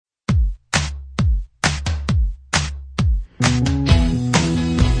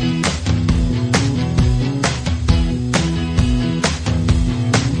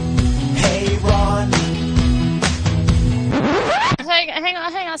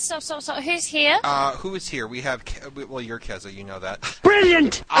Stop. Who's here? Who is here? We have... Well, you're Keza, you know that.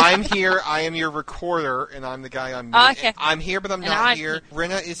 Brilliant! I'm here. I am your recorder, and I'm the guy on mute. Okay. I'm here, but I'm not here.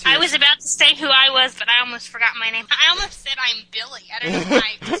 Rinna is here. I was about to say who I was, but I almost forgot my name. I almost said I'm Billy. I don't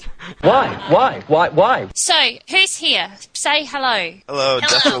know why. Why? So, who's here? Say hello. Hello,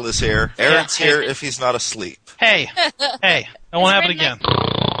 Deathwell is here. Aaron's here if he's not asleep. Hey, I won't have it again.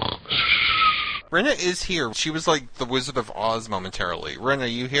 Rinna is here. She was like the Wizard of Oz momentarily. Rinna, are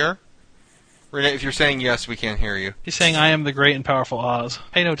you here? Rinna, if you're saying yes, we can't hear you. He's saying, I am the great and powerful Oz.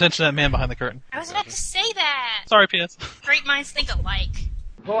 Pay no attention to that man behind the curtain. I was about to say that. Sorry, P.S. Great minds think alike.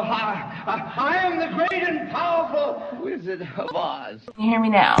 Oh, I am the great and powerful Wizard of Oz. Can you hear me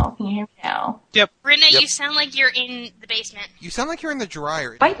now? Yep. Rinna, you sound like you're in the basement. You sound like you're in the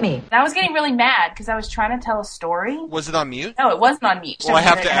dryer. Bite me. And I was getting really mad because I was trying to tell a story. Was it on mute? No, it wasn't on mute. Well, I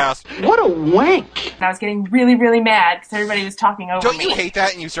have to ask. What a wank! And I was getting really, really mad because everybody was talking over Don't me. you hate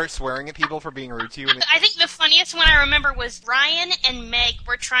that and you start swearing at people for being rude to you? I think the funniest one I remember was Ryan and Meg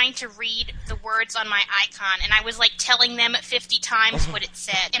were trying to read the words on my icon, and I was like telling them 50 times what it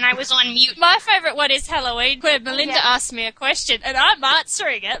said, and I was on mute. My favourite one is Halloween, where Melinda asks me a question, and I'm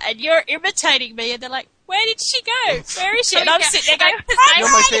answering it, and you're imitating me, and they're like, where did she go? Where is she? And I'm sitting there going,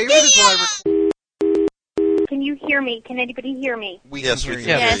 my favorite is when I Can you hear me? Can anybody hear me? We Yes, can we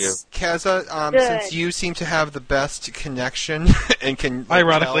hear can you. hear you. Keza, Good. since you seem to have the best connection and can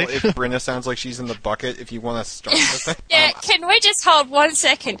Ironically. tell if Brenna sounds like she's in the bucket, if you want to start with it. yeah, can we just hold 1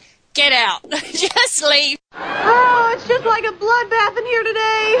 second? Get out. Just leave. Oh, it's just like a bloodbath in here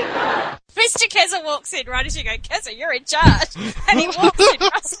today. Mr. Keza walks in right as you go, Keza, you're in charge. And he walks in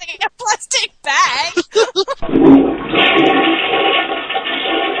rustling a plastic bag.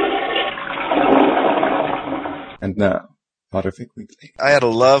 And now, Horrific Weekly. I had a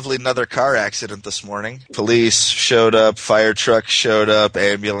lovely another car accident this morning. Police showed up, fire truck showed up,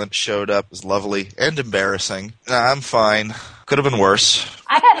 ambulance showed up. It was lovely and embarrassing. Nah, I'm fine. Could have been worse.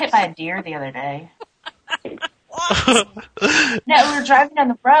 I got hit by a deer the other day. No, we were driving down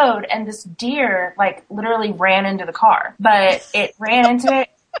the road, and this deer, literally ran into the car. But it ran into it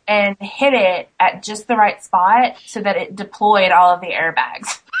and hit it at just the right spot so that it deployed all of the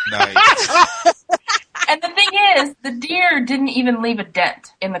airbags. Nice. And the thing is, the deer didn't even leave a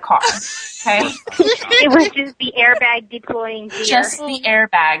dent in the car. Okay? It was just the airbag deploying deer. Just the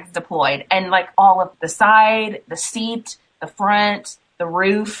airbags deployed. And all of the side, the seat, the front, the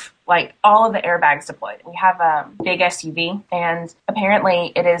roof, all of the airbags deployed. We have a big SUV, and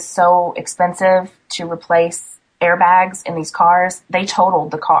apparently it is so expensive to replace airbags in these cars. They totaled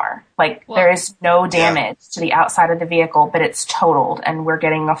the car. There is no damage to the outside of the vehicle, but it's totaled, and we're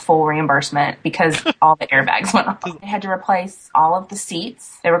getting a full reimbursement because all the airbags went off. They had to replace all of the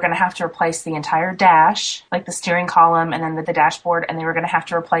seats. They were going to have to replace the entire dash, the steering column and then the dashboard, and they were going to have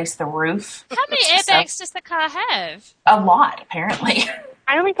to replace the roof. How many airbags does the car have? A lot, apparently.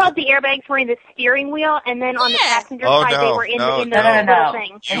 I only thought the airbags were in the steering wheel, and then on the passenger side they were in the little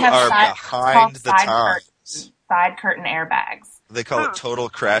thing. They You have are behind the times. Side curtain airbags. They call it total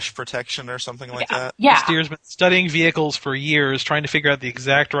crash protection or something like that? Yeah. This deer's been studying vehicles for years, trying to figure out the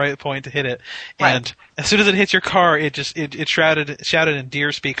exact right point to hit it. Right. And as soon as it hits your car, it shouted in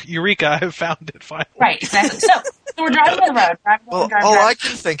deer speak, Eureka, I've found it finally. Right, exactly. So we're driving down the road. All I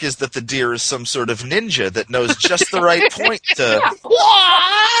can think is that the deer is some sort of ninja that knows just the right point to...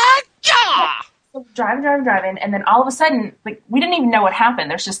 So driving, and then all of a sudden, we didn't even know what happened.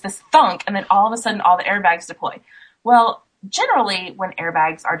 There's just this thunk, and then all of a sudden, all the airbags deploy. Well, generally, when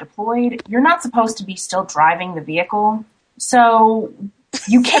airbags are deployed, you're not supposed to be still driving the vehicle, so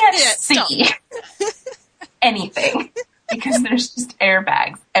you can't see anything because there's just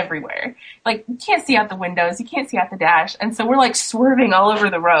airbags everywhere. You can't see out the windows, you can't see out the dash, and so we're swerving all over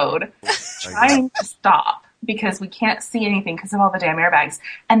the road, trying to stop, because we can't see anything because of all the damn airbags.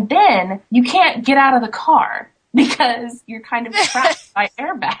 And then you can't get out of the car because you're kind of trapped by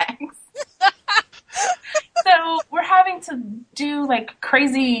airbags. So we're having to do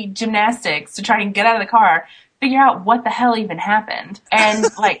crazy gymnastics to try and get out of the car, figure out what the hell even happened. And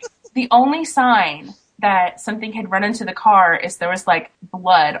the only sign that something had run into the car is there was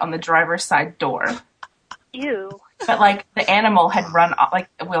blood on the driver's side door. Ew. But the animal had run off,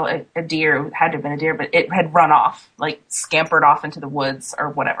 a deer, had to have been a deer, but it had run off, scampered off into the woods or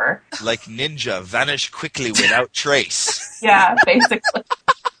whatever. Like ninja, vanish quickly without trace. Yeah, basically.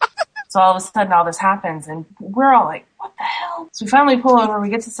 So all of a sudden all this happens, and we're all like, what the hell? So we finally pull over, we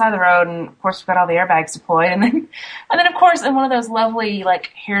get to the side of the road, and of course we've got all the airbags deployed, and then of course in one of those lovely,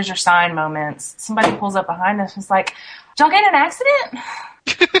 here's your sign moments, somebody pulls up behind us and is like, did y'all get in an accident?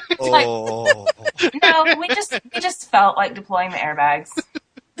 Oh. No, we just felt like deploying the airbags.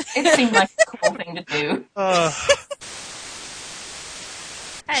 It seemed like a cool thing to do.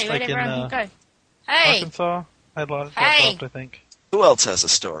 Hey, where'd like everyone go? Hey! Arkansas? I lost, Hey! I think. Who else has a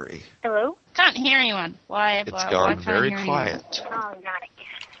story? Hello? Can't hear anyone. Why? It's why gone can't very I hear quiet. Oh, not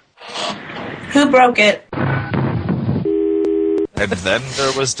again. Who broke it? And then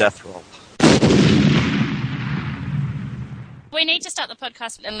there was Death Roll. We need to start the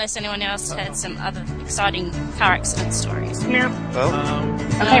podcast unless anyone else had some other exciting car accident stories. No. Well,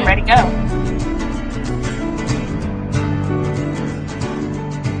 Okay, ready, go.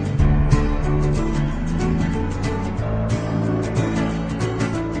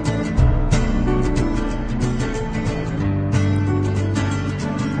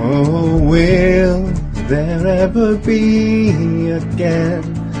 Oh, will there ever be again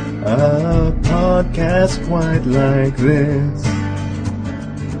a podcast quite like this?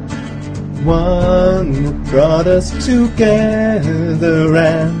 One that brought us together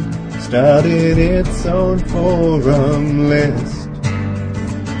and started its own forum list,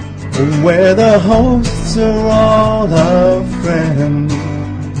 where the hosts are all our friends,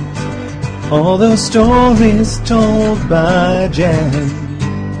 all those stories told by Jen.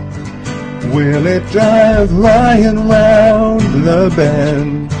 Will it drive Ryan round the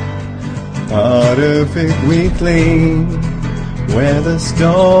bend? Potterfic Weekly, where the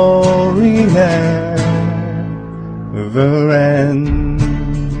story never ends.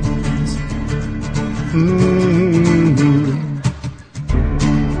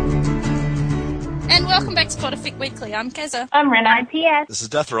 And welcome back to Potterfic Weekly. I'm Keza. I'm Ren. I'm PS. this is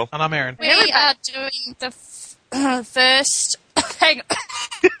Death Roll. And I'm Aaron. We are doing the first... Hang on.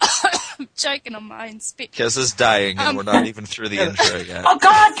 I'm choking on my own spit. Kez is dying, and we're not even through the intro yet. Oh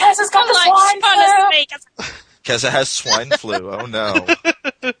God, Kez has got the swine flu! Keza has swine flu. Oh no.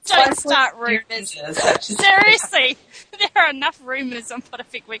 Don't start rumours. Seriously, there are enough rumours on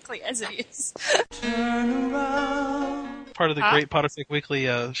Potterfic Weekly as it is. Part of the great Potterfic Weekly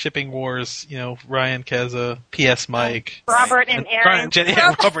shipping wars, Ryan, Keza, PS Mike. Robert and Aaron.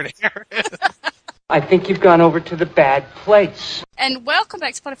 Robert and Aaron. I think you've gone over to the bad place. And welcome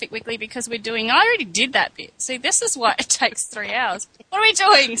back to Potterfic Weekly because I already did that bit. See, this is why it takes 3 hours. What are we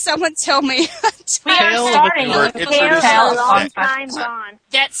doing? Someone tell me. We are starting with It's A long Tale. time gone.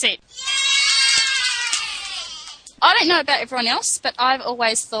 That's it. I don't know about everyone else, but I've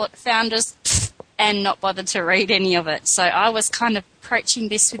always thought Founders and not bothered to read any of it. So I was kind of approaching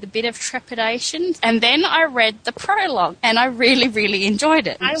this with a bit of trepidation. And then I read the prologue, and I really, really enjoyed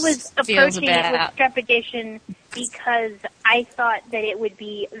it. I was approaching it with trepidation because I thought that it would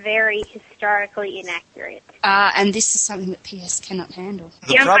be very historically inaccurate. And this is something that PS cannot handle.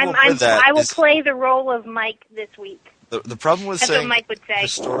 The problem with that I will is play the role of Mike this week. the problem with That's saying what Mike would say.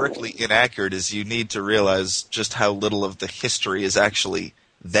 historically inaccurate is you need to realize just how little of the history is actually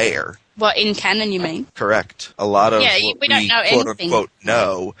there. What, in canon, you mean? Correct. A lot of what we don't know quote anything. unquote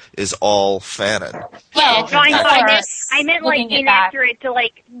know is all fanon. Yeah, No, I meant like looking at inaccurate to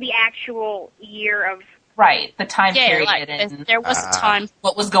like the actual year of. Right, the time yeah, period like and there was a time.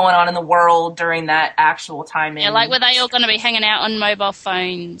 what was going on in the world during that actual time. Yeah, like were they all going to be hanging out on mobile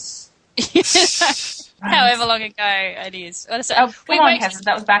phones? However long ago it is. Oh, come on, Kevin.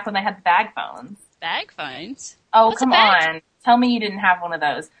 That was back when they had the bag phones. Bag phones? Oh, What's a come bag? on. Tell me you didn't have one of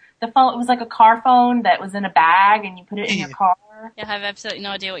those. The phone, it was like a car phone that was in a bag and you put it in your car. I have absolutely no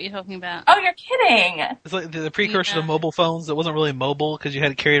idea what you're talking about. Oh, you're kidding. It's like the precursor to mobile phones that wasn't really mobile because you had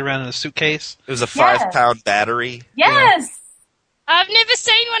to carry it around in a suitcase. It was a 5-pound battery. Yes. I've never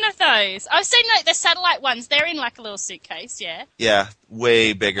seen one of those. I've seen like the satellite ones. They're in like a little suitcase, yeah. Yeah,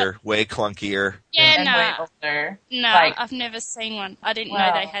 way bigger, way clunkier. Yeah, And no. way older. No, Like- I've never seen one. I didn't know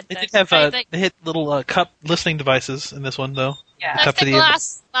Well, they had They those. did have They- they hit little cup listening devices in this one though. Yeah. that's cup the to the-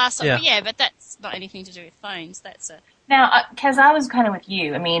 glass Yeah. yeah, but that's not anything to do with phones. That's a Now, Kez, I was kind of with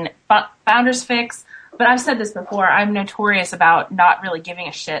you. I mean, Founders Fix, but I've said this before, I'm notorious about not really giving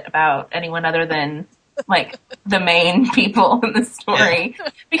a shit about anyone other than, like, the main people in the story.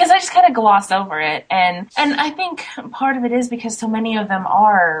 Because I just kind of gloss over it. And I think part of it is because so many of them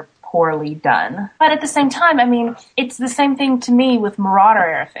are poorly done. But at the same time, I mean, it's the same thing to me with Marauder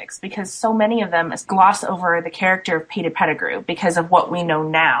era Fix, because so many of them gloss over the character of Peter Pettigrew because of what we know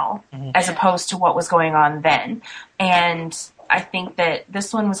now, as opposed to what was going on then. And I think that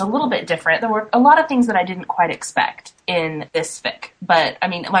this one was a little bit different. There were a lot of things that I didn't quite expect in this fic. But, I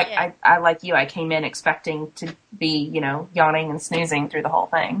mean, like, I like you, I came in expecting to be, yawning and snoozing through the whole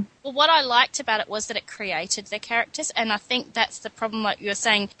thing. Well, what I liked about it was that it created the characters, and I think that's the problem, like you were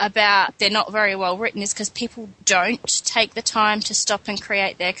saying, about they're not very well written, is because people don't take the time to stop and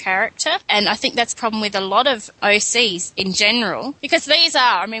create their character. And I think that's the problem with a lot of OCs in general, because these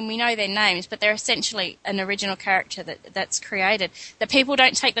are, we know their names, but they're essentially an original character that's created. That people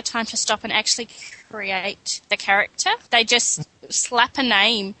don't take the time to stop and actually create the character. They just slap a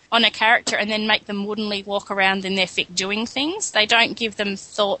name on a character and then make them woodenly walk around in their fic doing things. They don't give them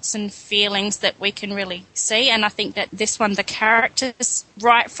thoughts and feelings that we can really see. And I think that this one, the characters,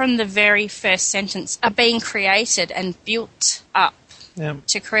 right from the very first sentence, are being created and built up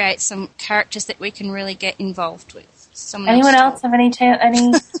to create some characters that we can really get involved with. Anyone else have any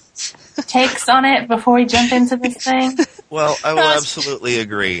takes on it before we jump into this thing? Well, I will absolutely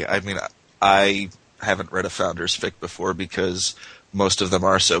agree. I haven't read a Founders fic before because most of them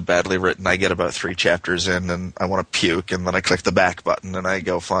are so badly written. I get about 3 chapters in and I want to puke, and then I click the back button and I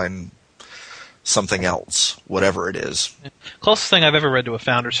go find something else, whatever it is. Closest thing I've ever read to a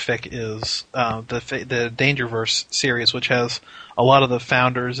Founders fic is the Dangerverse series, which has a lot of the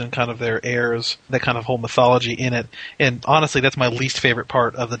Founders and kind of their heirs, that kind of whole mythology in it. And honestly, that's my least favorite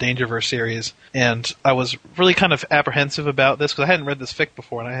part of the Dangerverse series. And I was really kind of apprehensive about this because I hadn't read this fic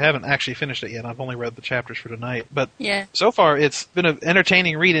before, and I haven't actually finished it yet. I've only read the chapters for tonight. But so far, it's been an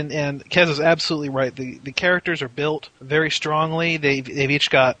entertaining read, and Kez is absolutely right. The characters are built very strongly. They've each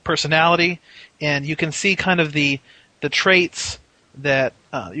got personality, and you can see kind of the traits that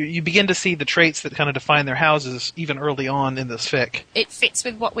you begin to see the traits that kind of define their houses even early on in this fic. It fits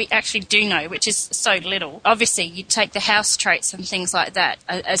with what we actually do know, which is so little. Obviously, you take the house traits and things like that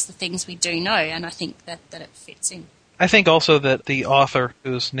as the things we do know, and I think that it fits in. I think also that the author,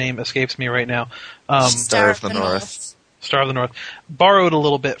 whose name escapes me right now, Star of the North, borrowed a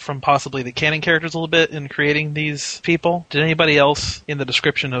little bit from possibly the canon characters a little bit in creating these people. Did anybody else in the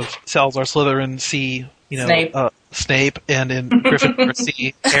description of Salazar Slytherin see, Snape, and in Gryffindor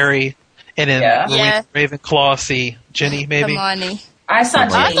see Harry, and in Ravenclaw see Ginny, maybe? Hermione. I saw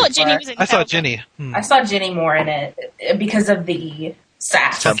Ginny. I thought Ginny was in I saw Ginny. I saw Ginny more in it because of the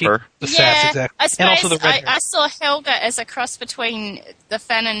sass. Temper. The sass, exactly. I suppose and also the red hair. I saw Helga as a cross between the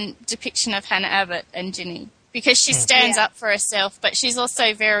fanon depiction of Hannah Abbott and Ginny. Because she stands up for herself, but she's also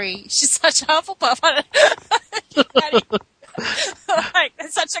she's such a Hufflepuff.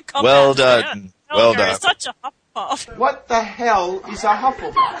 It's such a compliment. Well done. Well done. Such a Hufflepuff. What the hell is a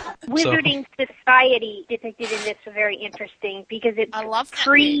Hufflepuff? Wizarding Society depicted in this are very interesting because it's I love that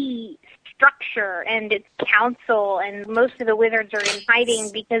pre-structure and it's council, and most of the wizards are in hiding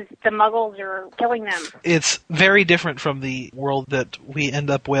because the muggles are killing them. It's very different from the world that we end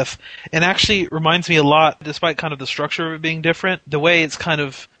up with, and actually reminds me a lot, despite kind of the structure of it being different, the way it's kind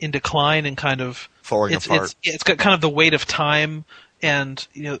of in decline and kind of falling apart. It's got kind of the weight of time. And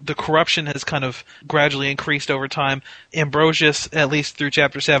the corruption has kind of gradually increased over time. Ambrosius, at least through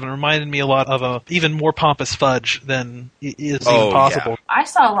Chapter 7, reminded me a lot of a even more pompous Fudge than is even possible. Yeah. I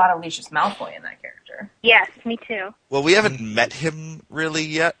saw a lot of Lucius Malfoy in that character. Yes, me too. Well, we haven't met him really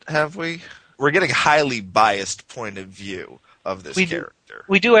yet, have we? We're getting a highly biased point of view of this character.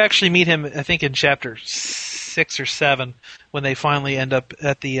 We do actually meet him, I think, in Chapter 6 or 7, when they finally end up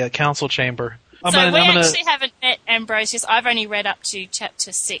at the council chamber. We actually haven't met Ambrosius. I've only read up to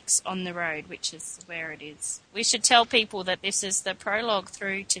Chapter 6 on the road, which is where it is. We should tell people that this is the prologue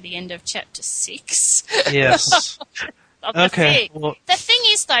through to the end of Chapter 6. Yes. Okay. Well, the thing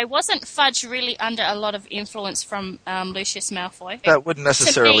is, though, wasn't Fudge really under a lot of influence from Lucius Malfoy? That wouldn't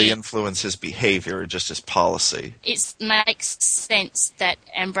necessarily influence his behavior, just his policy. It makes sense that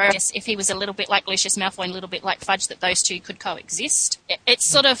Ambrosius, if he was a little bit like Lucius Malfoy and a little bit like Fudge, that those two could coexist. It's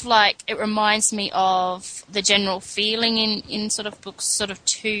sort of like, it reminds me of the general feeling in sort of books sort of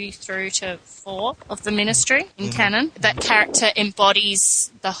 2 through to 4 of the Ministry in canon. That character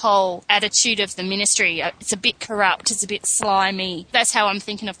embodies the whole attitude of the Ministry. It's a bit corrupt, it's a bit slimy. That's how I'm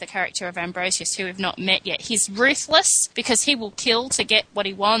thinking of the character of Ambrosius, who we've not met yet. He's ruthless because he will kill to get what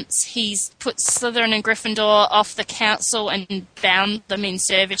he wants. He's put Slytherin and Gryffindor off the council and bound them in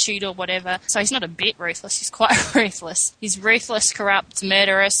servitude or whatever. So he's not a bit ruthless, he's quite ruthless. He's ruthless, corrupt,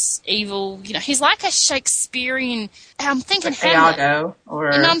 murderous, evil. He's like a Shakespearean... I'm thinking Hamlet. Iago,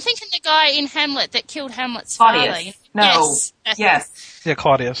 or... I'm thinking the guy in Hamlet that killed Hamlet's Claudius. father. Yes. Yeah,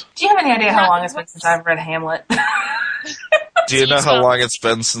 Claudius. Do you have any idea how long it's been since I've read Hamlet? Do you know how long it's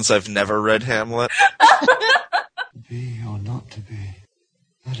been since I've never read Hamlet? To be or not to be,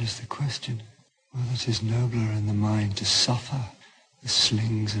 that is the question. Whether it is nobler in the mind to suffer the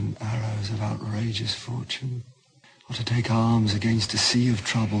slings and arrows of outrageous fortune, or to take arms against a sea of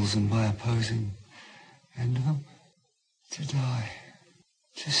troubles and by opposing end of them. To die.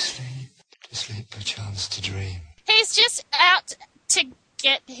 To sleep perchance to dream. He's just out to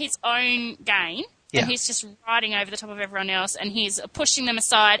get his own gain. Yeah. And he's just riding over the top of everyone else, and he's pushing them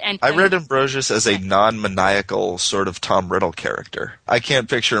aside. And I read Ambrosius as a non-maniacal sort of Tom Riddle character. I can't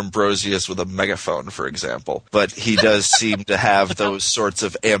picture Ambrosius with a megaphone, for example, but he does seem to have those sorts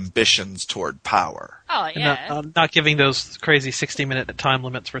of ambitions toward power. Oh, yeah. And not giving those crazy 60-minute time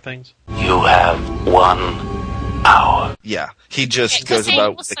limits for things. You have 1 hour. Yeah, he just goes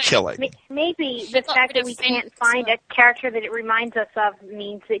about with the killing. Maybe the fact that we can't find a character that it reminds us of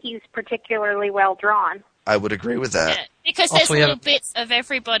means that he's particularly well drawn. I would agree with that. Yeah, because there's little bits of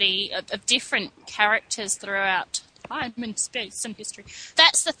everybody, of different characters throughout time and space and history.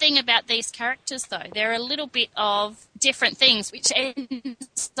 That's the thing about these characters, though. They're a little bit of different things, which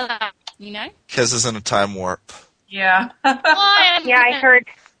ends up, you know? Kez is in a time warp. Yeah. I heard.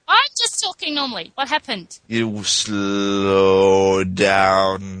 I'm just talking normally. What happened? You slowed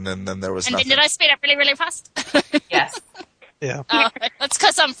down, and then there was and nothing. Then did I speed up really, really fast? Yes. Yeah. That's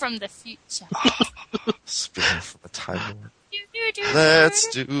because I'm from the future. Speaking from a time warp. Let's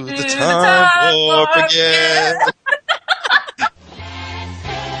do the time warp again.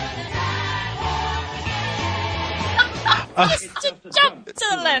 Jump to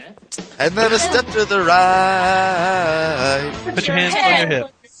the left. And then a step to the right. Put your hands on your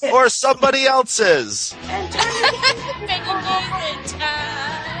hip. Or somebody else's.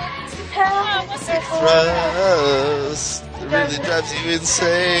 Trust really drives you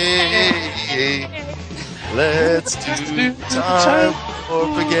insane. Let's do time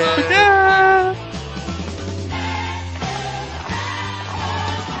warp again.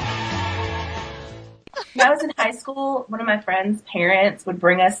 When I was in high school, one of my friends' parents would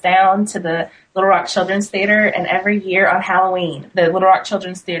bring us down to the Little Rock Children's Theater, and every year on Halloween, the Little Rock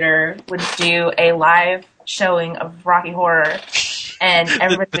Children's Theater would do a live showing of Rocky Horror, and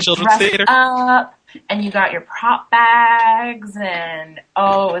everybody would dress up, and you got your prop bags, and it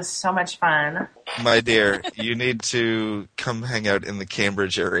was so much fun. My dear, you need to come hang out in the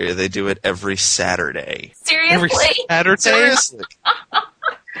Cambridge area. They do it every Saturday. Seriously? Every Saturday? Seriously.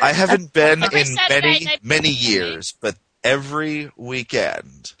 I haven't been Every in Saturday many years, but every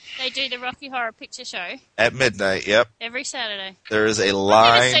weekend. They do the Rocky Horror Picture Show. At midnight, yep. Every Saturday. There is a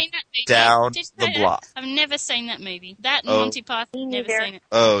line down the block. I've never seen that movie. That and Monty Python, never seen it.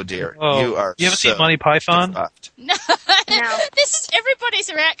 Oh, dear. Oh, you are You haven't seen Monty Python? No. This is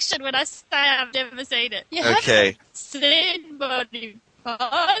everybody's reaction when I say I've never seen it. You Okay. seen Monty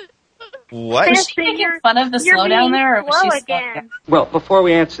Python? What? Was she making fun of the slowdown there, or was she again? Well, before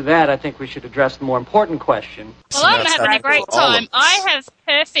we answer that, I think we should address the more important question. Well, I'm having a great time. I have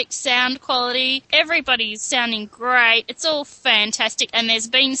perfect sound quality. Everybody's sounding great. It's all fantastic. And there's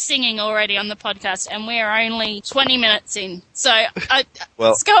been singing already on the podcast, and we're only 20 minutes in. So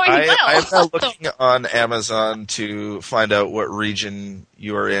it's going well. I'm now looking on Amazon to find out what region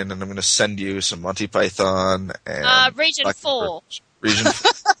you are in, and I'm going to send you some Monty Python and Region 4. Region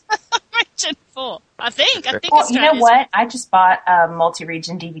 4. Region 4. I think. Well, you know what? I just bought a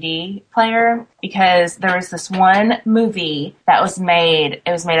multi-region DVD player because there was this one movie that was made.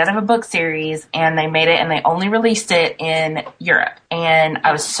 It was made out of a book series, and they made it, and they only released it in Europe. And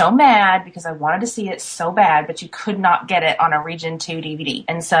I was so mad because I wanted to see it so bad, but you could not get it on a Region 2 DVD.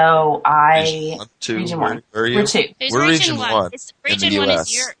 And so Region 1. Where are you? We're 2. We're Region 1. Region 1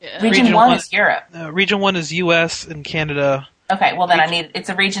 is Europe. Region 1 is Europe. Region 1 is U.S. and Canada. Okay, well then it's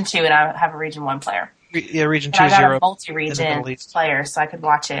a Region 2, and I have a Region 1 player. Region 2 I is got Europe. a multi-region player, so I could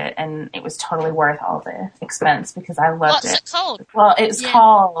watch it, and it was totally worth all the expense because I loved it. What's it called? Well, it's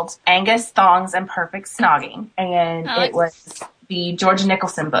called Angus, Thongs, and Perfect Snogging, and it was the Georgia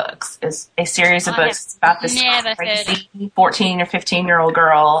Nicholson books. It's a series of books about this crazy 14 or 15-year-old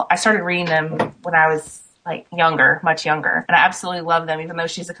girl. I started reading them when I was much younger, and I absolutely love them, even though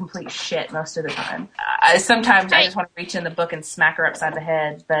she's a complete shit most of the time. Sometimes I just want to reach in the book and smack her upside the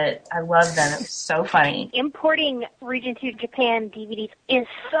head, but I love them. It was so funny. Importing Region 2 Japan DVDs is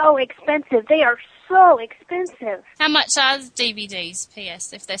so expensive. They are so expensive. How much are DVDs,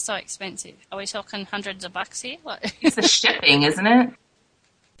 PS, if they're so expensive? Are we talking hundreds of bucks here? It's the shipping, isn't it?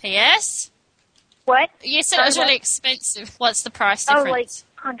 PS? What? You said it was really expensive. What's the price difference? Oh, like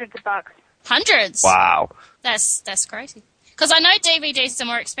hundreds of bucks. Hundreds? Wow. That's crazy. Because I know DVDs are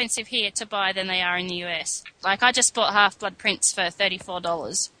more expensive here to buy than they are in the US. Like, I just bought Half-Blood Prince for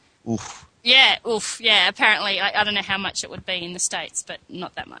 $34. Oof. Yeah, apparently. I don't know how much it would be in the States, but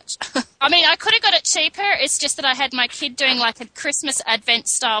not that much. I mean, I could have got it cheaper. It's just that I had my kid doing like a Christmas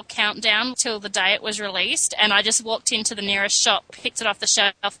Advent-style countdown till the day it was released, and I just walked into the nearest shop, picked it off the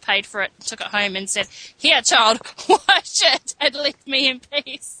shelf, paid for it, took it home, and said, "Here, child, watch it, and leave me in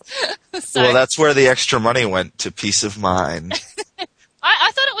peace." So, well, that's where the extra money went, to peace of mind.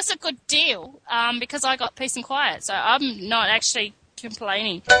 I thought it was a good deal because I got peace and quiet, so I'm not actually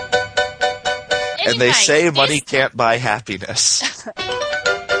complaining. And they say money can't buy happiness.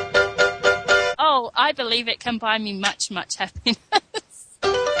 Oh, I believe it can buy me much, much happiness.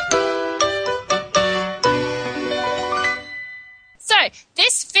 So,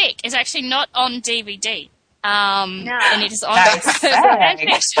 this fic is actually not on DVD. And it is on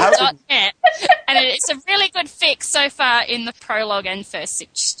fanfiction.net. And it's a really good fic so far in the prologue and first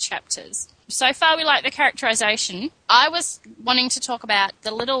 6 chapters. So far, we like the characterization. I was wanting to talk about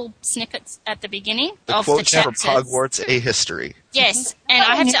the little snippets at the beginning of the chapters. From Hogwarts: A History. Yes, and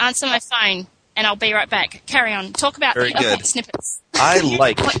I have to answer my phone, and I'll be right back. Carry on. Talk about the snippets. I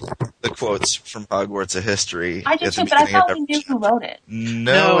like the quotes from Hogwarts: A History. I did too, but I thought we knew who wrote it.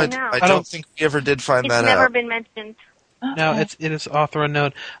 No, I don't think we ever did find that out. It's never been mentioned. No, it is author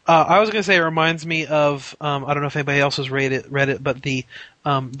unknown. I was going to say it reminds me of I don't know if anybody else has read it, but the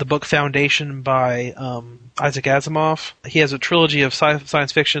book Foundation by Isaac Asimov. He has a trilogy of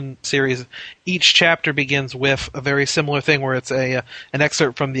science fiction series. Each chapter begins with a very similar thing, where it's an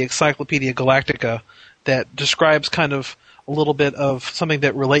excerpt from the Encyclopedia Galactica that describes kind of a little bit of something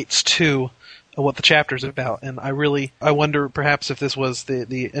that relates to what the chapter's about. And I wonder perhaps if this was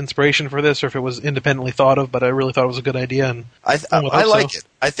the inspiration for this, or if it was independently thought of, but I really thought it was a good idea. And I like it.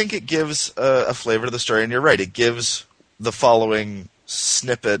 I think it gives a flavor to the story, and you're right, it gives the following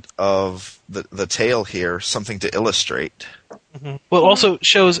snippet of the tale here something to illustrate. Mm-hmm. Well, it also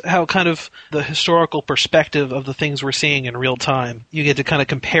shows how kind of the historical perspective of the things we're seeing in real time. You get to kind of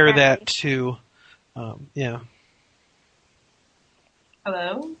compare that to, Hello?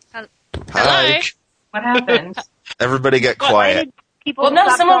 Hi. What happened? Everybody get quiet. Well, no,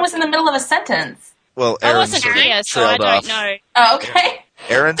 someone was in the middle of a sentence. Well, I Aaron wasn't here, so I don't know. Oh, okay.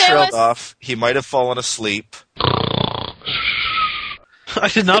 Aaron trailed off. He might have fallen asleep. I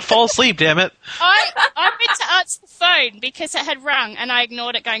did not fall asleep, damn it. I meant to answer the phone because it had rung, and I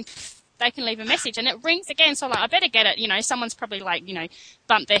ignored it going, they can leave a message, and it rings again, so I'm like, I better get it, someone's probably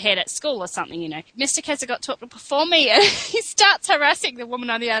bumped their head at school or something, Mr. Keza got to it before me, and he starts harassing the woman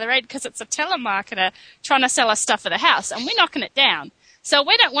on the other end because it's a telemarketer trying to sell us stuff for the house, and we're knocking it down. So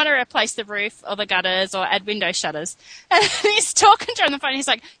we don't want to replace the roof or the gutters or add window shutters. And he's talking to her on the phone. He's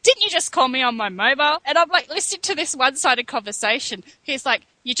like, didn't you just call me on my mobile? And I'm like, listening to this one-sided conversation. He's like,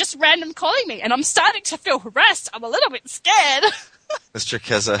 you're just random calling me. And I'm starting to feel harassed. I'm a little bit scared. Mr.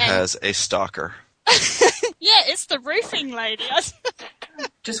 Keza has a stalker. Yeah, it's the roofing lady.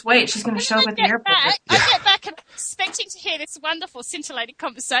 Just wait, she's going to show up at the airport. I get back and I'm expecting to hear this wonderful, scintillating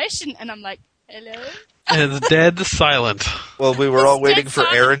conversation. And I'm like, hello? And it's dead silent. Well, we were all waiting for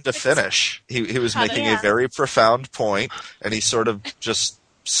Aaron to finish. He was making a very profound point, and he sort of just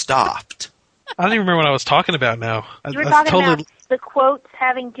stopped. I don't even remember what I was talking about now. You were talking about the quotes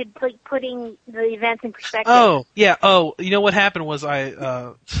having to putting the events in perspective. Oh, yeah. Oh, you know what happened was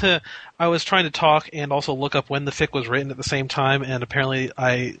I was trying to talk and also look up when the fic was written at the same time, and apparently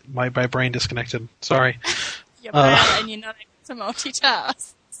my brain disconnected. Sorry. You're bad, and you're not able to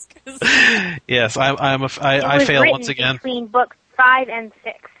multitask. Yes, I failed once again. Between books 5 and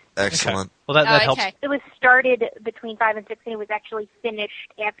 6. Excellent. Okay. Well, that helps. It was started between 5 and 6, and it was actually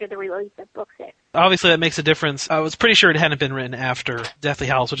finished after the release of book 6. Obviously, that makes a difference. I was pretty sure it hadn't been written after Deathly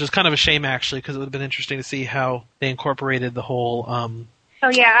Hallows, which is kind of a shame, actually, because it would have been interesting to see how they incorporated the whole... Oh,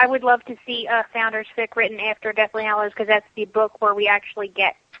 yeah, I would love to see a Founders fic written after Deathly Hallows, because that's the book where we actually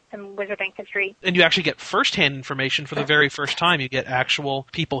get some Wizarding history. And you actually get first-hand information for the very first time. You get actual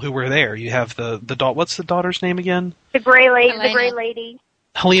people who were there. You have what's the daughter's name again? The Gray Lady.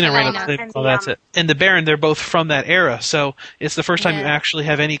 Helena. That's it. And the Baron, they're both from that era, so it's the first time you actually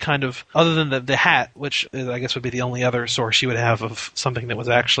have any kind of, other than the hat, which I guess would be the only other source you would have of something that was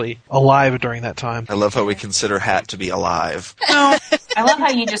actually alive during that time. I love how we consider Hat to be alive. No, I love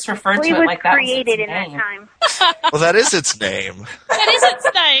how you just referred to it like that was created its in name. that time. Well, that is its name. That is its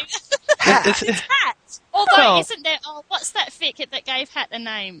name. It's Hat. Although, isn't there... Oh, what's that fic that gave Hat a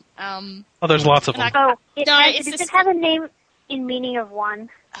name? There's lots of them. Does it have a name in meaning of one?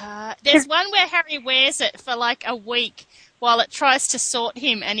 There's one where Harry wears it for like a week while it tries to sort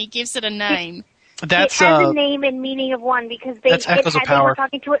him, and he gives it a name. It has a name and meaning of one because they were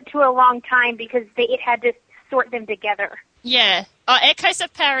talking to it to a long time because it had to sort them together. Yeah. Oh, Echoes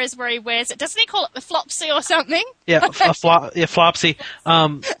of Power is where he wears it. Doesn't he call it the Flopsy or something? Yeah, Flopsy.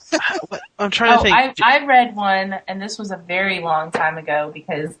 I'm trying to think. I read one, and this was a very long time ago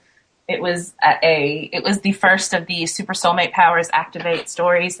because it was the first of the Super Soulmate Powers Activate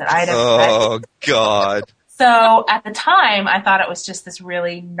stories that I'd ever read. Oh, God. So at the time, I thought it was just this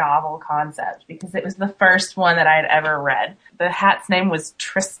really novel concept because it was the first one that I had ever read. The hat's name was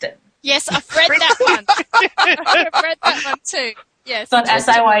Tristan. Yes, I've read that one. I've read that one too. Yes. So it's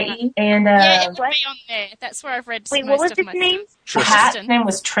SIYE. And, yeah, it would be on there. That's where I've read Wait, most what was of his my name? The hat's name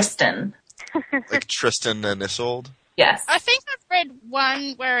was Tristan. Like Tristan and Isolde? Yes. I think I've read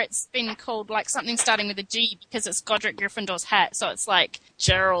one where it's been called like something starting with a G because it's Godric Gryffindor's hat, so it's like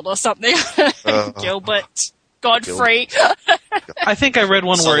Gerald or something. Gilbert. Godfrey. I think I read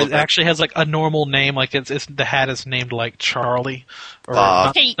one where it actually has like a normal name, like it's the hat is named like Charlie or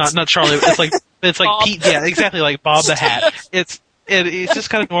not Charlie. It's like Pete. Yeah, exactly, like Bob the Hat. It's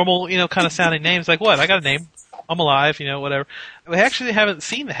just kind of normal, kind of sounding names. Like what? I got a name. I'm alive. Whatever. We actually haven't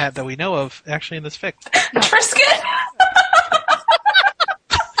seen the hat that we know of actually in this fic. Trisket.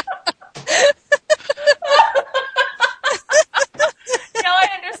 Now I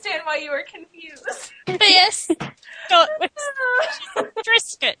understand why you were confused. Yes.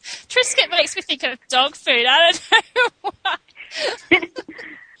 Trisket. Trisket makes me think of dog food. I don't know why.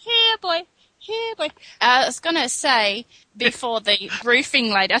 Here, boy. I was going to say, before the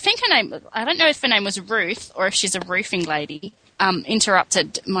roofing lady, I think her name, I don't know if her name was Ruth or if she's a roofing lady,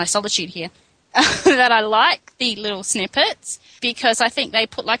 interrupted my solitude here, that I like the little snippets because I think they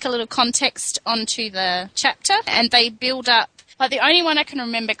put like a little context onto the chapter and they build up. Like the only one I can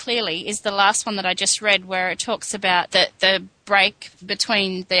remember clearly is the last one that I just read where it talks about the break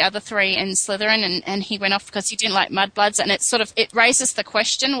between the other three and Slytherin and he went off because he didn't like mudbloods and it raises the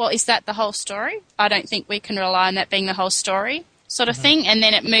question, well, is that the whole story? I don't think we can rely on that being the whole story sort of thing. And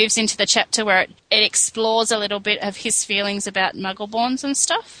then it moves into the chapter where it explores a little bit of his feelings about Muggleborns and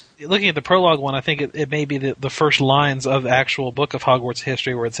stuff. Looking at the prologue one, I think it may be the first lines of the actual book of Hogwarts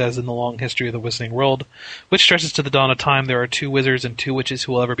history where it says, in the long history of the Wizarding World, which stretches to the dawn of time, there are 2 wizards and 2 witches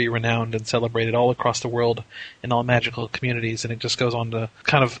who will ever be renowned and celebrated all across the world in all magical communities. And it just goes on to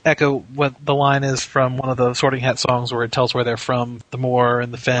kind of echo what the line is from one of the Sorting Hat songs where it tells where they're from, the Moor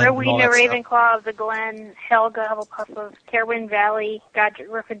and the Fen. Rowena Ravenclaw of the Glen, Helga Hufflepuff of Caerwyn Valley, Godric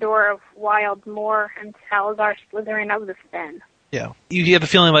Gryffindor of Wild Moor, and Salazar Slytherin of the Fen. Yeah, you have a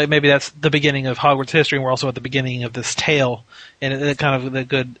feeling like maybe that's the beginning of Hogwarts history, and we're also at the beginning of this tale, and it kind of the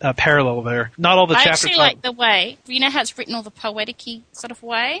good parallel there. Not all the chapters. I actually like the way, how it's written all the poetic-y sort of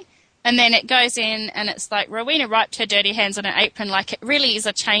way, and then it goes in and it's like Rowena wiped her dirty hands on an apron, like it really is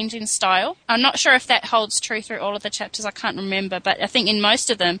a change in style. I'm not sure if that holds true through all of the chapters, I can't remember, but I think in most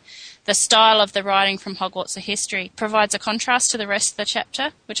of them, the style of the writing from Hogwarts of History provides a contrast to the rest of the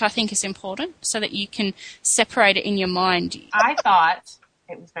chapter, which I think is important, so that you can separate it in your mind. I thought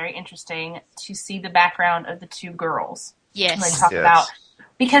it was very interesting to see the background of the 2 girls. Yes. When they talk about,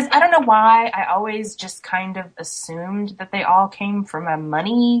 because I don't know why, I always just kind of assumed that they all came from a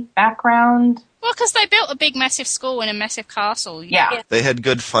money background. Well, because they built a big, massive school in a massive castle. Yeah. They had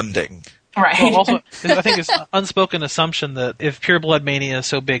good funding. Right. Well, also, I think it's an unspoken assumption that if Pure Blood Mania is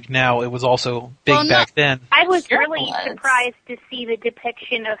so big now, it was also big back then. I was really surprised to see the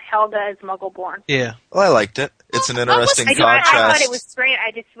depiction of Helga as Muggleborn. Yeah. Well, I liked it. It's an interesting contrast. I thought it was great.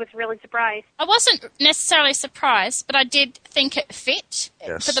 I just was really surprised. I wasn't necessarily surprised, but I did think it fit.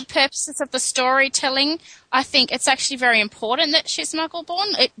 Yes. For the purposes of the storytelling, I think it's actually very important that she's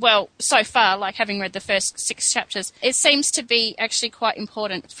Muggleborn. Well, so far, like having read the first 6 chapters, it seems to be actually quite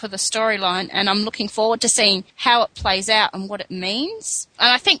important for the storyline, and I'm looking forward to seeing how it plays out and what it means.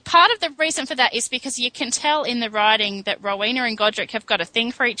 And I think part of the reason for that is because you can tell in the writing that Rowena and Godric have got a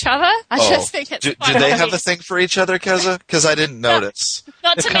thing for each other. I just think it's do they have a thing for each other, Keza? Because I didn't notice.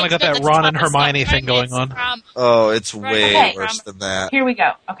 It's kind of got that Ron and Hermione thing going on. It's way worse than that. Here we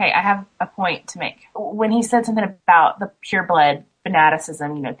go. Okay, I have a point to make. When he said something about the pureblood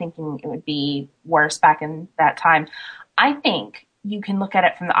fanaticism, thinking it would be worse back in that time, I think you can look at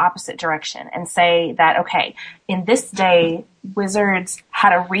it from the opposite direction and say that, okay, in this day, wizards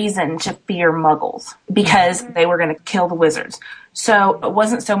had a reason to fear muggles because they were going to kill the wizards. So it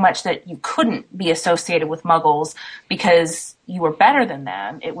wasn't so much that you couldn't be associated with muggles because you were better than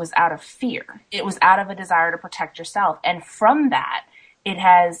them. It was out of fear. It was out of a desire to protect yourself. And from that, it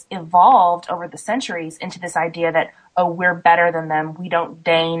has evolved over the centuries into this idea that, oh, we're better than them. We don't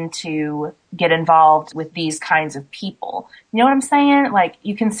deign to get involved with these kinds of people. You know what I'm saying? Like,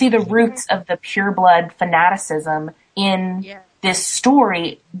 you can see the roots of the pureblood fanaticism in this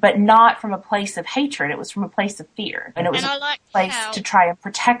story, but not from a place of hatred. It was from a place of fear. And it was a place to try and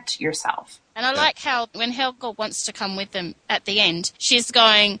protect yourself. And I like how when Helga wants to come with them at the end, she's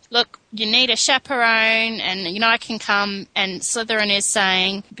going, look, you need a chaperone and, I can come. And Slytherin is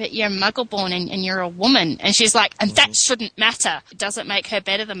saying, but you're Muggle-born and you're a woman. And she's like, and that shouldn't matter. It doesn't make her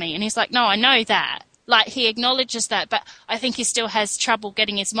better than me. And he's like, no, I know that. Like, he acknowledges that, but I think he still has trouble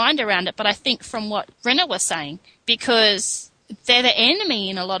getting his mind around it. But I think from what Rinna was saying, because they're the enemy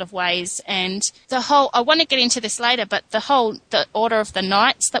in a lot of ways, and the whole, I want to get into this later, but the Order of the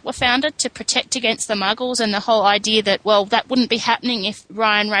Knights that were founded to protect against the Muggles, and the whole idea that, well, that wouldn't be happening if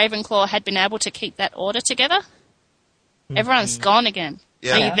Ryan Ravenclaw had been able to keep that order together. Everyone's gone again.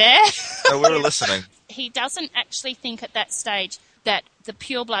 Yeah. Are you there? No, we were listening. He doesn't actually think at that stage that the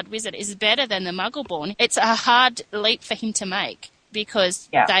pureblood wizard is better than the Muggle-born. It's a hard leap for him to make, because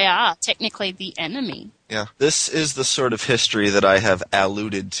they are technically the enemy. Yeah. This is the sort of history that I have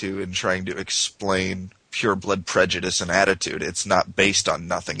alluded to in trying to explain pureblood prejudice and attitude. It's not based on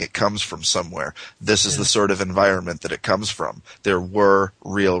nothing. It comes from somewhere. This is the sort of environment that it comes from. There were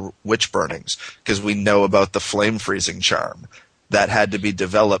real witch burnings, because we know about the flame freezing charm. That had to be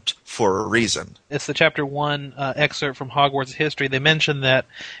developed for a reason. It's the Chapter 1 excerpt from Hogwarts history. They mentioned that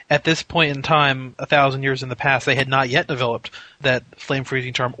at this point in time, 1,000 years in the past, they had not yet developed that flame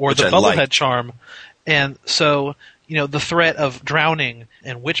freezing charm or the bubblehead charm. And so, the threat of drowning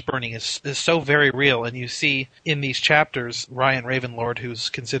and witch burning is so very real. And you see in these chapters, Ryan Ravenlord, who's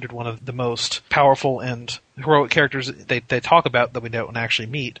considered one of the most powerful and heroic characters they talk about that we don't actually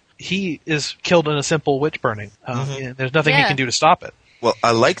meet, he is killed in a simple witch burning. And there's nothing he can do to stop it. Well,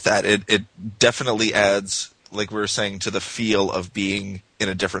 I like that. It definitely adds, like we were saying, to the feel of being in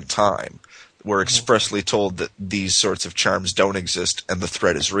a different time. We're expressly told that these sorts of charms don't exist and the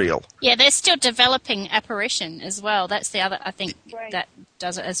threat is real. Yeah, they're still developing apparition as well. That's the other, I think, that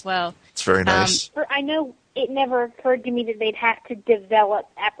does it as well. It's very nice. I know it never occurred to me that they'd have to develop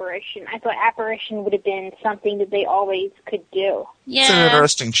apparition. I thought apparition would have been something that they always could do. Yeah. It's an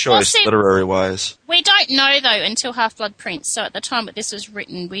interesting choice, literary-wise. We don't know, though, until Half-Blood Prince. So at the time that this was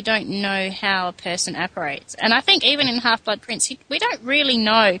written, we don't know how a person apparates. And I think even in Half-Blood Prince, we don't really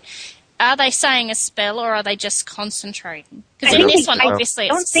know. Are they saying a spell, or are they just concentrating? Because in this one, obviously,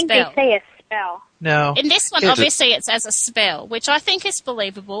 it's a spell. I don't think they say a spell. No. In this one, obviously, it's as a spell, which I think is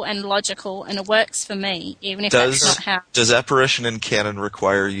believable and logical, and it works for me, even if that's not how... Does apparition in canon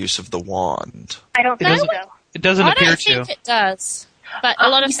require use of the wand? I don't think so. It doesn't appear to. I don't think it does. But a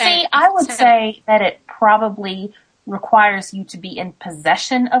lot of fans... I would say that it probably requires you to be in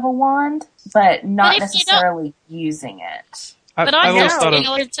possession of a wand, but not necessarily using it. But I know in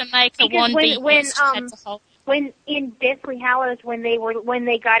order to make a wand be used, you had to hold. When in Deathly Hallows, when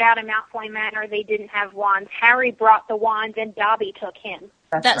they got out of Malfoy Manor, they didn't have wands. Harry brought the wands, and Dobby took him.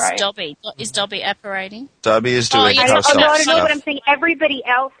 That's right. Dobby. Is Dobby apparating? Dobby is doing household stuff. No, but I'm saying everybody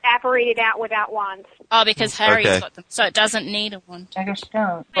else apparated out without wands. Oh, because Harry's got them, so it doesn't need a wand. I guess you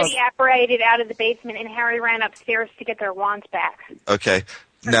don't. Everybody apparated out of the basement, and Harry ran upstairs to get their wands back. Okay.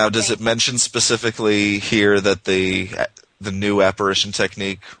 Now, does it mention specifically here that the new apparition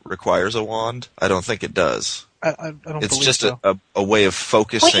technique requires a wand? I don't think it does. I don't it's believe just so. a way of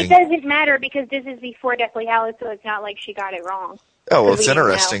focusing. Well, it doesn't matter because this is before Deathly Hallows, so it's not like she got it wrong. Oh, well, it's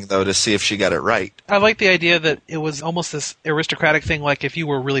interesting, though, to see if she got it right. I like the idea that it was almost this aristocratic thing, like if you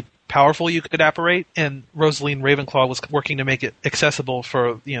were really powerful, you could apparate, and Rosaline Ravenclaw was working to make it accessible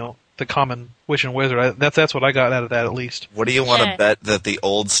for, the common witch and wizard. That's what I got out of that, at least. What do you want to bet that the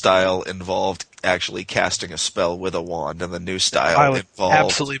old style involved actually casting a spell with a wand, and the new style I would involved...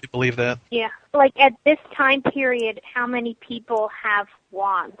 absolutely believe that. Yeah. Like, at this time period, how many people have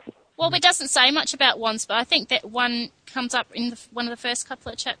wands? Well, it doesn't say much about wands, but I think that one comes up in one of the first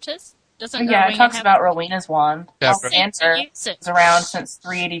couple of chapters. Doesn't it talks about Rowena's wand. Yeah, Alexander was around since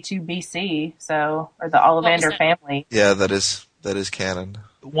 382 BC, or the Ollivander family. Yeah, that is canon.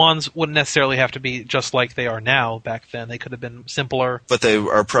 Wands wouldn't necessarily have to be just like they are now back then. They could have been simpler. But they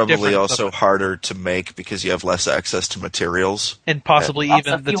are probably also harder to make because you have less access to materials. And possibly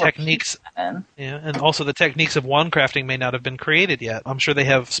even the techniques. And also the techniques of wand crafting may not have been created yet. I'm sure they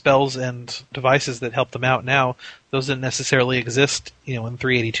have spells and devices that help them out now. Those didn't necessarily exist, in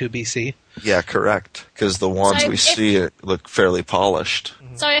 382 BC. Yeah, correct. Because the wands we see look fairly polished.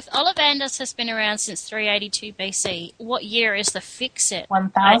 So if Ollivanders has been around since 382 BC, what year is the Fix-It?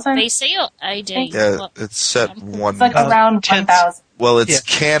 1000? BC or AD? Yeah, it's set one... It's like around 10,000. Well, it's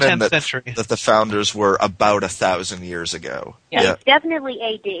canon that the founders were about 1,000 years ago. Yeah. It's definitely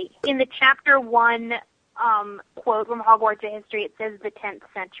AD. In the Chapter 1 quote from Hogwarts History, it says the 10th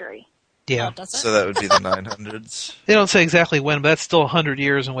century. Yeah. Oh, does it? So that would be the 900s. They don't say exactly when, but that's still 100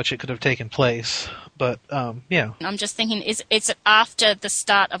 years in which it could have taken place. But, yeah. I'm just thinking, is it after the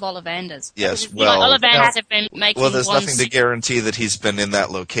start of Ollivanders? Yes, Because, Ollivanders have been making Well, there's ones... nothing to guarantee that he's been in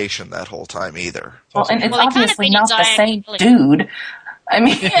that location that whole time either. Well, and it's Well, it can't have obviously been not in the same Diagon dude. I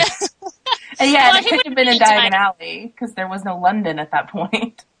mean, and yeah, Well, it he could have been in wouldn't be Diagon Alley because there was no London at that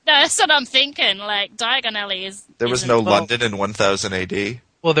point. No, that's what I'm thinking. Like, Diagon Alley is... There was isn't- no London in 1000 AD.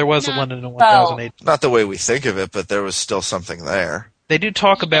 Well, there was a No. London in 1008. Not the way we think of it, but there was still something there. They do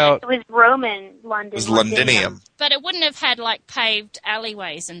talk about... It was Roman London. It was Londinium. But it wouldn't have had, like, paved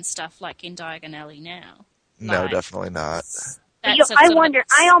alleyways and stuff like in Diagon Alley now. No, Like, definitely not. that's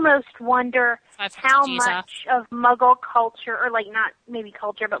I almost wonder 500 how years much of Muggle culture, or like not maybe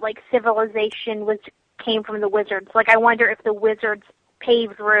culture, but like civilization came from the wizards. Like I wonder if the wizards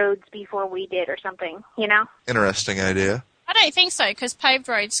paved roads before we did or something, you know? Interesting idea. I don't think so, because paved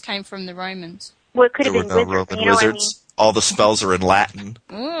roads came from the Romans. Well, it could There have were been no wizards, Roman you know wizards. All the spells are in Latin.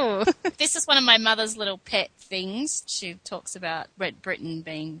 Ooh. This is one of my mother's little pet things. She talks about Great Britain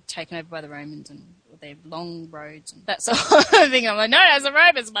being taken over by the Romans and their long roads and that sort of thing. I'm like, no, as the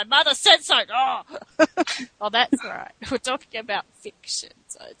Romans, my mother said so. Oh, oh, that's right. We're talking about fiction,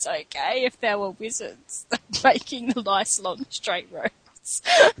 so it's okay if there were wizards making the nice long straight roads.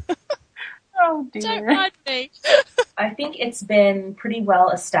 Oh Don't dear. mind me. I think it's been pretty well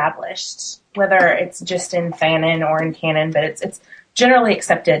established, whether it's just in fanon or in canon, but it's generally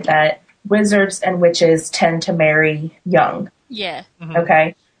accepted that wizards and witches tend to marry young. Yeah.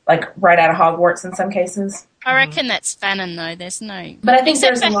 Okay? Like right out of Hogwarts in some cases. I reckon that's fanon, though. There's no... But I think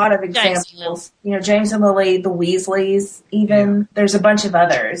Except there's a for lot of James and examples. You know, James and Lily, the Weasleys, even. There's a bunch of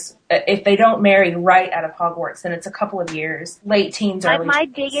others. If they don't marry right out of Hogwarts, then it's a couple of years. Late teens, early My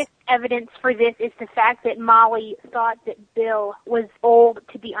 20s. biggest evidence for this is the fact that Molly thought that Bill was old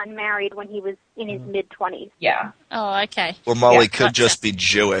to be unmarried when he was in his mid-20s. Yeah. Oh, okay. Well, Molly Yeah, could just be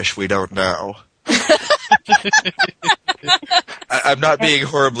Jewish. We don't know. I'm not being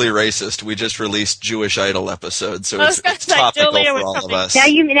horribly racist. We just released Jewish Idol episodes, so I was it's gonna say, topical Julia for was all of coming. us. Now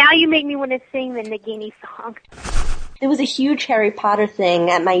you make me want to sing the Nagini song. There was a huge Harry Potter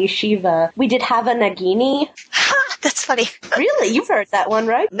thing at my yeshiva. We did have a Nagini. That's funny. Really? You've heard that one,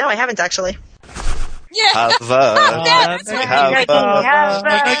 right? No, I haven't actually. Yeah. Hava, That's right.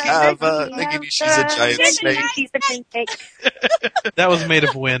 Hava, Nagini, she's a giant snake. She's a snake. That was made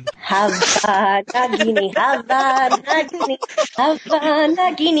of wind. Hava Nagini, Hava Nagini, Hava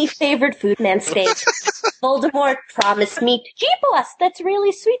Nagini, favorite food, manscaped. Voldemort promised me to jeep us. That's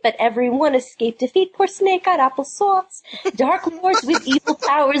really sweet, but everyone escaped defeat. Poor Snake-eyed applesauce. Dark lords with evil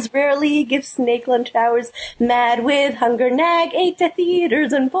powers rarely give snake lunch hours. Mad with hunger, nag ate Death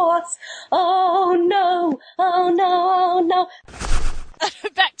Eaters and boss. Oh no, oh no, oh no.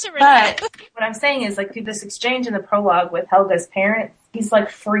 Back to Renee. But what I'm saying is, like, through this exchange in the prologue with Helga's parents, he's, like,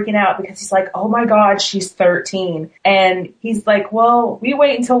 freaking out because he's like, oh my god, she's 13. And he's like, well, we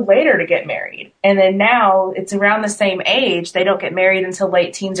wait until later to get married. And then now it's around the same age. They don't get married until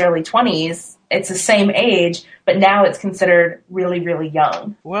late teens, early 20s. It's the same age, but now it's considered really, really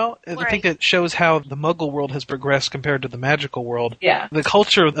young. Well, I think it shows how the Muggle world has progressed compared to the magical world. Yeah. The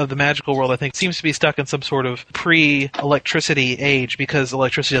culture of the magical world, I think, seems to be stuck in some sort of pre-electricity age because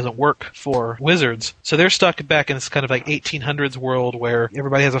electricity doesn't work for wizards. So they're stuck back in this kind of like 1800s world where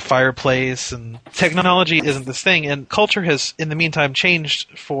everybody has a fireplace and technology isn't this thing. And culture has, in the meantime,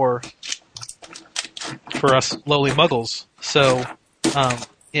 changed for us lowly Muggles. So,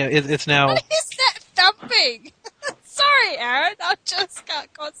 it's now... What is that thumping? Sorry, Aaron. I just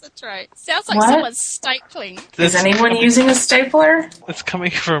can't concentrate. Sounds like What? someone's stapling. Is anyone using a stapler? It's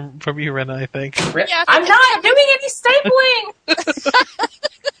coming from you, Rena, I think. Yeah, I'm not doing any stapling!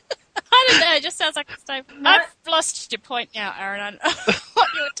 I don't know. It just sounds like a stapling. I've lost your point now, Aaron. I don't know what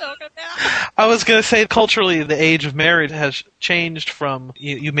you were talking about. I was going to say, culturally, the age of marriage has changed from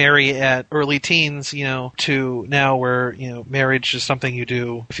you marry at early teens, to now where, marriage is something you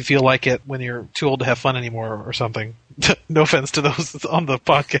do if you feel like it when you're too old to have fun anymore or something. No offense to those on the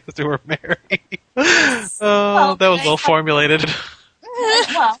podcast who are married. That was well formulated.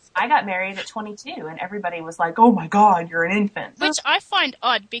 Well, I got married at 22, and everybody was like, oh my god, you're an infant. Which I find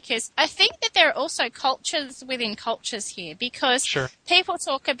odd because I think that there are also cultures within cultures here because people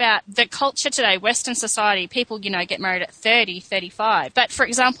talk about the culture today, Western society, people, get married at 30, 35. But for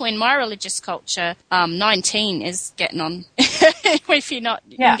example, in my religious culture, 19 is getting on if you're not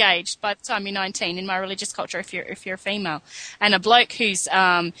engaged by the time you're 19 in my religious culture, if you're a female. And a bloke who's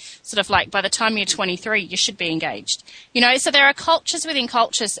sort of like by the time you're 23, you should be engaged. So there are cultures within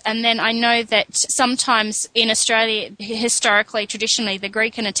cultures. And then I know that sometimes in Australia, historically, traditionally, the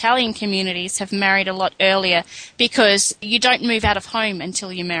Greek and Italian communities have married a lot earlier because you don't move out of home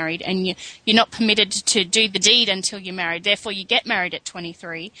until you're married, and you're not permitted to do the deed until you're married. Therefore, you get married at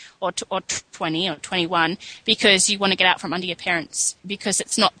 23 or 20 or 21 because you want to get out from under your parents because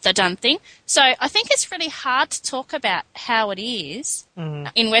it's not the done thing. So I think it's really hard to talk about how it is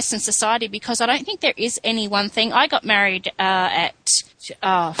in Western society because I don't think there is any one thing. I got married I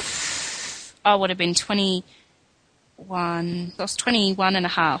would have been 21. I was 21 and a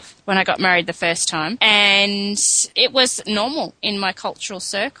half when I got married the first time. And it was normal in my cultural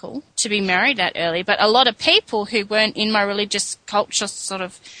circle to be married that early. But a lot of people who weren't in my religious culture sort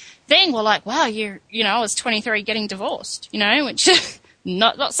of thing were like, wow, I was 23 getting divorced, which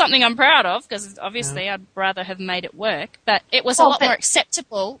not something I'm proud of because obviously I'd rather have made it work. But it was a lot more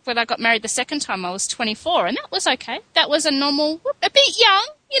acceptable when I got married the second time. I was 24 and that was okay. That was a bit young.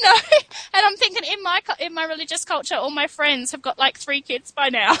 And I'm thinking in my religious culture, all my friends have got like 3 kids by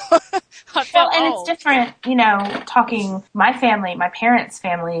now. It's different, talking my family, my parents'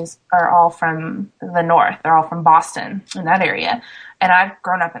 families are all from the north. They're all from Boston in that area. And I've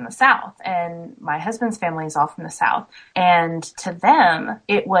grown up in the South, and my husband's family is all from the South. And to them,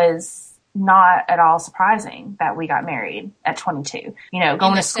 it was not at all surprising that we got married at 22.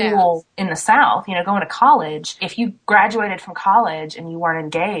 Going to school in the South, going to college. If you graduated from college and you weren't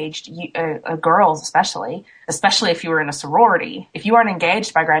engaged, girls especially if you were in a sorority, if you weren't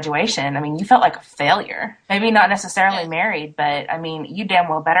engaged by graduation, you felt like a failure. Maybe not necessarily married, but you damn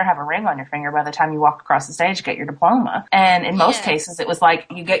well better have a ring on your finger by the time you walk across the stage to get your diploma. And in most cases, it was like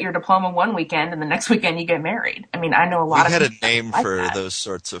you get your diploma one weekend and the next weekend you get married. I know a lot of people. We had a name for those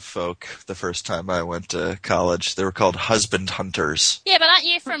sorts of folk the first time I went to college. They were called husband hunters. Yeah, but aren't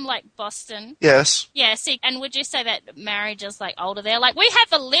you from like Boston? Yes. Yeah, see, and would you say that marriage is like older there? Like we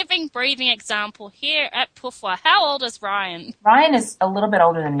have a living, breathing example here at Pufwa. How old is Ryan? Ryan is a little bit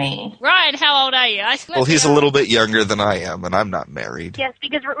older than me. Ryan, how old are you? Well, he's a little bit younger than I am, and I'm not married. Yes,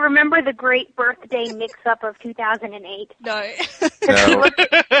 because remember the great birthday mix-up of 2008? No.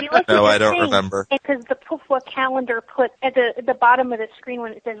 No, I don't remember. Because the Pufwa calendar put at the bottom of the screen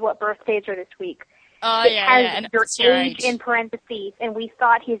when it says what birthdays are this week. Oh, it has and your age in parentheses, and we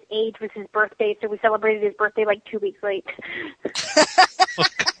thought his age was his birthday, so we celebrated his birthday like 2 weeks late.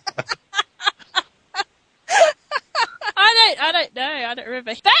 I don't know. I don't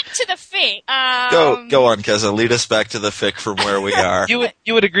remember. Back to the fic. Go on, Keza. Lead us back to the fic from where we are. You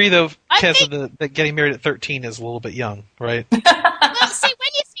would agree, though, Keza, that getting married at 13 is a little bit young, right? Well, see,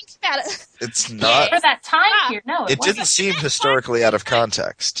 when you think about it, it's not. For that time period, no. It didn't seem historically out of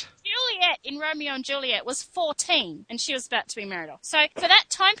context. Juliet in Romeo and Juliet was 14 and she was about to be married off. So for that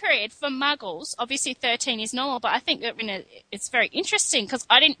time period, for Muggles, obviously 13 is normal, but I think that it's very interesting because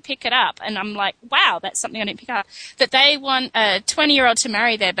I didn't pick it up and I'm like, wow, that's something I didn't pick up. That they want a 20-year-old to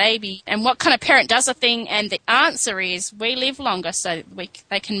marry their baby and what kind of parent does a thing, and the answer is we live longer so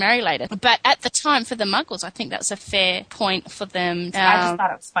they can marry later. But at the time for the Muggles, I think that's a fair point for them. I just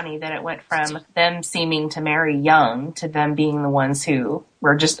thought it was funny that it went from them seeming to marry young to them being the ones who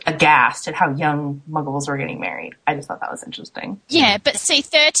were just aghast at how young Muggles were getting married. I just thought that was interesting. Yeah, but see,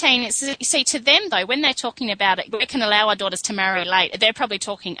 13, to them, though, when they're talking about it, we can allow our daughters to marry late, they're probably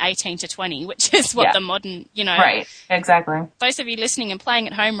talking 18 to 20, which is what the modern, Right, exactly. Those of you listening and playing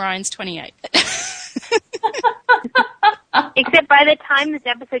at home, Ryan's 28. Except by the time this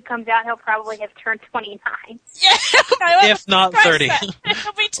episode comes out, he'll probably have turned 29. Yeah. If not 30.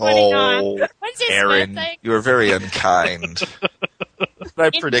 He'll be 29. Oh, When's his Aaron, birthday? you are very unkind. I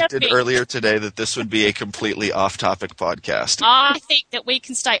predicted earlier today that this would be a completely off-topic podcast. I think that we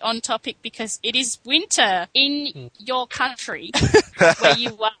can stay on topic because it is winter in your country where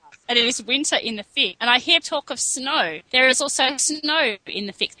you are. And it is winter in the fic. And I hear talk of snow. There is also snow in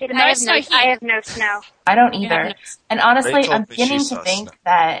the fic. I have no snow. I don't either. And honestly, I'm beginning to think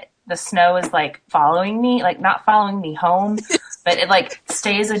that the snow is like following me, like not following me home, but it like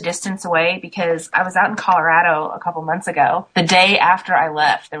stays a distance away, because I was out in Colorado a couple months ago. The day after I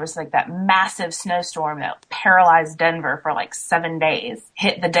left, there was like that massive snowstorm that paralyzed Denver for like 7 days,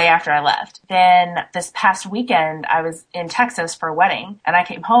 hit the day after I left. Then this past weekend, I was in Texas for a wedding and I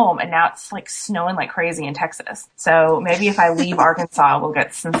came home and now it's like snowing like crazy in Texas. So maybe if I leave Arkansas, we'll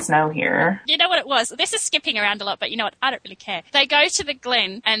get some snow here. You know what it was? This is skipping around a lot, but you know what? I don't really care. They go to the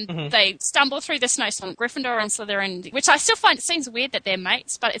Glen and they stumble through the snowstorm, Gryffindor and Slytherin, which I still find seems weird that they're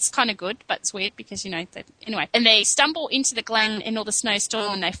mates, but it's kind of good, but it's weird because, anyway. And they stumble into the glen in all the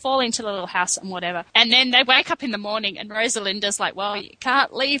snowstorm and they fall into the little house and whatever. And then they wake up in the morning and Rosalinda's like, well, you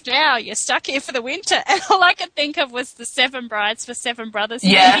can't leave now. You're stuck here for the winter. And all I could think of was the Seven Brides for Seven Brothers.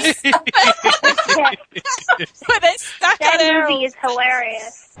 Yes. Where they stuck That movie is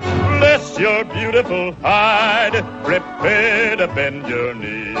hilarious. Bless your beautiful hide, prepare to bend your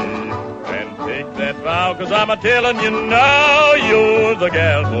knee, and take that vow, 'cause I'm a-telling you now, you're the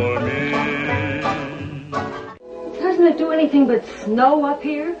gal for me. Doesn't it do anything but snow up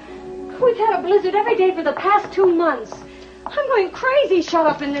here? We've had a blizzard every day for the past 2 months. I'm going crazy shut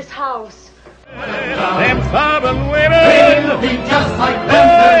up in this house. Them sobbing women will be just like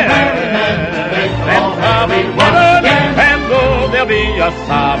them sobbing women, and though they'll be a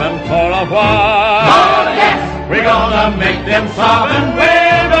sobbing for a while, oh yes, we're gonna make them sobbing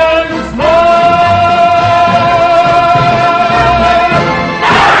women smile.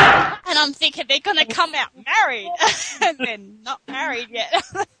 And I'm thinking they're going to come out married, and they're not married yet.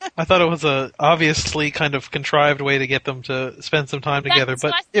 I thought it was a obviously kind of contrived way to get them to spend some time together, That's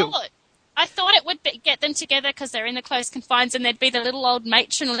but what I thought it would get them together because they're in the close confines, and there'd be the little old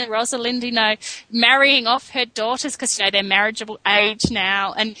matronly Rosalind, marrying off her daughters because, they're marriageable age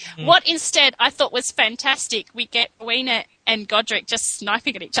now. And what instead I thought was fantastic, we get Rowena and Godric just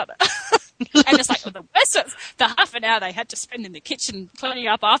sniping at each other. And it's like, well, the worst was the half an hour they had to spend in the kitchen cleaning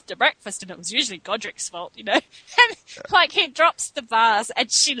up after breakfast, and it was usually Godric's fault, And he drops the vase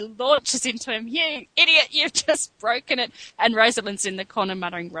and she launches into him. You idiot, you've just broken it. And Rosalind's in the corner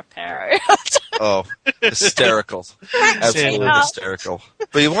muttering, Reparo. Oh, hysterical. Absolutely hysterical.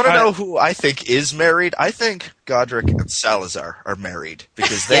 But you want to know who I think is married? I think Godric and Salazar are married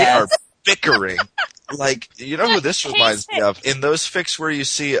because they are bickering. Like, who this reminds me of? In those fics where you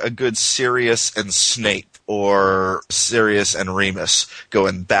see a good Sirius and Snape or Sirius and Remus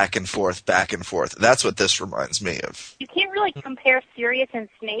going back and forth. That's what this reminds me of. You can't really compare Sirius and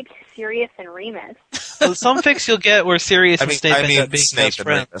Snape to Sirius and Remus. Well, some fics you'll get where Sirius and Snape end up being Snape best and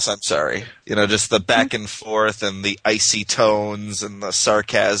friends. Remus, I'm sorry. Just the back and forth and the icy tones and the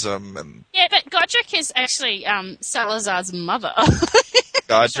sarcasm. And Yeah, but Godric is actually Salazar's mother.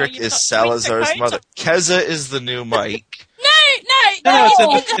 Godric is Salazar's mother. Keza is the new Mike. No,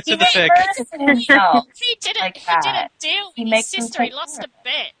 it's in the fic. He didn't deal with his sister. He lost a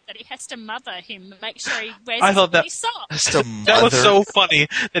bet that he has to mother him, make sure he wears his socks. That was so funny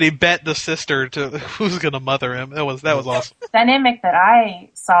that he bet the sister to who's going to mother him. That was awesome. Dynamic that I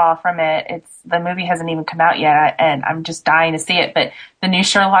saw from it, the movie hasn't even come out yet, and I'm just dying to see it, but the new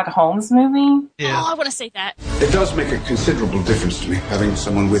Sherlock Holmes movie. Yeah. Oh, I want to see that. It does make a considerable difference to me, having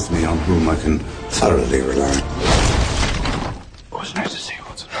someone with me on whom I can thoroughly rely. It was nice to see you,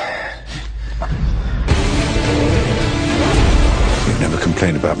 Watson. You've never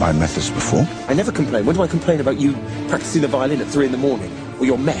complained about my methods before? I never complain. When do I complain about you practicing the violin at 3 a.m, or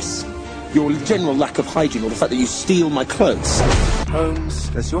your mess, your general lack of hygiene, or the fact that you steal my clothes? Holmes,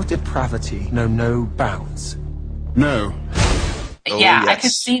 does your depravity know no bounds? No. Yeah, I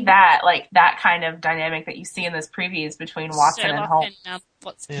could see that, that kind of dynamic that you see in those previews between Watson Sherlock and Holmes.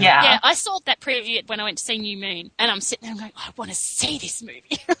 Watson. Yeah. Yeah, I saw that preview when I went to see New Moon, and I'm sitting there going, I want to see this movie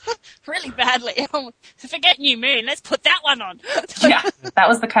really badly. Forget New Moon, let's put that one on. Yeah, that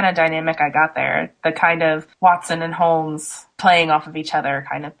was the kind of dynamic I got there. The kind of Watson and Holmes playing off of each other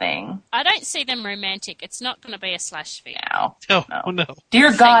kind of thing. I don't see them romantic. It's not going to be a slash fic. No.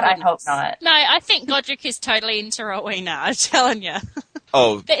 Dear God, I hope not. No, I think Godric is totally into Rowena, I'm telling you.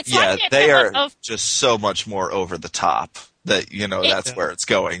 Oh, It's yeah, like they are of- just so much more over the top that, that's where it's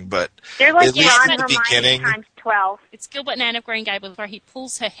going. But They're like at least Ron in the Hermione beginning, times 12. It's Gilbert and Anne of Green Gables where he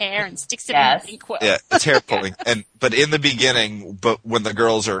pulls her hair and sticks it in the inkwell. yeah, it's hair pulling. But in the beginning, but when the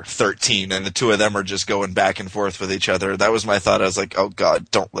girls are 13 and the two of them are just going back and forth with each other, that was my thought. I was like, oh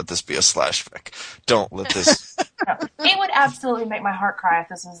God, don't let this be a slash fic. Don't let this. It would absolutely make my heart cry if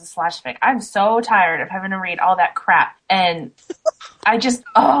this was a slash fic. I'm so tired of having to read all that crap. And I just,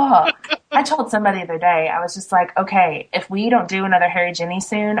 I told somebody the other day, I was just like, okay, if we don't do another Harry Ginny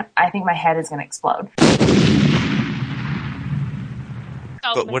soon, I think my head is going to explode.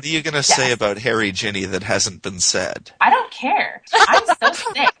 But what are you going to say about Harry Ginny that hasn't been said? I don't care. I'm so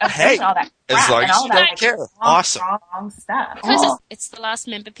sick of Hey, seeing all that crap as long and as all you that don't care. wrong, Awesome. wrong stuff. Because it's the last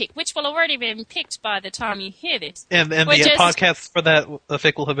member pick, which will already been picked by the time you hear this. And the Which is- podcasts for that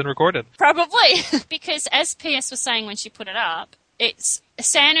fic will have been recorded. Probably. Because as PS was saying when she put it up, it's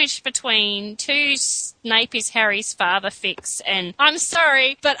sandwiched between two Snape is Harry's father fics, and I'm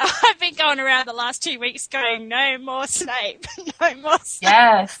sorry, but I've been going around the last 2 weeks going, no more Snape, no more Snape.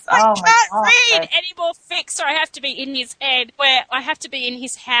 Yes. I can't read any more fics, or I have to be in his head, where I have to be in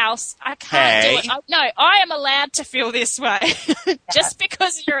his house. I can't do it. No, I am allowed to feel this way. Just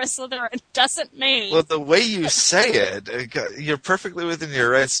because you're a Slytherin doesn't mean... Well, the way you say it, you're perfectly within your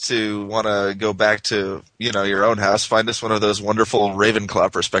rights to want to go back to, your own house, find us one of those wonderful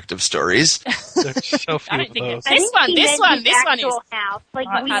Ravenclaw perspective stories. There's so few I don't of think those. this one is... House. Like,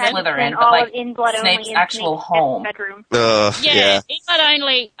 Not we had Slytherin, but all like of in-blood Snape's only in actual Snape's home. bedroom. Yeah. Not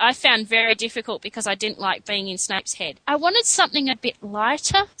only I found very difficult because I didn't like being in Snape's head. I wanted something a bit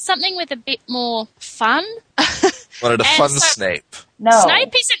lighter, something with a bit more fun. Wanted a fun Snape. No.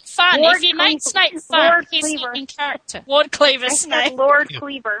 Snape isn't fun. Lord If you make Snape fun, Lord he's Cleaver. not in character. Ward Cleaver I Snape. said Lord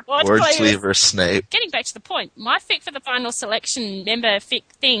Cleaver. Lord Cleaver Snape. Getting back to the point, my fic for the final selection member fic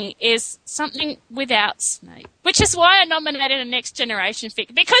thing is something without Snape. Which is why I nominated a Next Generation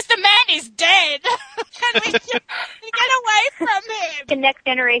fic, because the man is dead! And we get away from him! The Next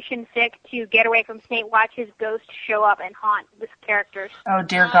Generation fic to get away from Snape, watch his ghost show up and haunt the characters. Oh,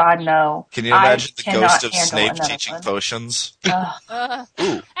 dear God, no. Can you imagine the cannot ghost of handle Snape another teaching one. potions?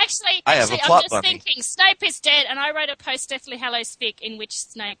 Actually, I have a I'm plot just bunny. thinking, Snape is dead, and I wrote a post-Deathly Hallows fic in which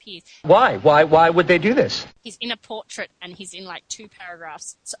Snape is. Why? Why would they do this? He's in a portrait, and he's in like 2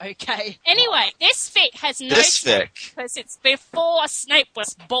 paragraphs. It's okay. Anyway, this fic has no This Snape fic. because it's before Snape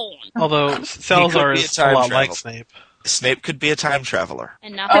was born. Although Salazar be a is a time lot travel. like Snape. Snape could be a time traveler.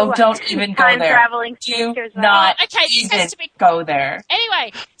 And nothing. Oh, don't even go there. Time-traveling Do sisters. not Oh, okay, this even has to be- go there.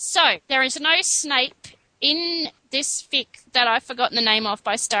 Anyway, so there is no Snape in this fic that I've forgotten the name of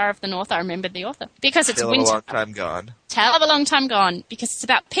by Star of the North. I remembered the author. Because it's Tale of a winter. long time gone. Tale of a Long Time Gone, because it's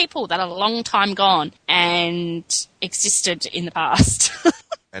about people that are a long time gone and existed in the past.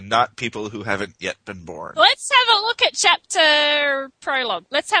 And not people who haven't yet been born. Let's have a look at chapter prologue.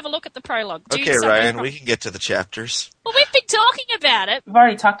 Let's have a look at the prologue. Do Okay, something Ryan, from- we can get to the chapters. Well, we've been talking about it. We've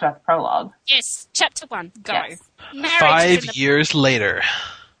already talked about the prologue. Yes, chapter 1, go. Yes. Marriage 5 in the- years later.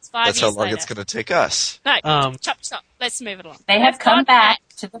 It's 5 That's how years long later. it's going to take us. No, stop. Let's move it along. They have They've come gone back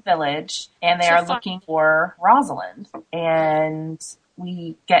to the village, and they To are find- looking for Rosalind. And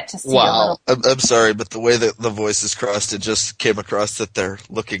we get to see a little... I'm sorry, but the way that the voice is crossed, it just came across that they're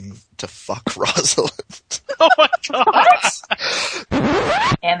looking to fuck Rosalind. Oh my god!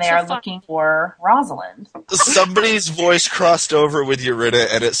 And they are looking for Rosalind. Somebody's voice crossed over with Eureka,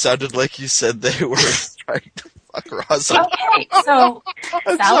 and it sounded like you said they were trying to fuck Rosalind. Okay, so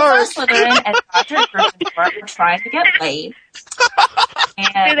I'm Salazar sorry. Slytherin and Roger Gryffindor are trying to get laid.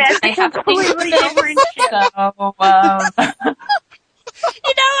 And That's they have to completely different shit. So,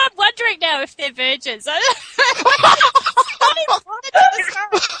 You know, I'm wondering now if they're virgins.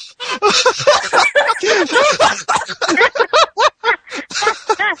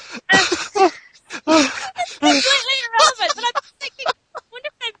 It's completely irrelevant, but I'm thinking, I wonder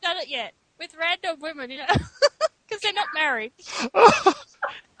if they've done it yet with random women, you know, because they're not married.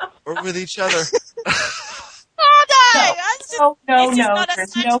 Or with each other. Oh no! That's just- no, this is not a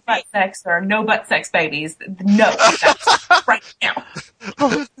there's such no butt sex. There are no butt sex babies. No, that's right now.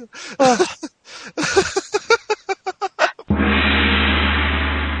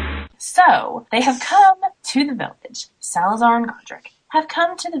 So, they have come to the village. Salazar and Godric have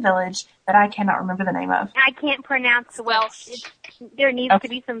come to the village that I cannot remember the name of. I can't pronounce Welsh. There needs to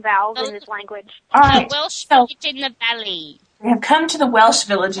be some vowels in this language. All right, The Welsh so village in the valley. they have come to the Welsh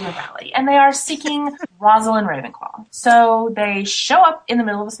village in the valley, and they are seeking Rosalind Ravenclaw. So they show up in the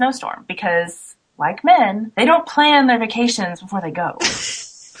middle of a snowstorm because, like men, they don't plan their vacations before they go.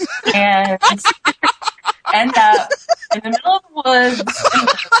 And end up in the middle of the woods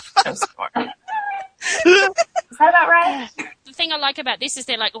in a snowstorm. Is that about right? The thing I like about this is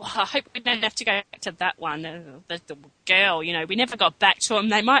they're like, oh, I hope we don't have to go back to that one. The girl, you know, we never got back to them.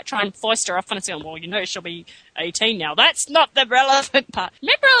 They might try and foist her off on us going, well, you know, she'll be 18 now. That's not the relevant part.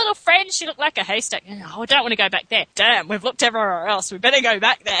 Remember our little friend? She looked like a haystack. Oh, I don't want to go back there. Damn, we've looked everywhere else. We better go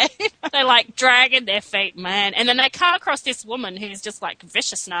back there. They're like dragging their feet, man. And then they come across this woman who's just like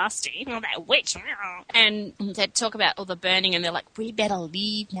vicious nasty. Oh, that witch. And they talk about all the burning and they're like, we better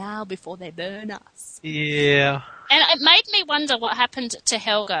leave now before they burn us. Yeah. And it made me wonder what happened to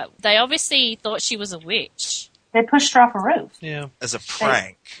Helga. They obviously thought she was a witch. They pushed her off a roof. Yeah. As a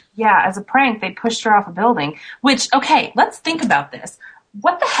prank. Yeah, as a prank, they pushed her off a building. Which, okay, let's think about this.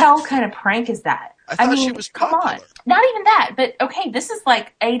 What the hell kind of prank is that? I thought she mean, was come popular. on. Not even that, but okay, this is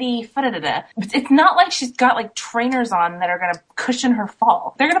like 80, it's not like she's got like trainers on that are going to cushion her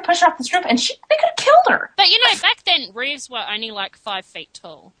fall. They're going to push her off this roof, and they could have killed her. But back then, roofs were only like 5 feet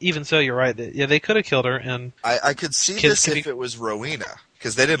tall. Even so, you're right. Yeah, they could have killed her, and I could see Kids this could if it was Rowena,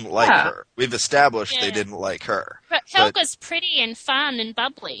 because they didn't like her. We've established they didn't like her. But Helga's pretty and fun and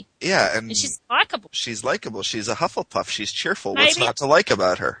bubbly. Yeah, and she's likable. She's likable. She's a Hufflepuff. She's cheerful. Maybe. What's not to like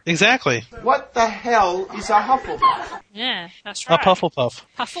about her? Exactly. What the hell is a Hufflepuff? Yeah, that's a right. Pufflepuff.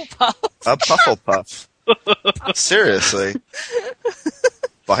 Hufflepuff. A Pufflepuff. Seriously.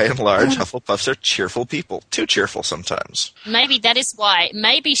 By and large, Hufflepuffs are cheerful people. Too cheerful sometimes. Maybe that is why.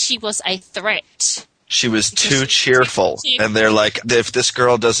 Maybe she was a threat. She was too cheerful. And they're like, if this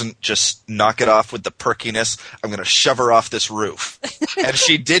girl doesn't just knock it off with the perkiness, I'm going to shove her off this roof. And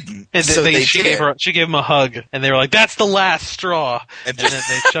she didn't. And so she gave him a hug, and they were like, "That's the last straw." And then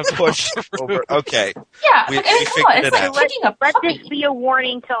they shoved her pushed over. Okay. Yeah, we figured it out. Let this be a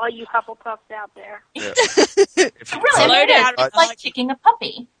warning to all you Hufflepuffs out there. Yeah. It's like kicking a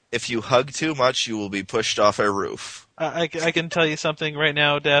puppy. If you hug too much, you will be pushed off a roof. I can tell you something right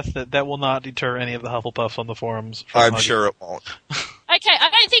now, Death, that will not deter any of the Hufflepuffs on the forums. I'm sure it won't. Okay, I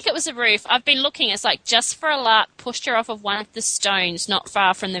don't think it was a roof. I've been looking. It's like, just for a lark, pushed her off of one of the stones not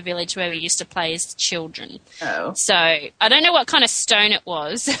far from the village where we used to play as children. Oh. So, I don't know what kind of stone it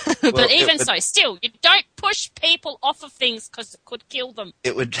was. But Well, even so, still, you don't push people off of things because it could kill them.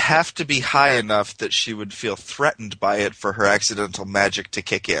 It would have to be high enough that she would feel threatened by it for her accidental magic to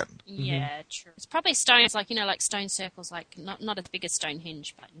kick in. Yeah, true. It's probably stones, like stone circles, like not as big as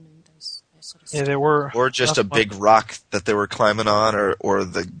Stonehenge, but those sort of Yeah, there were. Or just a big rock that they were climbing on, or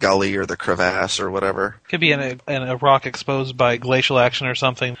the gully or the crevasse or whatever. Could be a rock exposed by glacial action or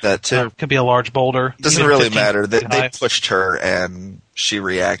something. That too. Could be a large boulder. Doesn't Even really 15 matter. They high. pushed her and she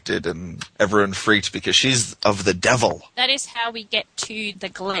reacted and everyone freaked because she's of the devil. That is how we get to the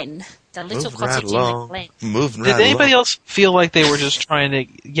Glen. The little Moving cottage right in the along. Glen. Moving Did right anybody along. else feel like they were just trying to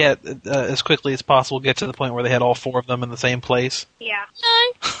get as quickly as possible, get to the point where they had all 4 of them in the same place? Yeah.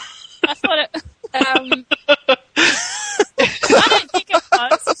 No. I thought it... I don't think it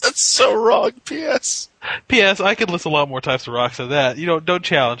was. That's so wrong, P.S. P.S. I could list a lot more types of rocks than that. Don't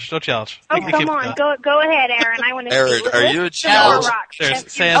challenge. Don't challenge. Oh, I keep come it on. down. Go ahead, Aaron. I want to Aaron, see. are you a List challenge? more rocks. There's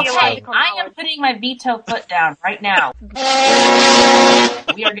That's sand. your Okay, theological I am knowledge. putting my veto foot down right now.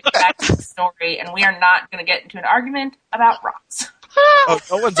 We are getting back to the story, and we are not going to get into an argument about rocks. Oh,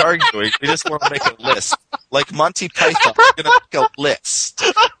 no one's arguing. We just want to make a list. Like Monty Python, we're going to make a list.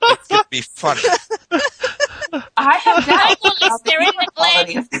 It's going to be funny. I have doubts Well, about they're in the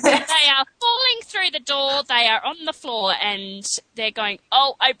quality Glen. of this. They are falling through the door. They are on the floor, and they're going,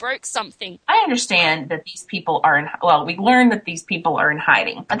 "Oh, I broke something." I understand that these people are we learned that these people are in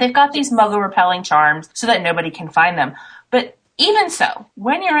hiding, but they've got these muggle repelling charms so that nobody can find them. But even so,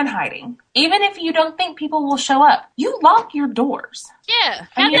 when you're in hiding, even if you don't think people will show up, you lock your doors. Yeah.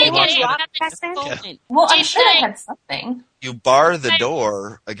 I How mean, did they they get were in? locked How did back they then? fall in? Well, I'm Did sure they- it had something. You bar the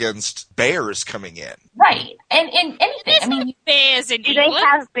door against bears coming in. Right. And anything. There's I mean, no bears in Do they England.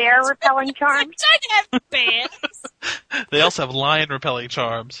 have bear repelling They charms? don't have bears. They also have lion repelling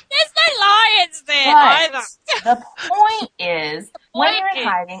charms. There's no lions there but either. the point is, when you're in is-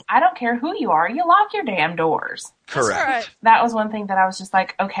 hiding, I don't care who you are, you lock your damn doors. Correct. Right. That was one thing that I was just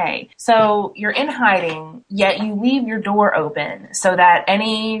like, okay, so you're in hiding, yet you leave your door open so that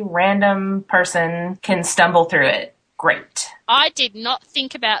any random person can stumble through it. Great. I did not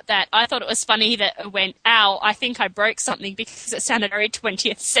think about that. I thought it was funny that it went, "Ow, I think I broke something," because it sounded very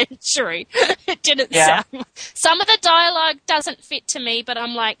 20th century. It didn't Yeah. sound... Some of the dialogue doesn't fit to me, but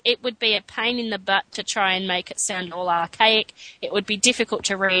I'm like, it would be a pain in the butt to try and make it sound all archaic. It would be difficult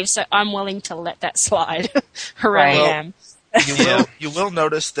to read, so I'm willing to let that slide. I really Right. am. You will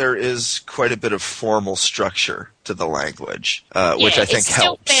notice there is quite a bit of formal structure to the language, which I think it's still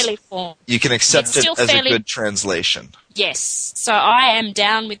helps. fairly formal. You can accept It's it still as fairly- a good translation. Yes. So I am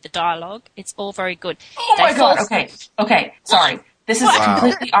down with the dialogue. It's all very good. Oh They my god, fall- okay, sorry. This is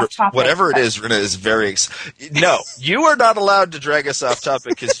completely off topic. Whatever it is, Rena is very... No, you are not allowed to drag us off topic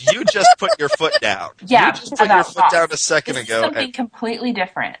because you just put your foot down. Yeah, you just put your about foot rocks. down a second This is ago. something And, completely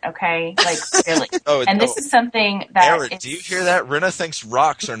different, okay? Like, really. Oh, and this oh. is something that Aaron, is... do you hear that? Rena thinks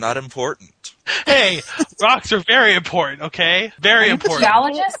rocks are not important. Hey, rocks are very important, okay? Very important.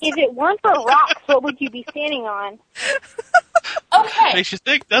 Geologist? If it weren't for rocks, what would you be standing on? Okay, Makes you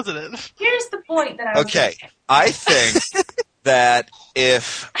think, doesn't it? here's the point that I was Okay, making. I think that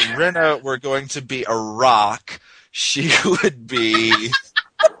if Rena were going to be a rock, she would be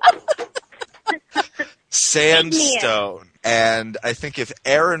sandstone. And I think if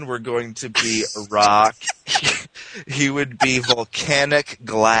Aaron were going to be a rock, he would be volcanic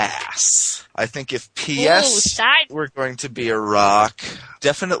glass. I think if P.S. were going to be a rock,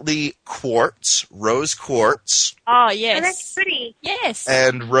 definitely quartz, rose quartz. Oh, yes. And that's pretty. Yes.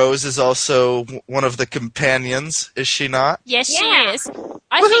 And Rose is also one of the companions, is she not? Yes, she is.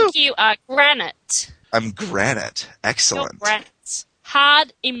 I think you are granite. I'm granite. You're Excellent. granite.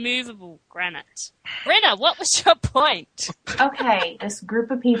 Hard, immovable granite. Brenna, what was your point? Okay, this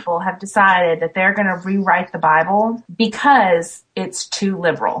group of people have decided that they're going to rewrite the Bible because it's too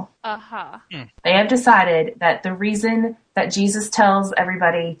liberal. Uh-huh. They have decided that the reason that Jesus tells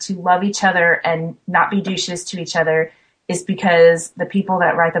everybody to love each other and not be douches to each other is because the people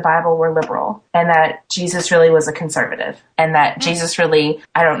that write the Bible were liberal, and that Jesus really was a conservative, and that Jesus really,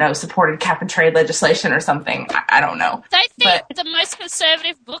 I don't know, supported cap and trade legislation or something. I don't know. They think the most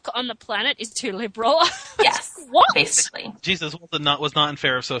conservative book on the planet is too liberal. Yes, what? Basically. Jesus was not in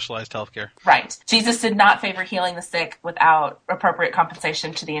favor of socialized healthcare. Right. Jesus did not favor healing the sick without appropriate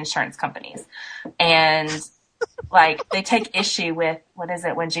compensation to the insurance companies. And like, they take issue with, what is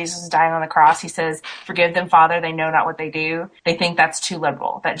it, when Jesus is dying on the cross, he says, "Forgive them, Father, they know not what they do." They think that's too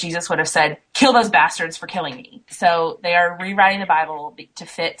liberal, that Jesus would have said, "Kill those bastards for killing me." So they are rewriting the Bible to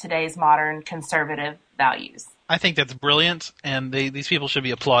fit today's modern conservative values. I think that's brilliant, and these people should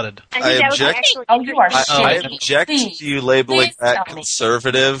be applauded. I object. You are I shitty. object Please. to you labeling Please that tell me.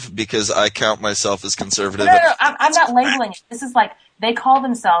 conservative because I count myself as conservative. No, I'm not labeling it. This is like, they call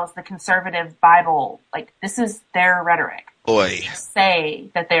themselves the conservative Bible. Like, this is their rhetoric. Boy. Say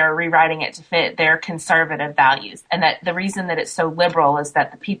that they are rewriting it to fit their conservative values. And that the reason that it's so liberal is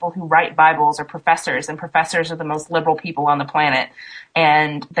that the people who write Bibles are professors, and professors are the most liberal people on the planet.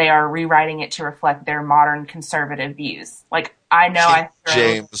 And they are rewriting it to reflect their modern conservative views. Like, I know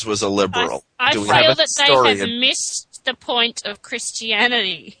James was a liberal. I Do we feel have a that they have historian? missed the point of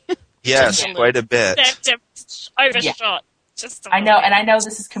Christianity. Yes, quite a bit. They've overshot. Just I know, and I know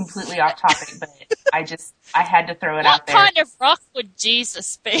this is completely off topic, but I had to throw it out What there. kind of rock would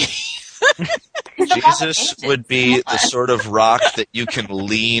Jesus be? Jesus would be the sort of rock that you can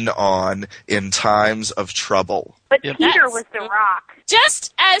lean on in times of trouble. But Peter was the rock.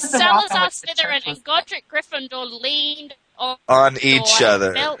 Just as The rock on Salazar which the Slytherin church was and Godric Gryffindor leaned On each door other.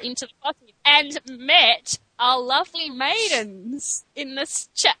 and fell into the bottom and met our lovely maidens in this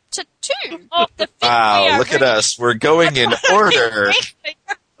chapter 2 of the fifth. Wow, look at us. We're going in order.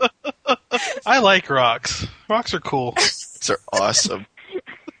 I like rocks. Rocks are cool. These are awesome.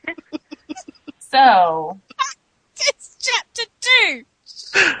 So, It's chapter 2.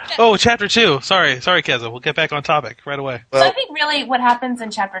 Oh, chapter 2. Sorry, Keza. We'll get back on topic right away. so I think really what happens in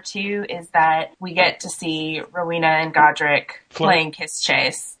chapter 2 is that we get to see Rowena and Godric playing Kiss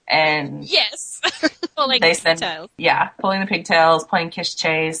Chase. And Yes. Pulling they the send, tails. yeah, pulling the pigtails, playing Kiss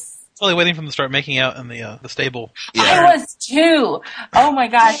Chase. Slowly waiting for them to start making out in the stable. I was too. Oh my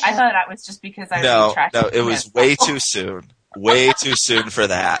gosh, I thought that was just because I No, retracted. it was way too soon. Way too soon for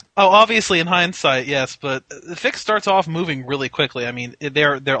that. Oh, obviously, in hindsight, yes, but the fic starts off moving really quickly. I mean,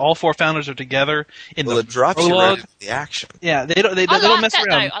 they're all four founders are together in Well, the it drops you prologue. right into the action. Yeah, they don't I don't like mess that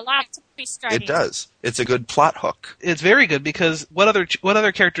around. though. I like to be straight. It does. It's a good plot hook. It's very good because what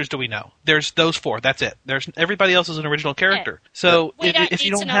other characters do we know? There's those four. That's it. There's everybody else is an original character. So We don't if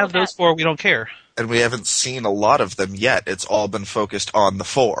you need don't to know have those about four, we don't care. And we haven't seen a lot of them yet. It's all been focused on the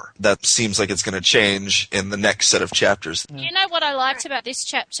four. That seems like it's going to change in the next set of chapters. You know what I liked about this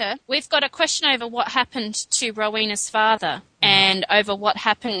chapter? We've got a question over what happened to Rowena's father and over what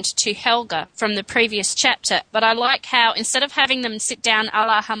happened to Helga from the previous chapter. But I like how instead of having them sit down a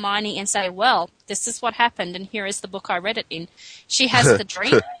la Hermione and say, well, this is what happened and here is the book I read it in, she has the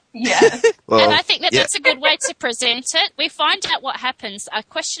dream. Yes. Well, and I think that yeah. that's a good way to present it. We find out what happens. Our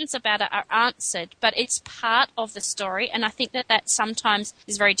questions about it are answered, but it's part of the story. And I think that sometimes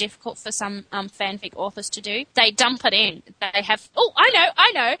is very difficult for some fanfic authors to do. They dump it in. They have, oh,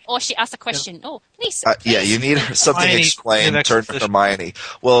 I know. Or she asks a question. Oh, please. Yeah, you need something Hermione, explained. give Turn to exposition. Hermione.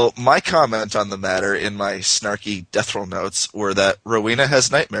 Well, my comment on the matter in my snarky death roll notes were that Rowena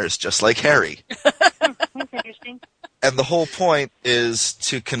has nightmares just like Harry. That's interesting. And the whole point is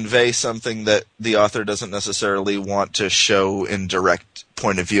to convey something that the author doesn't necessarily want to show in direct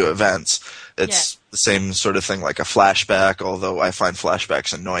point of view events. It's the same sort of thing like a flashback, although I find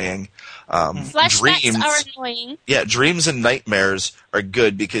flashbacks annoying. Flashbacks are annoying. Yeah, dreams and nightmares are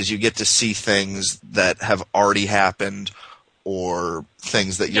good because you get to see things that have already happened or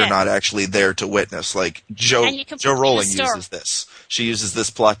things that you're Yeah. not actually there to witness. Like Joe And you can put it in Rowling the story. uses this. She uses this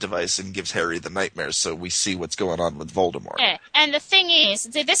plot device and gives Harry the nightmares, so we see what's going on with Voldemort. Yeah, and the thing is,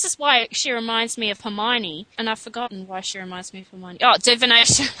 this is why she reminds me of Hermione, and I've forgotten why she reminds me of Hermione. Oh,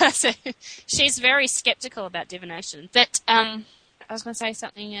 divination. She's very skeptical about divination. But, I was going to say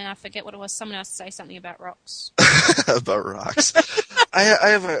something, and I forget what it was. Someone else say something about rocks. About rocks. I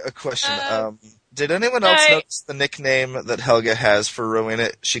have a question. Did anyone else notice the nickname that Helga has for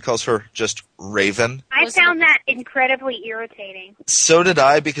Rowena? She calls her just Raven. I found that incredibly irritating. So did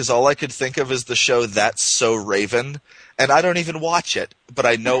I, because all I could think of is the show That's So Raven, and I don't even watch it, but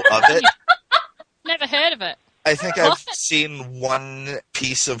I know of it. Never heard of it. I think I've seen one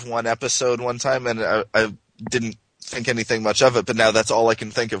piece of one episode one time, and I didn't think anything much of it, but now that's all I can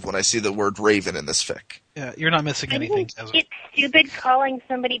think of when I see the word Raven in this fic. Yeah, you're not missing anything, Ezra. It's stupid calling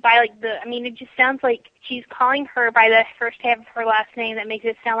somebody by, it just sounds like she's calling her by the first half of her last name. That makes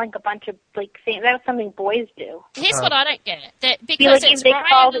it sound like a bunch of, things. That's something boys do. Here's what I don't get. That Be because like it's if they Ryan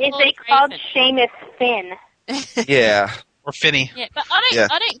called Raven. Seamus Finn. Yeah. Or Finny. Yeah, but I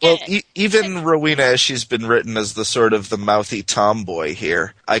don't get Well, it. even Rowena, as she's been written as the sort of the mouthy tomboy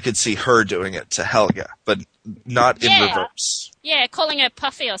here, I could see her doing it to Helga, but not in reverse. Yeah, calling her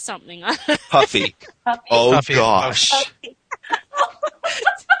Puffy or something. Puffy. Oh, Puffy. gosh.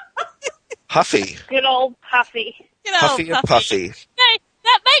 Huffy. Good old Puffy. You know, Huffy and Puffy. Hey,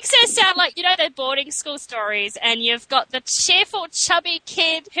 that makes her sound like, the boarding school stories, and you've got the cheerful, chubby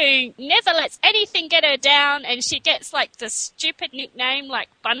kid who never lets anything get her down, and she gets, the stupid nickname, like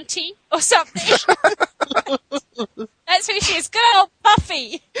Bunty or something. That's who she is. Good old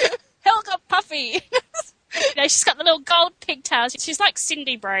Puffy. Helga Puffy. She's got the little gold pigtails. She's like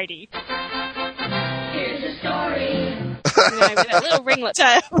Cindy Brady. Here's a story. With that little ringlet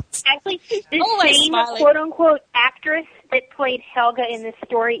tail. Actually, the Always same smiling. quote-unquote actress that played Helga in this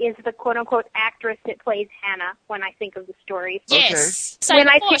story is the quote-unquote actress that plays Hannah when I think of the story. Yes. So when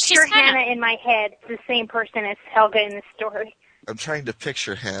I before, she's picture Hannah in my head, it's the same person as Helga in the story. I'm trying to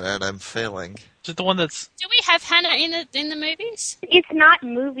picture Hannah, and I'm failing. Is it the one that's... Do we have Hannah in the movies? It's not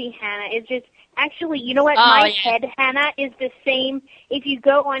movie Hannah. It's just... Actually, you know what? Oh, My yeah. head Hannah is the same. If you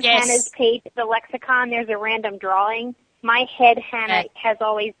go on Yes. Hannah's page, the lexicon, there's a random drawing. My head Hannah has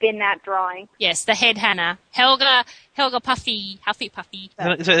always been that drawing. Yes, the head Hannah. Helga Puffy, Huffy Puffy.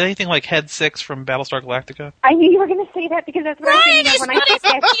 Is it anything like Head 6 from Battlestar Galactica? I knew you were going to say that because that's what I Right, think it's of when I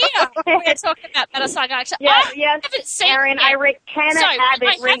think of We're talking about Battlestar Galactica. Yes, I yes, haven't seen Aaron, it. Hannah So, I Abbott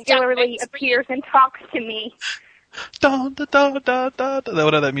have regularly done appears and talks to me. Da, da, da, da, da, da.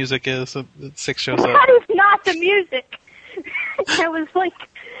 Whatever that music is, 6 shows up. That is not the music. That was like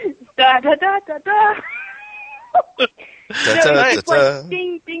da da da da da. Da, That da, was da, da. like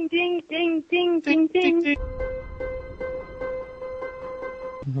ding ding ding ding ding ding ding.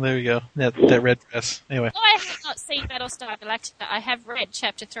 There we go. That red dress. Anyway. Though I have not seen Battlestar Galactica, I have read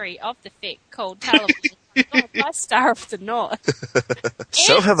Chapter 3 of the fic called Tale of the North by Star of the North.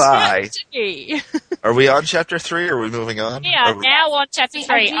 So have I. I. Are we on chapter 3, or are we moving on? We are Are we- now on Chapter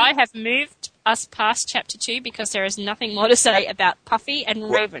 3. do- I have moved us past Chapter 2 because there is nothing more to say about Puffy and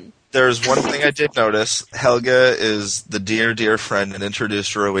Raven. There's one thing I did notice. Helga is the dear, dear friend and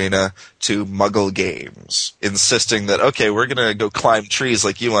introduced Rowena to Muggle games, insisting that, okay, we're going to go climb trees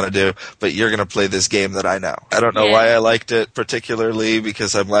like you want to do, but you're going to play this game that I know. I don't know why I liked it particularly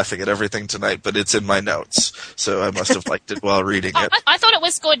because I'm laughing at everything tonight, but it's in my notes, so I must have liked it while reading it. I thought it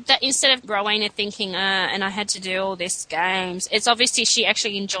was good that instead of Rowena thinking, and I had to do all these games, it's obviously she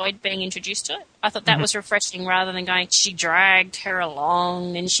actually enjoyed being introduced to it. I thought that was refreshing rather than going, she dragged her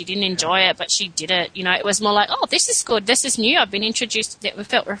along and she didn't enjoy it, but she did it. You know, it was more like, oh, this is good, this is new, I've been introduced. It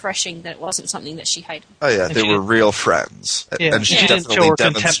felt refreshing that it wasn't something that she hated. Oh yeah, And they she were didn't- real friends. Yeah, And she she didn't show definitely her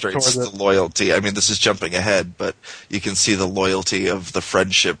contempt demonstrates towards the loyalty. I mean, this is jumping ahead, but you can see the loyalty of the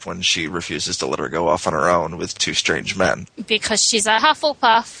friendship when she refuses to let her go off on her own with two strange men. Because she's a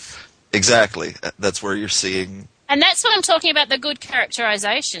Hufflepuff. Exactly. That's where you're seeing... And that's what I'm talking about, the good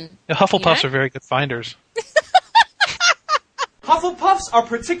characterization. The Hufflepuffs You know? are very good finders. Hufflepuffs are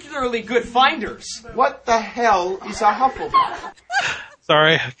particularly good finders. What the hell is a Hufflepuff?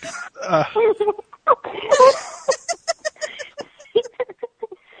 Sorry.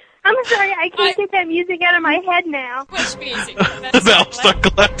 I'm sorry, I can't get that music out of my head now. Which music? The Battlestar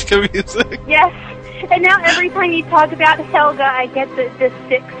Galactica music. Yes, and now every time you talk about Helga, I get the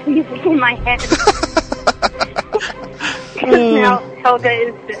Six music in my head. Because now Helga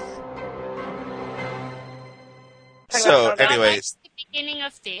is Six. So, I anyway, liked the beginning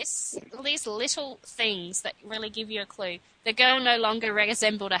of this, all these little things that really give you a clue. The girl no longer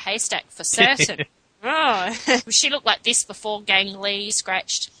resembled a haystack for certain. Oh, she looked like this before, gangly,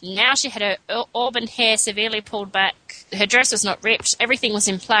 scratched. Now she had her auburn hair severely pulled back. Her dress was not ripped. Everything was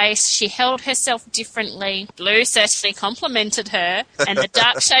in place. She held herself differently. Blue certainly complimented her, and the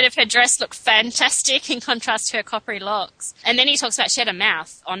dark shade of her dress looked fantastic in contrast to her coppery locks. And then he talks about she had a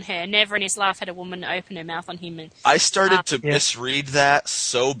mouth on her. Never in his life had a woman open her mouth on him. And, I started to misread that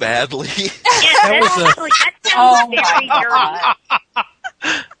so badly. That sounds very dirty.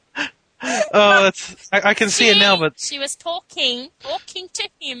 Oh, I can see it now, but she was talking to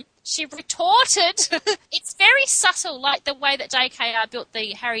him. She retorted. It's very subtle, like the way that JKR built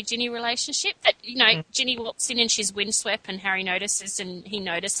the Harry-Ginny relationship. That, Ginny walks in and she's windswept and Harry notices, and he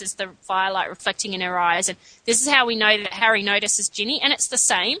notices the firelight reflecting in her eyes. And this is how we know that Harry notices Ginny, and it's the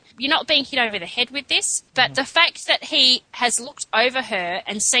same. You're not being hit over the head with this, but the fact that he has looked over her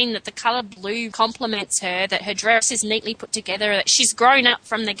and seen that the colour blue complements her, that her dress is neatly put together, that she's grown up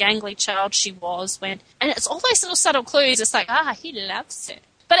from the gangly child she was when... And it's all those little subtle clues. It's like, he loves it.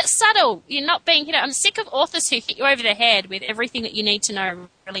 But it's subtle. You're not being hit. I'm sick of authors who hit you over the head with everything that you need to know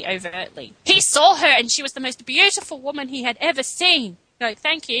really overtly. He saw her and she was the most beautiful woman he had ever seen.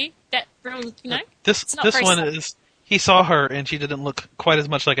 Thank you. That really, This one is, he saw her and she didn't look quite as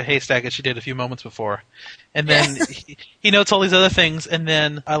much like a haystack as she did a few moments before. And then he notes all these other things, and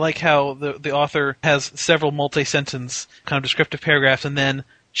then I like how the author has several multi-sentence kind of descriptive paragraphs, and then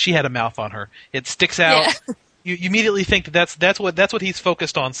she had a mouth on her. It sticks out. Yeah. You immediately think that's what he's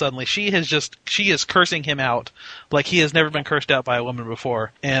focused on suddenly. She is cursing him out like he has never been cursed out by a woman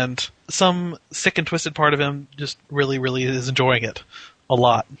before. And some sick and twisted part of him just really, really is enjoying it a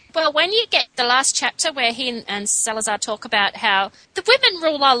lot. Well, when you get the last chapter where he and Salazar talk about how the women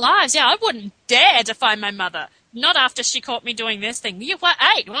rule our lives, I wouldn't dare defy my mother. Not after she caught me doing this thing. You were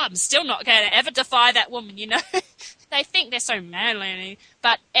 8. Well, I'm still not going to ever defy that woman, They think they're so manly,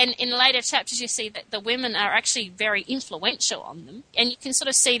 but in later chapters you see that the women are actually very influential on them, and you can sort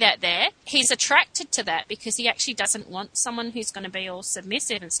of see that there. He's attracted to that because he actually doesn't want someone who's going to be all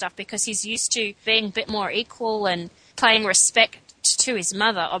submissive and stuff, because he's used to being a bit more equal and paying respect to his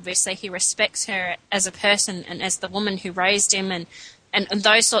mother. Obviously, he respects her as a person and as the woman who raised him and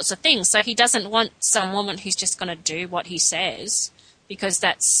those sorts of things. So he doesn't want some woman who's just going to do what he says, because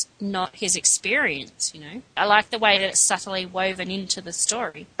that's not his experience, I like the way that it's subtly woven into the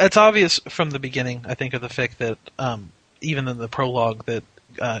story. It's obvious from the beginning, I think, of the fic that even in the prologue that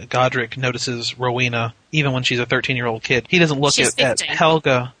Godric notices Rowena even when she's a 13-year-old kid. He doesn't look at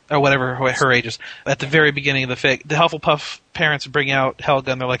Helga or whatever her age is. At the very beginning of the fic, the Hufflepuff parents bring out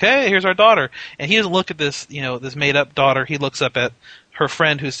Helga and they're like, "Hey, here's our daughter." And he doesn't look at this, this made-up daughter. He looks up at her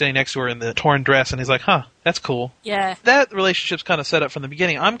friend who's sitting next to her in the torn dress, and he's like, "Huh, that's cool." Yeah. That relationship's kind of set up from the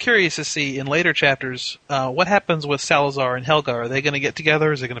beginning. I'm curious to see in later chapters what happens with Salazar and Helga. Are they going to get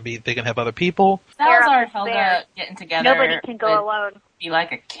together? Is it going to be they going to have other people? Salazar and Helga getting together. Nobody can go alone. Be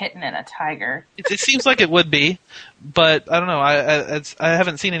like a kitten and a tiger. It seems like it would be, but I don't know. I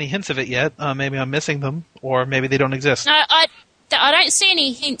haven't seen any hints of it yet. Maybe I'm missing them, or maybe they don't exist. No, I don't see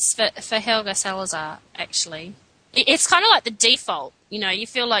any hints for Helga Salazar, actually. It's kind of like the default. You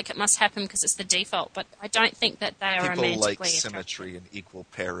feel like it must happen because it's the default, but I don't think that they are romantically People like attracted. Symmetry and equal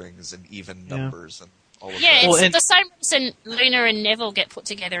pairings and even numbers and all of that. Yeah, it's the same reason Luna and Neville get put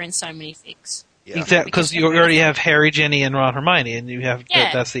together in so many fics. Yeah. Exactly, because you already have Harry, Ginny, and Ron, Hermione, and you have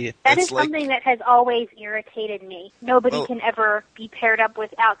that's the. That is something that has always irritated me. Nobody can ever be paired up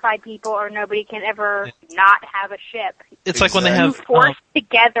with outside people, or nobody can ever not have a ship. It's like when they have you force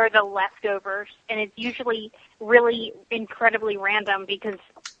together the leftovers, and it's usually really incredibly random because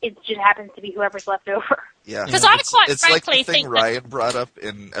it just happens to be whoever's left over. Yeah, because I quite it's frankly like the thing think Ryan brought up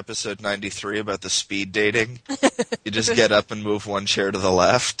in episode 93 about the speed dating. You just get up and move one chair to the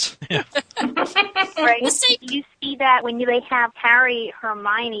left. Yeah. Right. You see that when they have Harry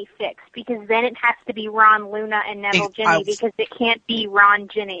Hermione fixed, because then it has to be Ron, Luna, and Neville Ginny, because it can't be Ron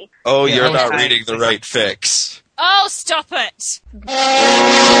Ginny. Oh, you're not reading the right fix. Oh, stop it!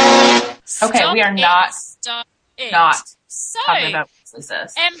 Okay, we are not So, talking about this.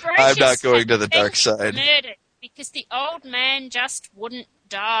 Ambrosius I'm not going to the dark side. Murdered because the old man just wouldn't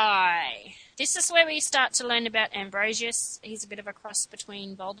die. This is where we start to learn about Ambrosius. He's a bit of a cross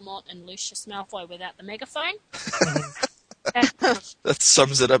between Voldemort and Lucius Malfoy without the megaphone. That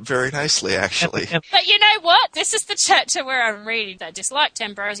sums it up very nicely, actually. But you know what? This is the chapter where I'm reading. They disliked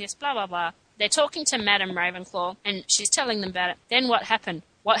Ambrosius, blah, blah, blah. They're talking to Madame Ravenclaw, and she's telling them about it. Then what happened?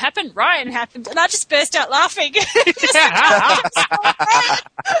 What happened? Ryan happened. And I just burst out laughing.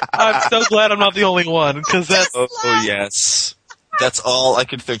 I'm so glad I'm not the only one, because that's... Oh, yes. That's all I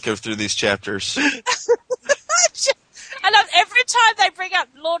can think of through these chapters. I love every time they bring up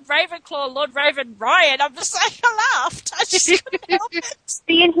Lord Ravenclaw, Lord Raven Ryan, I'm just like, I laughed. I just couldn't help it.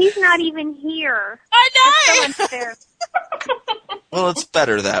 See, and he's not even here. I know! It's so unfair. Well, it's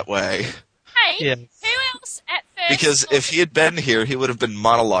better that way. Hey, Yeah. who else at first? Because if he had been here, he would have been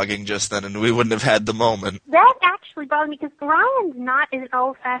monologuing just then, and we wouldn't have had the moment. That actually bothered me because Ryan's not an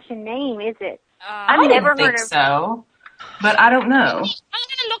old-fashioned name, is it? I I've never think heard of. so, but I don't know. I'm going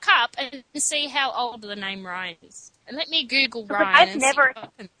to look up and see how old the name Ryan is. And let me Google Because Ryan.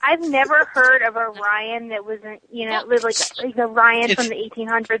 I've never heard of a Ryan that wasn't, like a Ryan from the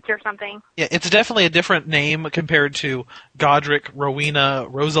 1800s or something. Yeah, it's definitely a different name compared to Godric, Rowena,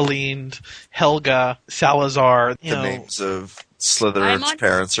 Rosalind, Helga, Salazar. The names of Slytherin's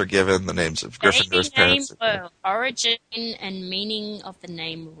parents are given, the names of Gryffindor's parents are given. Origin and meaning of the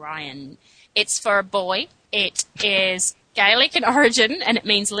name Ryan. It's for a boy. It is Gaelic in origin, and it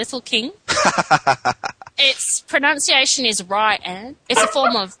means little king. Its pronunciation is Ryan. It's a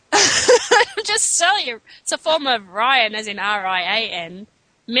form of... I'm just telling you, it's a form of Ryan, as in R-I-A-N.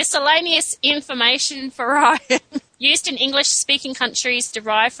 Miscellaneous information for Ryan. Used in English-speaking countries,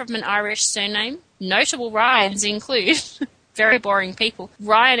 derived from an Irish surname. Notable Ryans include... very boring people.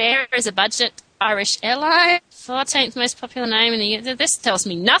 Ryanair is a budget Irish airline. 14th most popular name in the year. This tells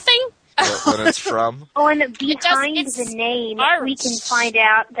me nothing. When it's from? Oh, and behind the name, we can find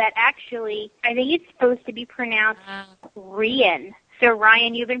out that actually, I think it's supposed to be pronounced Rian. So,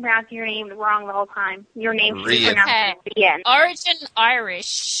 Ryan, you've been pronouncing your name wrong the whole time. Your name should be pronounced Rian. Origin Irish,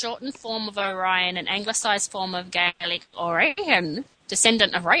 shortened form of Orion, and anglicised form of Gaelic Orion.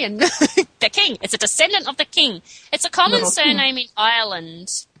 Descendant of Ryan, the king. It's a descendant of the king. It's a common surname in Ireland.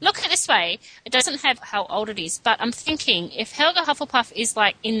 Look at it this way. It doesn't have how old it is, but I'm thinking if Helga Hufflepuff is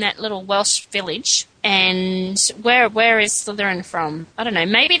like in that little Welsh village, and where is Slytherin from? I don't know.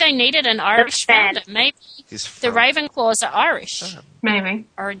 Maybe they needed an Irish founder. Maybe the Ravenclaws are Irish. Maybe.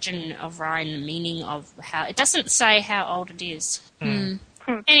 Origin of Ryan, meaning of how. It doesn't say how old it is.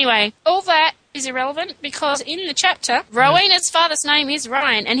 Anyway, all that is irrelevant because in the chapter, Rowena's father's name is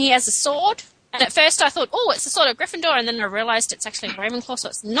Ryan and he has a sword. And at first I thought, oh, it's the sword of Gryffindor, and then I realised it's actually Ravenclaw, so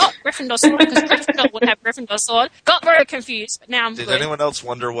it's not Gryffindor's sword because Gryffindor would have Gryffindor's sword. Got very confused, but now I'm Did good. anyone else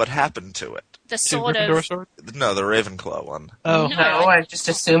wonder what happened to it? The sword of... sword? No, the Ravenclaw one. Oh. No, I just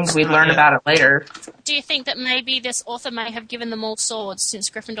assumed we'd learn about it later. Do you think that maybe this author may have given them all swords since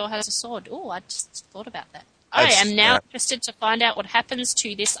Gryffindor has a sword? Oh, I just thought about that. I am now interested to find out what happens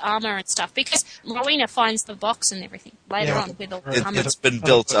to this armour and stuff, because Rowena finds the box and everything later on with all the armour. It's been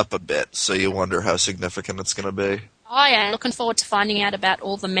built up a bit, so you wonder how significant it's going to be. I am looking forward to finding out about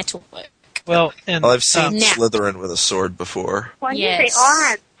all the metal work. Well, and I've seen now- Slytherin with a sword before. Well, Yes. they all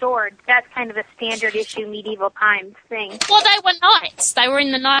had swords. That's kind of a standard issue medieval times thing. Well, they were knights. They were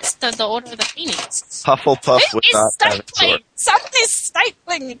in the Knights of the Order of the Phoenix. Hufflepuff Who would is not have a stapling? sword. Something is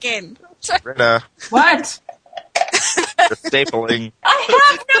stapling again. Rena, What? you're stapling. I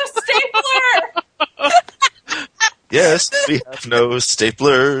have no stapler! Yes, we have no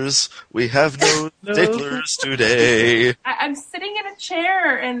staplers. We have no staplers today. I'm sitting in a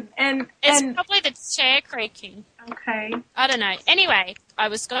chair and It's probably the chair creaking. Okay. I don't know. Anyway, I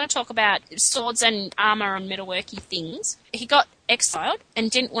was going to talk about swords and armour and metalworky things. He got exiled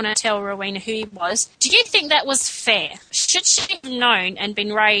and didn't want to tell Rowena who he was. Do you think that was fair? Should she have known and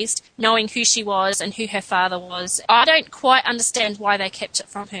been raised knowing who she was and who her father was? I don't quite understand why they kept it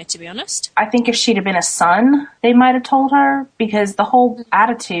from her, to be honest. I think if she'd have been a son, they might have told her, because the whole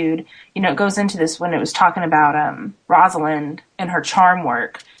attitude, it goes into this when it was talking about Rosalind and her charm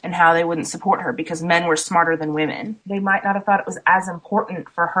work and how they wouldn't support her because men were smarter than women. They might not have thought it was as important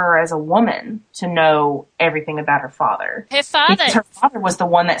for her as a woman to know everything about her father. Her father... Because her father was the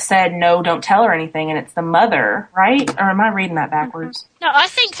one that said, no, don't tell her anything, and it's the mother, right? Or am I reading that backwards? No, I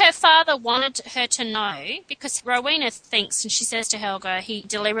think her father wanted her to know, because Rowena thinks, and she says to Helga, he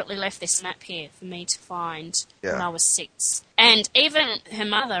deliberately left this map here for me to find when I was 6. And even her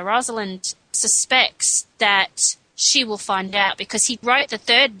mother, Rosalind, suspects that she will find out because he wrote the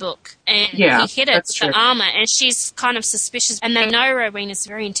 3rd book and he hid it with the armour, and she's kind of suspicious, and they know Rowena's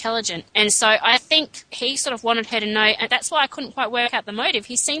very intelligent, and so I think he sort of wanted her to know, and that's why I couldn't quite work out the motive.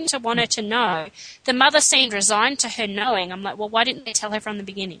 He seemed to want her to know. The mother seemed resigned to her knowing. I'm like, well, why didn't they tell her from the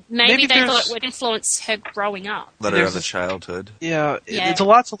beginning? Maybe they thought it would influence her growing up. Let her have a childhood. Yeah, it's a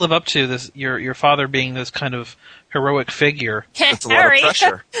lot to live up to. This your father being this kind of heroic figure. That's a lot of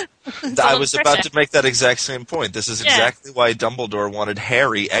pressure. I was about to make that exact same point. This is exactly why Dumbledore wanted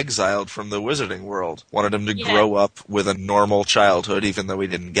Harry exiled child from the Wizarding World. Wanted him to grow up with a normal childhood, even though he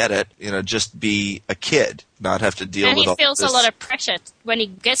didn't get it. Just be a kid, not have to deal with all this. And he feels a lot of pressure when he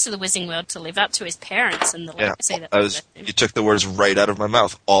gets to the Wizarding World to live up to his parents and the legacy that you took the words right out of my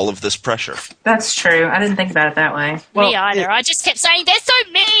mouth. All of this pressure. That's true. I didn't think about it that way. Me either. I just kept saying, they're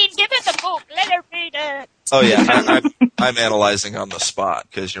so mean. Give her the book. Let her read it. Oh, yeah. I'm analyzing on the spot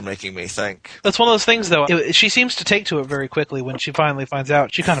because you're making me think. That's one of those things, though. She seems to take to it very quickly when she finally finds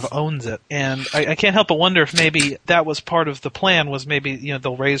out. She kind of owns it. And I can't help but wonder if maybe that was part of the plan, was maybe,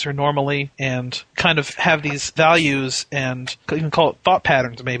 they'll raise her normally and kind of have these values and even call it thought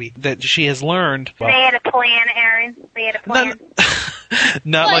patterns, maybe, that she has learned. They had a plan, Aaron. They had a plan.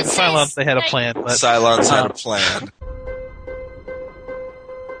 Not like the Cylons, they had a plan. But, Cylons had a plan.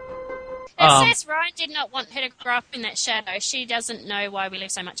 It says Ryan did not want her to grow up in that shadow. She doesn't know why we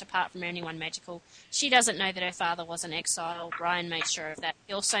live so much apart from anyone magical. She doesn't know that her father was an exile. Ryan made sure of that.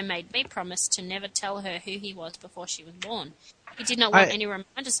 He also made me promise to never tell her who he was before she was born. He did not want any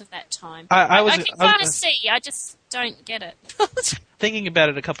reminders of that time. I can kind of see. I just don't get it. Thinking about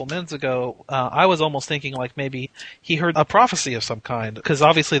it a couple minutes ago, I was almost thinking like maybe he heard a prophecy of some kind, because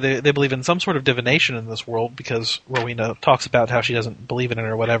obviously they believe in some sort of divination in this world, because Rowena talks about how she doesn't believe in it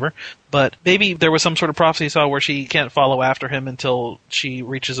or whatever. But maybe there was some sort of prophecy he saw where she can't follow after him until she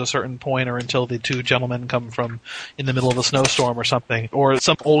reaches a certain point, or until the two gentlemen come from in the middle of a snowstorm or something. Or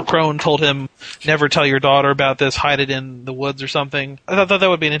some old crone told him, never tell your daughter about this, hide it in the woods or something. I thought that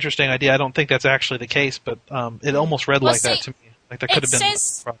would be an interesting idea. I don't think that's actually the case, but it almost read like that to me. Like that could have been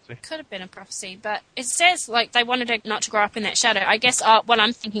a prophecy. Could have been a prophecy, but it says like they wanted her not to grow up in that shadow. I guess what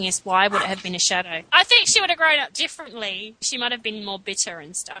I'm thinking is, why would it have been a shadow? I think she would have grown up differently. She might have been more bitter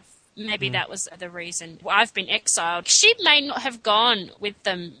and stuff. Maybe that was the reason. I've been exiled. She may not have gone with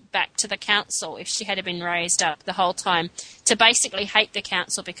them back to the council if she had been raised up the whole time to basically hate the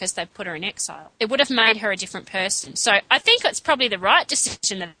council because they put her in exile. It would have made her a different person. So I think it's probably the right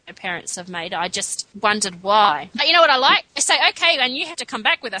decision that her parents have made. I just wondered why. But you know what I like? They say, okay, then you have to come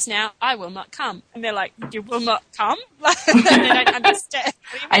back with us now. I will not come. And they're like, you will not come? And they don't understand.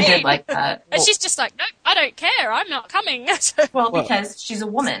 I did like that. And she's just like, no, I don't care. I'm not coming. Well, because she's a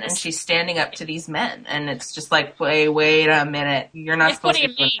woman and she's standing up to these men, and it's just like, wait a minute, you're not supposed to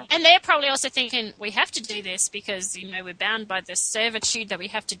do that. And they're probably also thinking, we have to do this because, we're bound by this servitude that we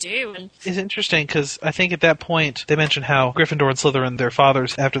have to do. And it's interesting because I think at that point they mentioned how Gryffindor and Slytherin, their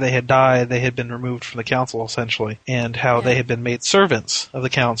fathers, after they had died, they had been removed from the council essentially, and how they had been made servants of the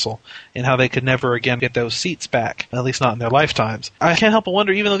council, and how they could never again get those seats back, at least not in their lifetimes. I can't help but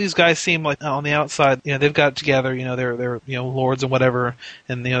wonder, even though these guys seem like on the outside, they've got together, they're lords and whatever,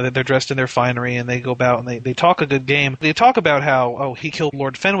 and they're dressed in their finery, and they go about and they talk a good game. They talk about how, he killed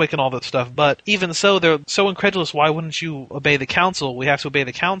Lord Fenwick and all that stuff, but even so, they're so incredulous. Why wouldn't you obey the council? We have to obey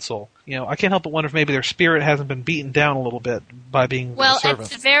the council. I can't help but wonder if maybe their spirit hasn't been beaten down a little bit by being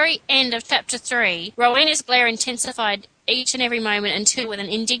servants. At the very end of chapter 3, Rowena's glare intensified each and every moment until with an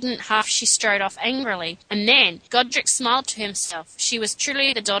indignant huff she strode off angrily. And then Godric smiled to himself. She was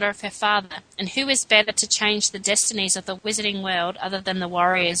truly the daughter of her father, and who is better to change the destinies of the wizarding world other than the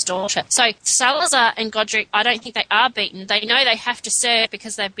warrior's daughter? So Salazar and Godric, I don't think they are beaten. They know they have to serve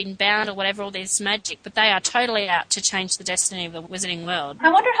because they've been bound or whatever, all this magic, but they are totally out to change the destiny of the wizarding world.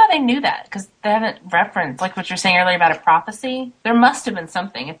 I wonder how they knew that, because they haven't referenced, like what you're saying earlier about a prophecy. There must have been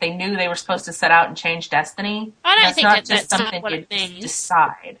something. If they knew they were supposed to set out and change destiny, I don't think that's that's something what you it means.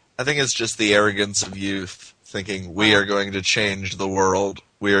 decide. I think it's just the arrogance of youth, thinking we are going to change the world.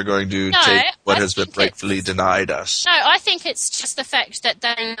 We are going to take what has been rightfully denied us. No, I think it's just the fact that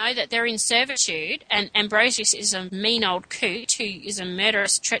they know that they're in servitude, and Ambrosius is a mean old coot who is a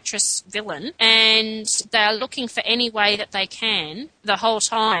murderous, treacherous villain, and they're looking for any way that they can the whole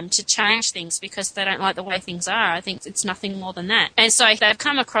time to change things because they don't like the way things are. I think it's nothing more than that. And so they've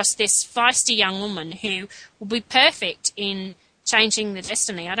come across this feisty young woman who will be perfect in changing the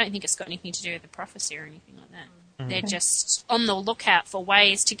destiny. I don't think it's got anything to do with the prophecy or anything like that. They're just on the lookout for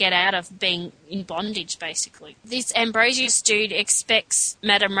ways to get out of being in bondage, basically. This Ambrosius dude expects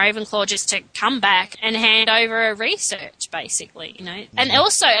Madame Ravenclaw just to come back and hand over a research, basically, And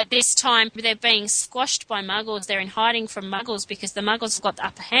also at this time, they're being squashed by muggles. They're in hiding from muggles because the muggles have got the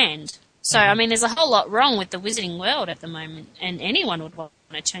upper hand. So, there's a whole lot wrong with the wizarding world at the moment, and anyone would want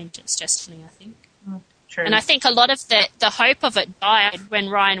to change its destiny, I think. True. And I think a lot of the hope of it died when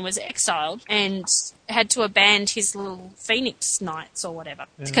Ryan was exiled, and had to abandon his little Phoenix Knights or whatever.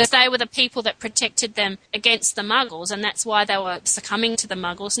 Because they were the people that protected them against the Muggles, and that's why they were succumbing to the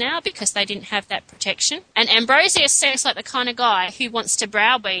Muggles now, because they didn't have that protection. And Ambrosius seems like the kind of guy who wants to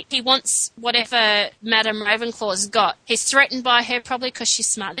browbeat. He wants whatever Madame Ravenclaw's got. He's threatened by her probably because she's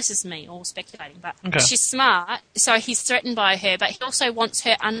smart. This is me all speculating, but she's smart, so he's threatened by her, but he also wants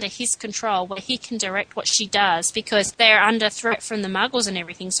her under his control where he can direct what she does, because they're under threat from the Muggles and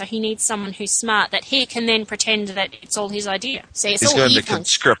everything, so he needs someone who's smart that he can then pretend that it's all his idea. See, it's He's all going evil. to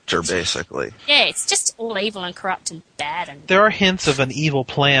conscript her, basically. Yeah, it's just all evil and corrupt and bad. And there are hints of an evil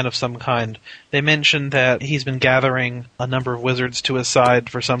plan of some kind. They mentioned that he's been gathering a number of wizards to his side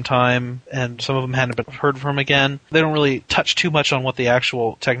for some time, and some of them hadn't been heard from again. They don't really touch too much on what the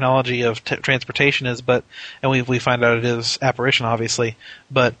actual technology of transportation is, and we find out it is apparition, obviously.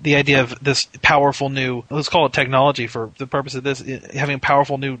 But the idea of this powerful new, let's call it technology for the purpose of this, having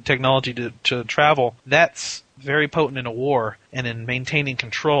powerful new technology to travel, that's very potent in a war and in maintaining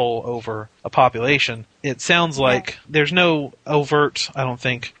control over a population. It sounds like there's no overt, I don't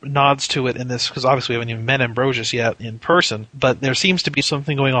think, nods to it in this, because obviously we haven't even met Ambrosius yet in person, but there seems to be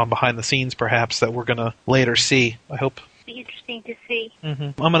something going on behind the scenes, perhaps, that we're going to later see, I hope. Be interesting to see.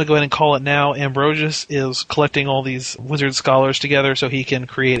 I'm going to go ahead and call it now. Ambrosius is collecting all these wizard scholars together so he can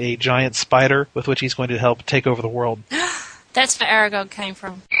create a giant spider with which he's going to help take over the world. That's where Aragog came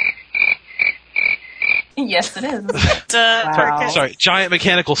from. Yes, it is. Wow. Sorry, giant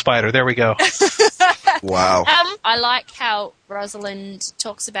mechanical spider. There we go. Wow. I like how Rosalind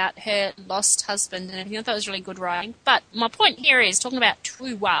talks about her lost husband and everything. I thought it was really good writing. But my point here is talking about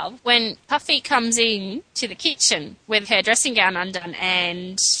true love. When Puffy comes in to the kitchen with her dressing gown undone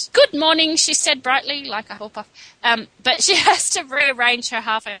and "Good morning," she said brightly, like a Hufflepuff. But she has to rearrange her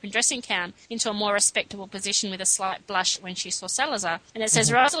half-open dressing gown into a more respectable position with a slight blush when she saw Salazar. And it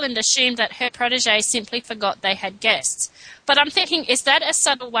says Rosalind assumed that her protege simply forgot they had guests. But I'm thinking, is that a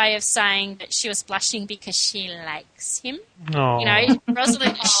subtle way of saying that she was blushing because she likes him? Oh. You know,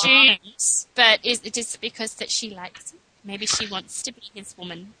 Rosalind assumes, but is it just because that she likes him? Maybe she wants to be his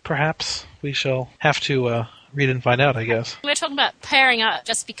woman. Perhaps we shall have to read and find out, I guess. We're talking about pairing up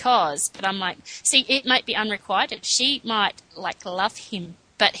just because, but I'm like, see, it might be unrequited. She might, love him,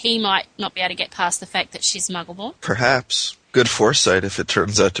 but he might not be able to get past the fact that she's Muggleborn. Perhaps. Good foresight if it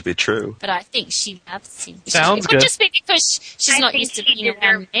turns out to be true. But I think she loves him. Sounds good. It could just be because she's not used to being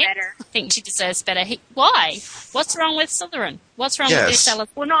around men. I think she deserves better. Why? What's wrong with Slytherin? What's wrong with this?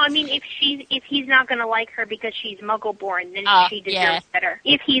 Well, no, I mean, if he's not going to like her because she's Muggle-born, then she deserves better.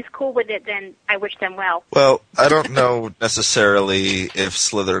 If he's cool with it, then I wish them well. Well, I don't know necessarily if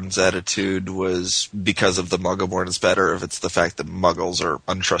Slytherin's attitude was because of the Muggle-born is better, if it's the fact that Muggles are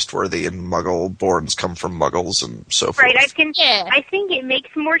untrustworthy and Muggle-borns come from Muggles and so forth. Right, I think it makes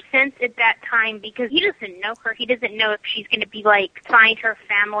more sense at that time because he doesn't know her. He doesn't know if she's going to find her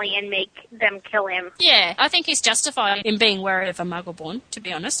family and make them kill him. Yeah, I think he's justified in being wary of a Muggleborn, to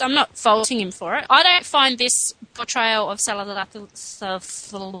be honest. I'm not faulting him for it. I don't find this portrayal of Salazar,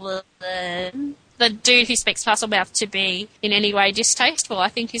 the dude who speaks Parselmouth, to be in any way distasteful. I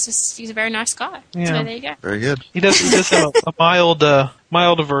think he's a very nice guy. Yeah. So there you go. Very good. He does have a mild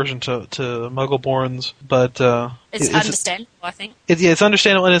aversion to Muggleborns, but it's understandable, I think. It's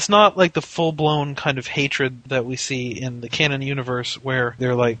understandable, and it's not like the full-blown kind of hatred that we see in the canon universe where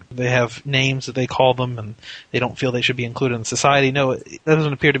they have names that they call them and they don't feel they should be included in society. No, that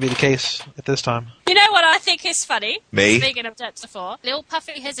doesn't appear to be the case at this time. You know what I think is funny? Me? Speaking of that before, Lil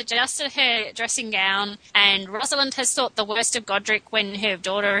Puffy has adjusted her dressing gown, and Rosalind has thought the worst of Godric when her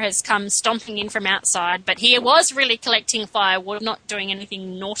daughter has come stomping in from outside, but he was really collecting firewood, not doing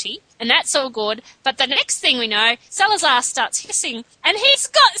anything naughty. And that's all good. But the next thing we know, Salazar starts hissing, and he's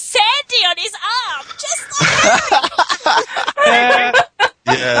got Sandy on his arm, just like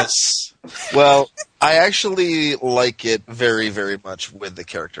Yes. Well, I actually like it very, very much with the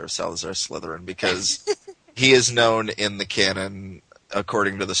character of Salazar Slytherin because he is known in the canon,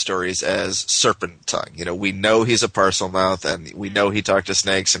 according to the stories, as Serpent Tongue. You know, we know he's a Parselmouth, and we know he talked to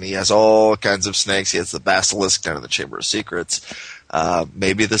snakes, and he has all kinds of snakes. He has the basilisk down in the Chamber of Secrets.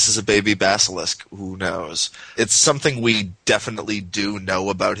 Maybe this is a baby basilisk. Who knows? It's something we definitely do know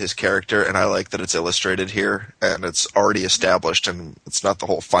about his character, and I like that it's illustrated here, and it's already established, and it's not the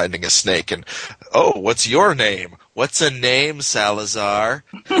whole finding a snake and, oh, what's your name? What's a name, Salazar?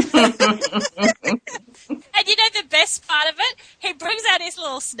 And you know the best part of it? He brings out his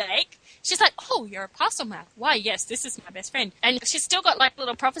little snake. She's like, oh, you're a Parselmouth. Why, yes, this is my best friend. And she's still got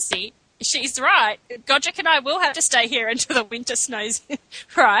little prophecy. she's right. Godric and I will have to stay here until the winter snows,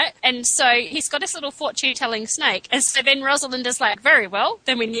 right? And so he's got this little fortune-telling snake. And so then Rosalind is like, very well,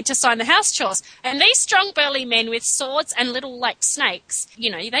 then we need to sign the house chores. And these strong, burly men with swords and little, like, snakes,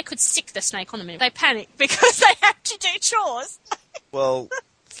 they could sick the snake on them. They panic because they have to do chores. Well,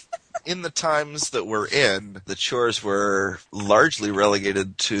 in the times that we're in, the chores were largely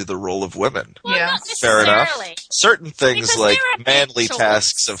relegated to the role of women. Well, Yeah. not Fair enough. necessarily. Certain things Because like there are big manly chores.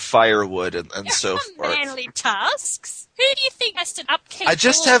 tasks of firewood and so Not forth. manly tasks. Who do you think has to upkeep? I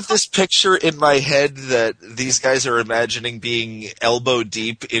just all have the this picture in my head that these guys are imagining being elbow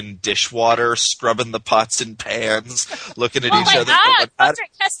deep in dishwater, scrubbing the pots and pans, looking at Well, each they other, are. going, "How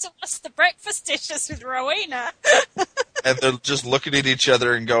Godric has to wash the breakfast dishes with Rowena. and they're just looking at each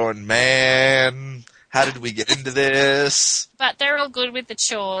other and going, man, how did we get into this? But they're all good with the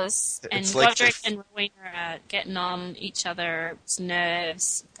chores, and It's like Godric if- and Rowena are getting on each other's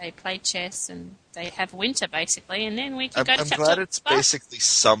nerves. They play chess, and they have winter, basically, and then we can go to I'm chapter glad it's 5. basically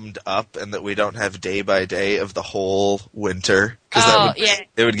summed up and that we don't have day by day of the whole winter. Because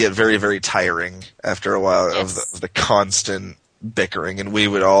it would get very, very tiring after a while of the constant bickering, and we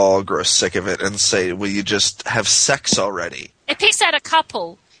would all grow sick of it and say, will you just have sex already? It picks out a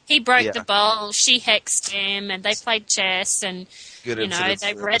couple. He broke Yeah. the bowl, she hexed him, and they played chess, and Good they read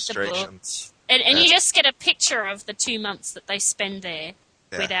the book. illustrations. And you just get a picture of the 2 months that they spend there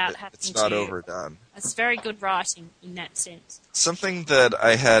without having it's to... not overdone. It's very good writing in that sense. Something that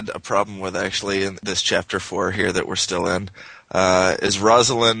I had a problem with actually in this chapter 4 here that we're still in is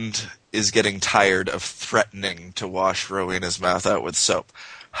Rosalind is getting tired of threatening to wash Rowena's mouth out with soap.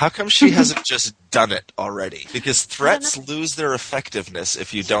 How come she hasn't just done it already? Because threats lose their effectiveness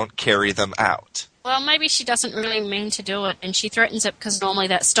if you don't carry them out. Well, maybe she doesn't really mean to do it, and she threatens it because normally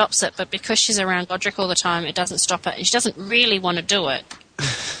that stops it, but because she's around Godric all the time, it doesn't stop it, and she doesn't really want to do it.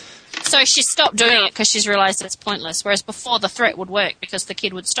 So she stopped doing it because she's realised it's pointless, whereas before the threat would work because the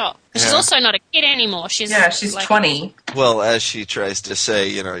kid would stop. She's Yeah. also not a kid anymore. She's 20. Well, as she tries to say,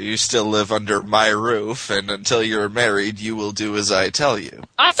 you still live under my roof, and until you're married, you will do as I tell you.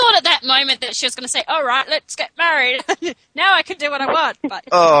 I thought at that moment that she was going to say, all right, let's get married. Now I can do what I want. But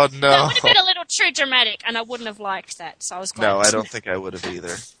Oh, no. that would have been a little too dramatic, and I wouldn't have liked that, so I was glad. No, I don't think I would have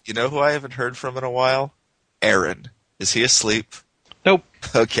either. You know who I haven't heard from in a while? Aaron. Is he asleep? Nope.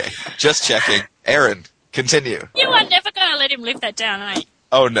 Okay, just checking. Aaron, continue. You are never going to let him live that down, are you?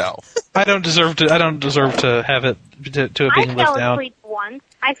 Oh, no. I don't deserve to have it to it I being lived fell down. asleep once.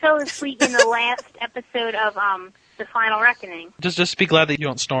 I fell asleep in the last episode of The Final Reckoning. Just be glad that you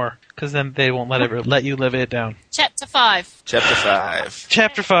don't snore, because then they won't let you live it down. Chapter 5. Chapter 5.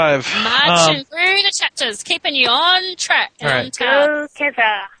 Chapter 5. Marching through the chapters, keeping you on track and All on right. task. Go,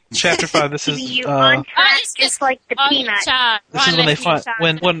 Keza. Chapter 5. This is Keeping you on track, just like the peanut. This is when they find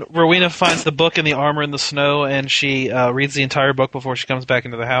when Rowena finds the book and the armor in the snow, and she reads the entire book before she comes back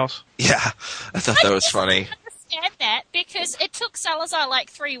into the house. Yeah, I thought that was funny. Understand that because it took Salazar like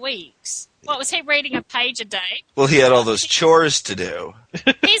 3 weeks. What was he reading, a page a day? Well, he had all those chores to do.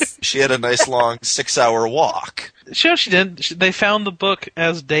 She had a nice long 6-hour walk. Sure, she didn't. They found the book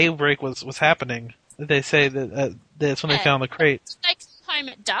as daybreak was happening. They say that that's when they found the crate. They come home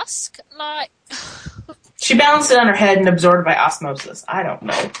at dusk, like. She balanced it on her head and absorbed by osmosis. I don't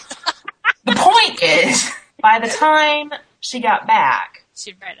know. The point is, by the time she got back,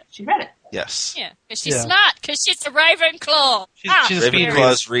 She read it. she read it. Yes. Yeah, because she's Yeah. smart, because she's a Ravenclaw. She's a speed reader.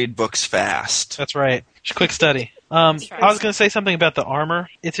 Ravenclaws read books fast. That's right. Quick study. I was going to say something about the armor.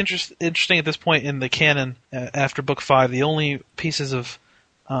 It's interesting at this point in the canon, after Book 5, the only pieces of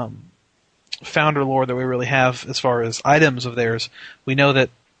Founder lore that we really have as far as items of theirs, we know that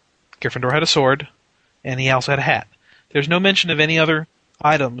Gryffindor had a sword, and he also had a hat. There's no mention of any other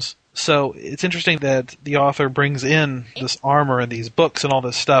items, so it's interesting that the author brings in this armor and these books and all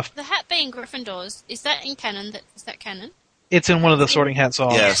this stuff. The hat being Gryffindor's, is that in canon? Is that canon? It's in one of the Sorting Hat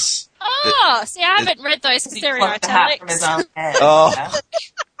songs. Yes. Oh, see, I haven't read those because they're in Plucked the hat from italics. his own head. Oh.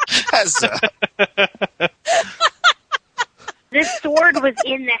 The sword was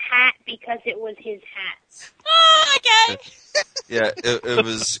in the hat because it was his hat. Oh, okay. Yeah, it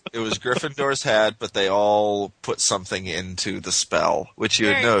was Gryffindor's hat, but they all put something into the spell, which you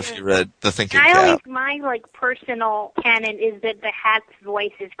would Very know if good. you read The Thinking My Cap. personal canon is that the hat's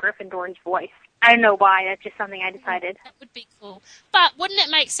voice is Gryffindor's voice. I don't know why. That's just something I decided. That would be cool. But wouldn't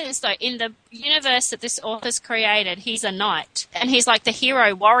it make sense, though, in the universe that this author's created, he's a knight. And he's like the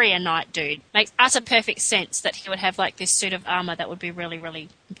hero warrior knight dude. Makes utter perfect sense that he would have like this suit of armor that would be really, really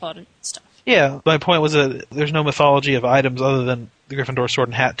important stuff. Yeah, my point was that there's no mythology of items other than the Gryffindor sword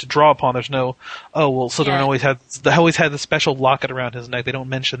and hat to draw upon. There's no, Slytherin always had the special locket around his neck. They don't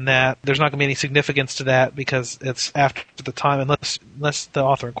mention that. There's not going to be any significance to that because it's after the time, unless the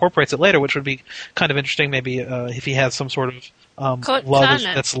author incorporates it later, which would be kind of interesting. Maybe if he has some sort of love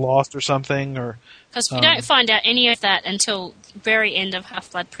that's lost or something, or because we don't find out any of that until very end of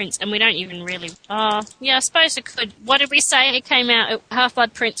Half-Blood Prince, and we don't even really. I suppose it could. What did we say? It came out.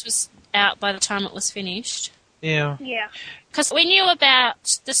 Half-Blood Prince was out by the time it was finished. Yeah. Yeah. Because we knew about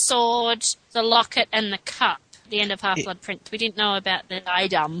the sword, the locket, and the cup at the end of Half-Blood Prince. We didn't know about the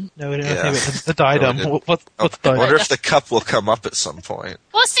diadem. No, we didn't know about the diadem. What's the diadem? I wonder if the cup will come up at some point.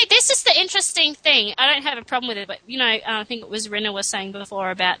 Well, see, this is the interesting thing. I don't have a problem with it, but, I think it was Rina was saying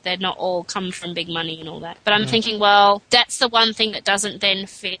before about they're not all come from big money and all that. But I'm thinking, well, that's the one thing that doesn't then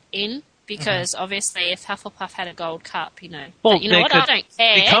fit in. Because obviously, if Hufflepuff had a gold cup, Well, but you know what? I don't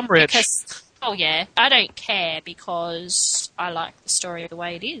care. Become rich. I don't care because I like the story the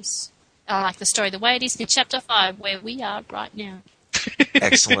way it is. I like the story the way it is in Chapter 5, where we are right now.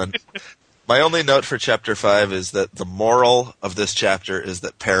 Excellent. My only note for Chapter 5 is that the moral of this chapter is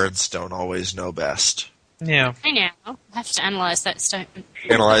that parents don't always know best. Yeah. I know. I have to analyse that statement.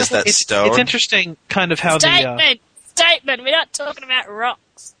 Analyse that stone? It's interesting kind of how Statement! We're not talking about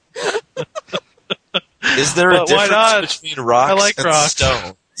rocks. Is there a difference between rocks and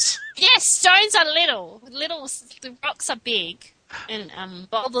stones? Yes, stones are little. The rocks are big, and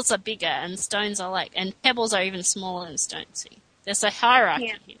boulders are bigger, and stones are and pebbles are even smaller than stones. See, there's a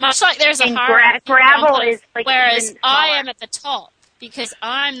hierarchy. Yeah. Much like there's a hierarchy. Gravel is whereas I am at the top because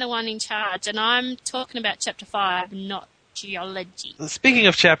I'm the one in charge, and I'm talking about Chapter 5, not geology. Speaking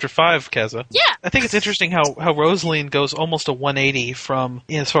of Chapter 5, Keza, I think it's interesting how Rosaline goes almost a 180 from,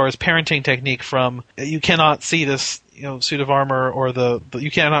 as far as parenting technique, from you cannot see this suit of armor or you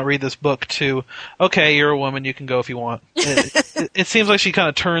cannot read this book to, okay, you're a woman, you can go if you want. It seems like she kind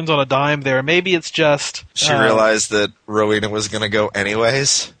of turns on a dime there. Maybe it's just... She realized that Rowena was going to go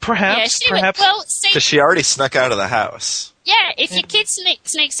anyways? Perhaps. Because she already snuck out of the house. Yeah, if your kid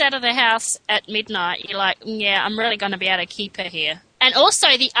sneaks out of the house at midnight, you're like, I'm really going to be able to keep her here. And also,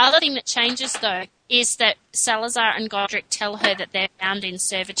 the other thing that changes, though, is that Salazar and Godric tell her that they're bound in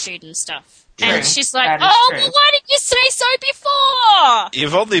servitude and stuff. True. And she's like, well, why didn't you say so before?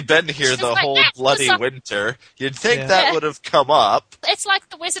 You've only been here the whole bloody winter. You'd think that would have come up. It's like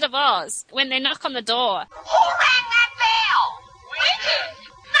the Wizard of Oz, when they knock on the door. Who rang that bell? Wizard!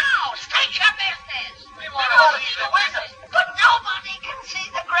 No, state your business. We want to see the wizard. But nobody can see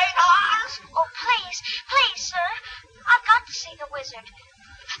the Great Oz. Oh, please, sir. I've got to see the wizard.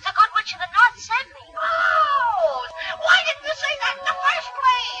 The Good Witch of the North sent me. Oh! Why didn't you say that in the first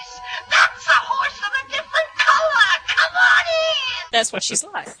place? That's a horse of a different color. Come on in. That's what she's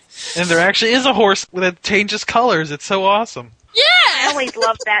like. And there actually is a horse that changes colors. It's so awesome. Yeah! I always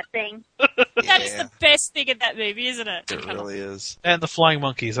loved that thing. That is the best thing in that movie, isn't it? It really is. And the flying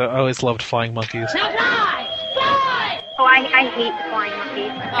monkeys. I always loved flying monkeys. Now fly! Oh, I hate the flying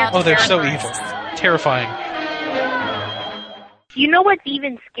monkeys. Oh, they're so evil. Terrifying. You know what's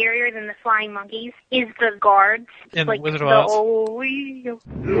even scarier than the flying monkeys? Is the guards. In Wizard of Oz?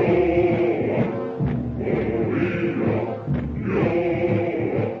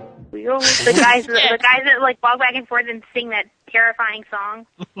 The guys that walk back and forth and sing that terrifying song.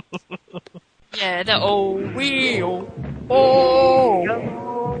 Yeah, the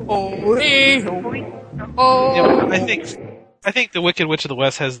I think the Wicked Witch of the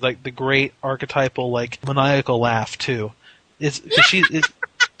West has the great archetypal maniacal laugh too. Exactly.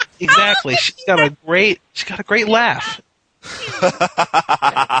 She's got a great laugh.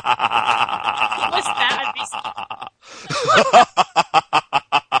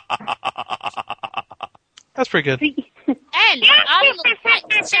 That's pretty good. And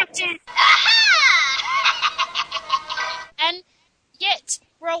and yet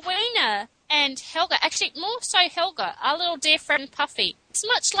Rowena and Helga, actually more so Helga, our little dear friend Puffy, it's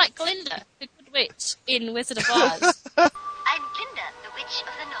much like Glinda, the Good Witch in Wizard of Oz. I'm Glinda, the Witch of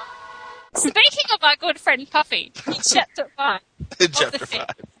the North. Speaking of our good friend Puffy, in Chapter 5. In Chapter 5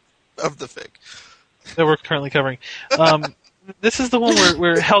 of the fic. That we're currently covering. This is the one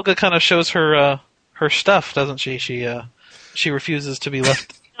where Helga kind of shows her stuff, doesn't she? She refuses to be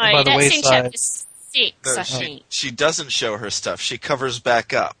left by the wayside. That's in Chapter 6, I think. She doesn't show her stuff. She covers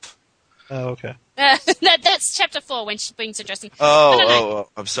back up. Oh, okay. That's Chapter 4 when she brings her dressing. Oh,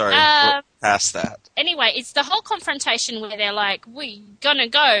 I'm sorry. We're past that. Anyway, it's the whole confrontation where they're like, "We gonna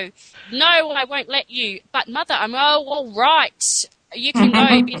go? No, I won't let you." But Mother, all right. You can go.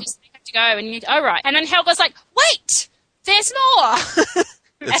 You just have to go. And all right. And then Helga's like, "Wait, there's more."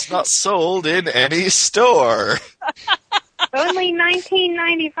 It's not sold in any store. Only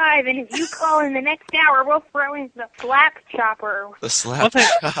 $19.95, and if you call in the next hour, we'll throw in the slap chopper. The slap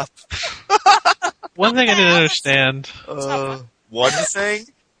chop. One thing I didn't understand. One thing?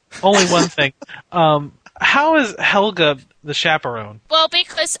 Only one thing. How is Helga the chaperone? Well,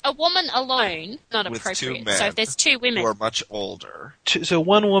 because a woman alone, not With appropriate. two men So if there's two women. who are much older. So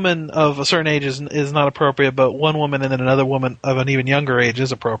one woman of a certain age is not appropriate, but one woman and then another woman of an even younger age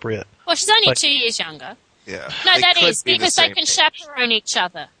is appropriate. Well, she's only Like- 2 years younger. Yeah. No, They that could is be the because they same can age. chaperone each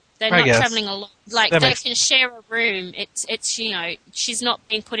other. They're I not guess. traveling along. Like That they makes- can share a room. It's she's not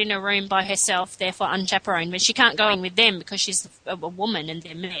being put in a room by herself, therefore unchaperoned. But she can't go in with them because she's a woman and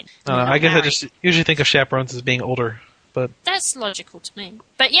they're men. I guess I just usually think of chaperones as being older, but That's logical to me.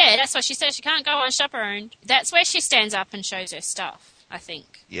 But yeah, that's what she says. She can't go unchaperoned. That's where she stands up and shows her stuff, I think.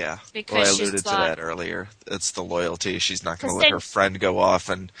 Yeah. Because Well, I she's alluded to like- that earlier. It's the loyalty. She's not going to 'Cause let then- her friend go off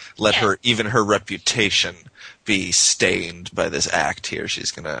and let even her reputation be stained by this act here.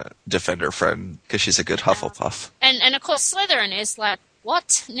 She's going to defend her friend because she's a good Hufflepuff. And of course Slytherin is like,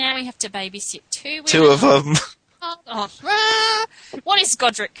 what? Now we have to babysit two women? Two of them. What is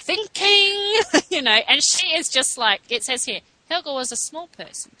Godric thinking? And she is just like, it says here, Helga was a small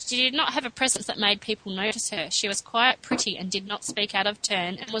person. She did not have a presence that made people notice her. She was quiet, pretty, and did not speak out of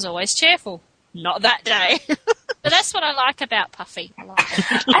turn, and was always cheerful. Not that day. But that's what I like about Puffy.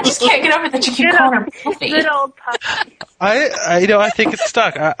 I just can't get over that you keep calling her Puffy. Good old Puffy. I think it's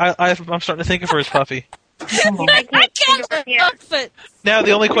stuck. I'm starting to think of her as Puffy. I can't help it. Now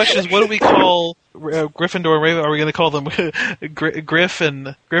the only question is, what do we call Gryffindor and Raven? Are we going to call them Griffin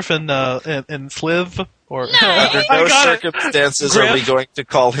and Sliv? Or Under no circumstances are we going to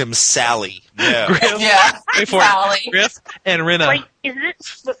call him Sally. No. Griff, Sally. Griff and Rinna. Like, is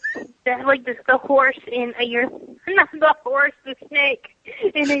this the horse in a year? Not the horse, the snake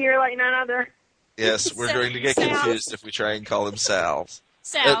in a year like none other. Yes, we're going to get confused if we try and call him Sal.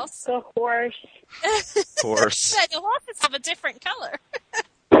 Sal's. The horse. Horse. The horses have a different colour.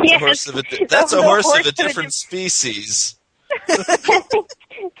 That's a horse of a different species.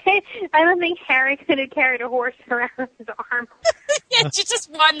 I don't think Harry could have carried a horse around his arm. Yeah, you just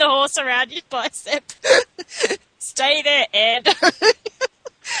wind the horse around your bicep. Stay there, Ed.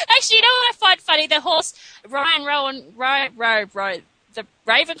 Actually, you know what I find funny? The horse, the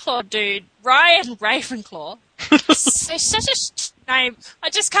Ravenclaw dude, Ryan Ravenclaw. So such a name. I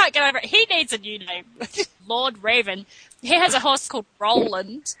just can't get over it. He needs a new name. Lord Raven. He has a horse called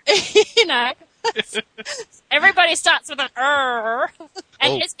Roland. Everybody starts with an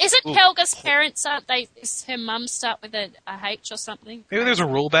And isn't Helga's parents, aren't they? Is her mum start with a H or something? Maybe there's a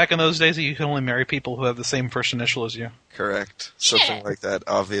rule back in those days that you can only marry people who have the same first initial as you. Correct. Something like that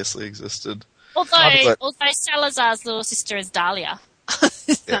obviously existed. Although Salazar's little sister is Dahlia.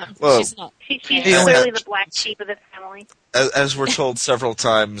 Well, she's not. She's clearly the black sheep of the family. As we're told several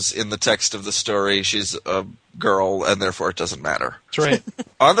times in the text of the story, she's a girl, and therefore it doesn't matter. That's right.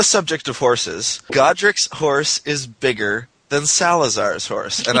 On the subject of horses, Godric's horse is bigger than Salazar's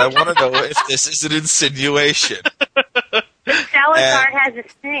horse, and I want to know if this is an insinuation. Salazar has a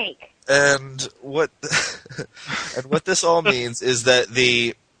snake. And what this all means is that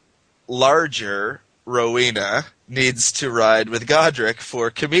the larger Rowena needs to ride with Godric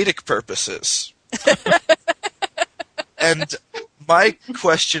for comedic purposes. And my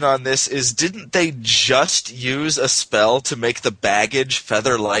question on this is, didn't they just use a spell to make the baggage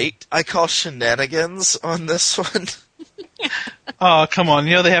feather light? I call shenanigans on this one. Oh, come on.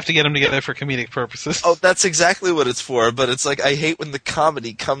 They have to get them together for comedic purposes. Oh, that's exactly what it's for, but it's like I hate when the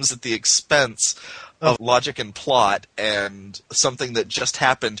comedy comes at the expense of logic and plot and something that just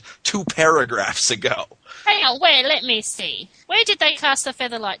happened 2 paragraphs ago. Hang on, let me see. Where did they cast the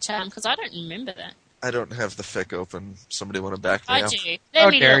Featherlight Charm? Because I don't remember that. I don't have the fic open. Somebody want to back me I up? do. Let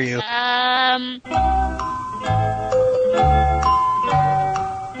me dare look. you.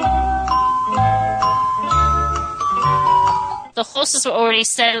 The horses were already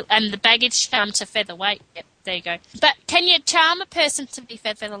settled, and the baggage charm to featherweight. Yep, there you go. But can you charm a person to be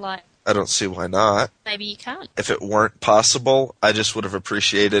featherlight? I don't see why not. Maybe you can't. If it weren't possible, I just would have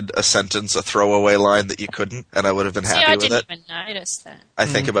appreciated a sentence, a throwaway line that you couldn't, and I would have been See, happy I with didn't it. even notice that. I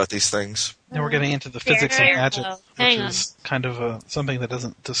think about these things. Now we're getting into the physics Very of magic, well. which Hang is kind of something that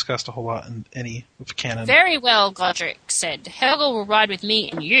isn't discussed a whole lot in any of canon. Very well, Godric said. Helga will ride with me,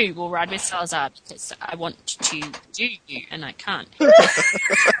 and you will ride with Salazar, because I want to do you, and I can't.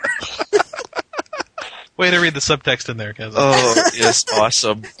 Way to read the subtext in there, Kaz. Oh, yes,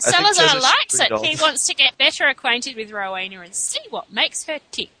 awesome. Salazar likes it. He wants to get better acquainted with Rowena and see what makes her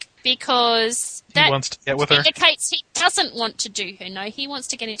tick. because he wants to get with her. Indicates he doesn't want to do her. No, he wants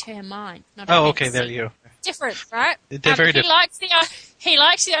to get into her mind. Not oh, okay, there you go. Different, right? They're very different. He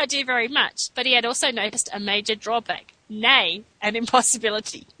likes the idea very much, but he had also noticed a major drawback. Nay, an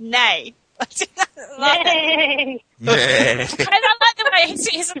impossibility. Nay. Nay. And I like the way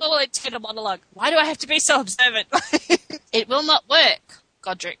his little internal monologue. Why do I have to be so observant? It will not work,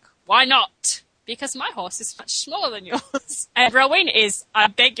 Godric. Why not? Because my horse is much smaller than yours. And Rowena is, I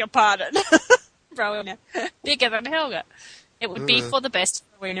beg your pardon, Rowena, bigger than Helga. It would be for the best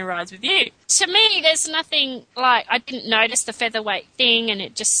if Rowena rides with you. To me, there's nothing like, I didn't notice the featherweight thing, and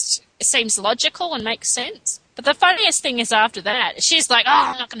it seems logical and makes sense. But the funniest thing is after that, she's like,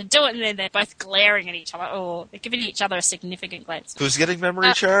 I'm not going to do it, and then they're both glaring at each other. Oh, they're giving each other a significant glance. Who's getting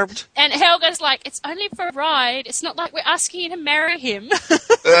memory charmed? And Helga's like, it's only for a ride. It's not like we're asking you to marry him.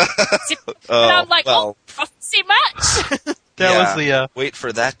 And I'm like, prophecy much. That was the wait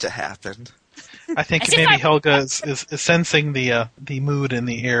for that to happen. I think maybe Helga is sensing the mood in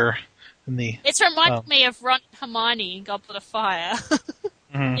the air. It's reminded me of Ron and Hermione in Goblet of Fire.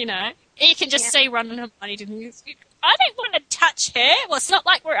 Mm-hmm. You know, you can just see Ron and Hermione doing, I don't want to touch her. Well, it's not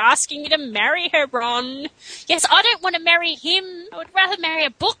like we're asking you to marry her, Ron. Yes, I don't want to marry him. I would rather marry a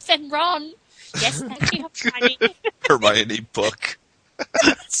book than Ron. Yes, thank you, Hermione. Hermione book.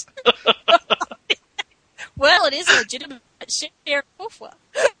 Well, it is a legitimate shit for.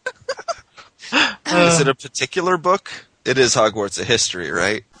 Is it a particular book? It is Hogwarts of History,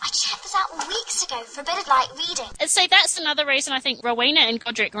 right? I checked this out weeks ago. Forbidden Light reading. And see, that's another reason I think Rowena and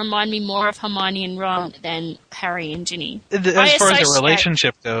Godric remind me more of Hermione and Ron than Harry and Ginny. As far as the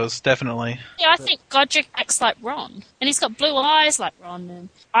relationship goes, definitely. Yeah, I think Godric acts like Ron. And he's got blue eyes like Ron. And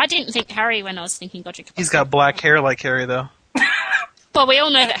I didn't think Harry when I was thinking Godric. He's got black hair like Harry, though. Well, we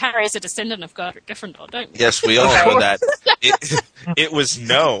all know that Harry is a descendant of Godric Gryffindor, don't we? Yes, we all know that. It was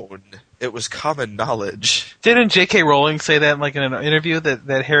known. It was common knowledge. Didn't J.K. Rowling say that in an interview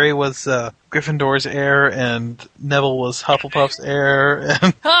that Harry was Gryffindor's heir and Neville was Hufflepuff's heir?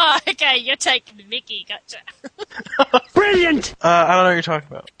 Oh, okay, you're taking the mickey, gotcha. Brilliant! I don't know what you're talking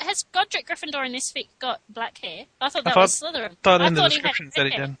about. Has Godric Gryffindor in this fic got black hair? I thought that was Slytherin. I thought in the description said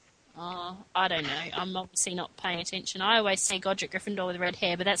he did. Oh, I don't know. I'm obviously not paying attention. I always say Godric Gryffindor with red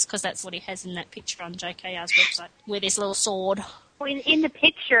hair, but that's because that's what he has in that picture on JKR's website with his little sword. In the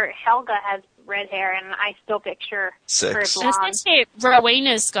picture, Helga has red hair, and I still picture her blonde.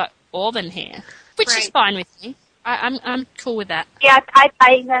 Rowena's got auburn hair, which is fine with me. I'm cool with that. Yeah,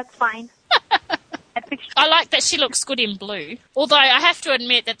 I that's fine. I like that she looks good in blue. Although I have to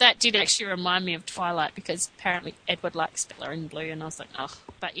admit that did actually remind me of Twilight, because apparently Edward likes Bella in blue, and I was like, oh.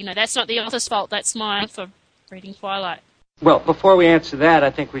 But, that's not the author's fault. That's mine for reading Twilight. Well, before we answer that, I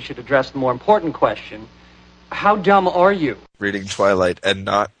think we should address the more important question. How dumb are you? Reading Twilight and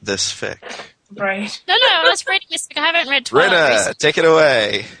not this fic. Right. No, I was reading this fic. I haven't read Twilight. Rita, take it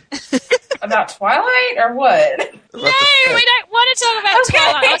away. About Twilight or what? No, we don't want to talk about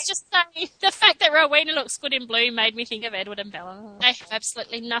Twilight. I was just saying the fact that Rowena looks good in blue made me think of Edward and Bella. They have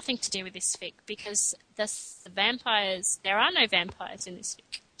absolutely nothing to do with this fic, because the vampires, there are no vampires in this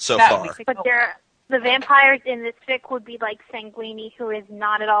fic. So far. But the vampires in this fic would be like Sanguini, who is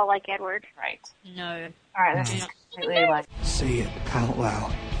not at all like Edward. Right. No. All right, that's completely like... Say it out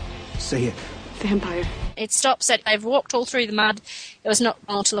loud. Say it. Vampire. It stops at, they've walked all through the mud. It was not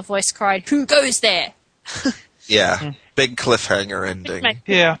long till a voice cried, "Who goes there?" Yeah. Big cliffhanger ending.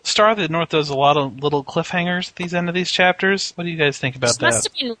 Yeah. Star of the North does a lot of little cliffhangers at the end of these chapters. What do you guys think about that? It must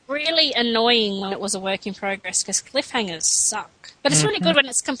have been really annoying when it was a work in progress, because cliffhangers suck. But it's really good when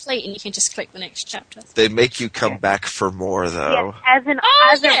it's complete and you can just click the next chapter. They make you come back for more, though. Yes.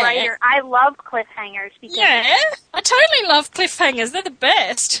 As a writer, I love cliffhangers. Because I totally love cliffhangers. They're the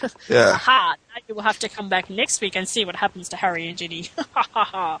best. Yeah. Aha, now you will have to come back next week and see what happens to Harry and Ginny.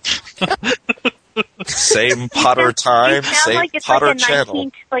 Same Potter time, same like it's Potter like channel.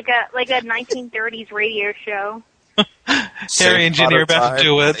 Like a 1930s radio show. Harry and Ginny are about to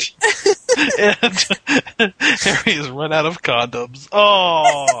do it. And Harry has run out of condoms.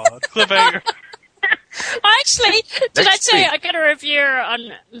 Oh, cliffhanger. Actually, did I tell you, I got a reviewer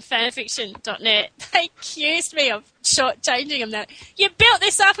on fanfiction.net. They accused me of shortchanging them. That you built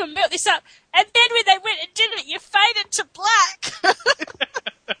this up, and then when they went and did it, you faded to black.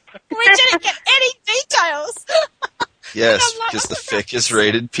 We didn't get any details. Yes, because the fic is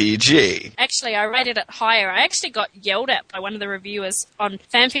rated PG. Actually, I rated it higher. I actually got yelled at by one of the reviewers on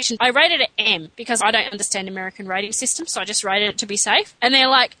fanfiction. I rated it M because I don't understand American rating systems, so I just rated it to be safe. And they're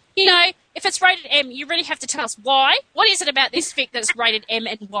like, if it's rated M, you really have to tell us why. What is it about this fic that's rated M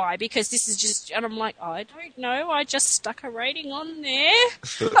and why? Because this is just, and I'm like, I don't know. I just stuck a rating on there.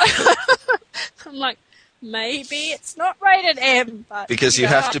 I'm like, maybe it's not rated M. But, because you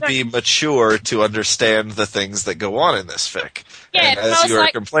have to be mature to understand the things that go on in this fic. Yeah, and as you are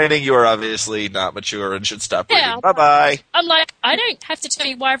complaining, you are obviously not mature and should stop reading. Bye-bye. I'm like, I don't have to tell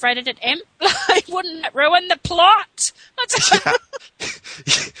you why I've rated it M. Like, wouldn't that ruin the plot?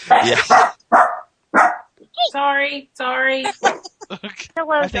 Yeah. Sorry.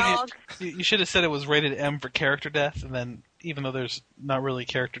 Hello, dog. You should have said it was rated M for character death, and then even though there's not really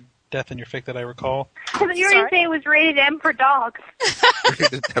character death in your fic that I recall. You already say it was rated M for dogs.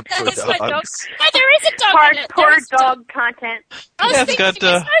 Rated M for dogs. Oh, there is a dog in it. Hardcore dog content. I was thinking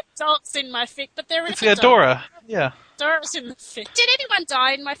there's no dogs in my fic, but there is a dog. Dora. Yeah. Dora's in the fic. Did anyone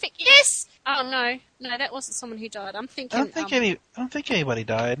die in my fic? Yes! Oh, no, that wasn't someone who died. I'm thinking... I don't think anybody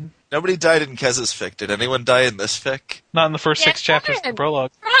died. Nobody died in Kez's fic. Did anyone die in this fic? Not in the first 6 chapters of the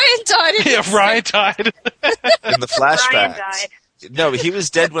prologue. Ryan died. Ryan died. In the flashbacks. Ryan died. No, he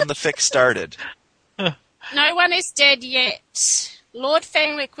was dead when the fic started. No one is dead yet. Lord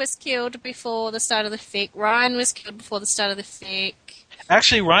Fenwick was killed before the start of the fic. Ryan was killed before the start of the fic.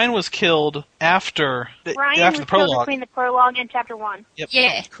 Actually, Ryan was killed after the prologue. Killed between the prologue and chapter 1. Yep.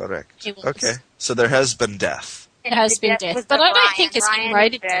 Yeah. Correct. Okay. So there has been death. It has been death. But I don't think it's been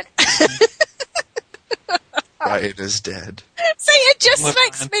rated dead. Ryan is dead. See, it just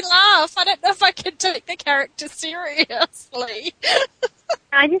makes me laugh. I don't know if I can take the character seriously.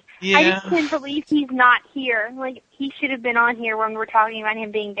 I just can't believe he's not here. Like, he should have been on here when we're talking about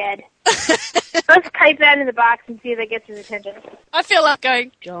him being dead. Let's type that in the box and see if that gets his attention. I feel like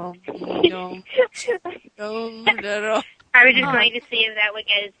going, I was just going to see if that would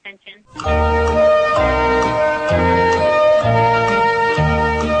get his attention.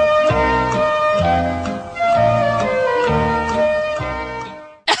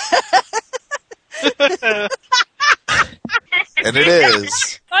 And it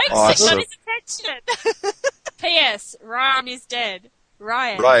is. Awesome. His attention. P.S. Ryan is dead.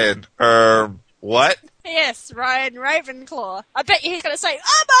 Ryan. What? P.S. Ryan Ravenclaw. I bet you he's going to say,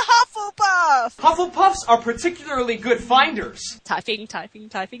 I'm a Hufflepuff! Hufflepuffs are particularly good finders. Typing.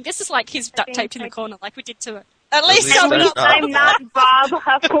 This is like he's duct taped in the corner like we did to it. At least I'm not Bob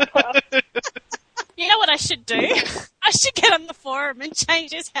Hufflepuff. You know what I should do? I should get on the forum and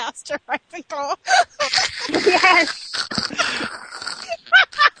change his house to Ravenclaw. Yes.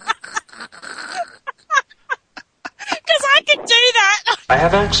 Because I can do that. I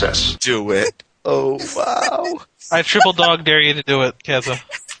have access. Do it. Oh, wow. I triple dog dare you to do it, Keza.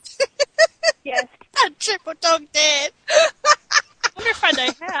 Yes. I'm triple dog dead. I wonder if I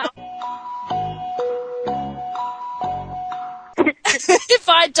know how. If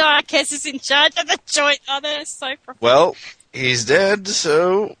I die, Kez is in charge of the joint. Oh, that is so profound. Well, he's dead,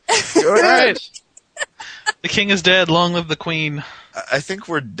 so go ahead. The king is dead. Long live the queen. I think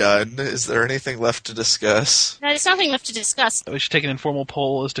we're done. Is there anything left to discuss? No, there's nothing left to discuss. We should take an informal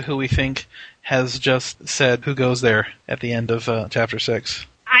poll as to who we think has just said who goes there at the end of chapter 6.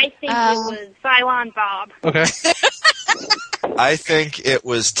 I think it was Cylon Bob. Okay. I think it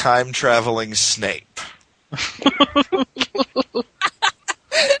was time-traveling Snape.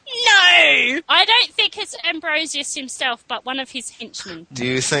 No! I don't think it's Ambrosius himself, but one of his henchmen. Do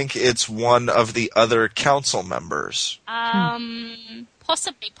you think it's one of the other council members?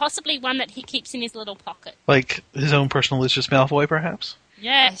 Possibly one that he keeps in his little pocket. Like his own personal Lucius Malfoy, perhaps?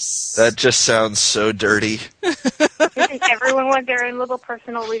 Yes. That just sounds so dirty. You think everyone wants their own little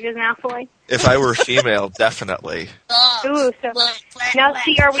personal Lucius Malfoy? If I were female, definitely. Ooh, so now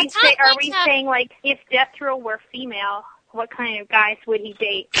see, are we saying like if Death Thrill were female, what kind of guys would he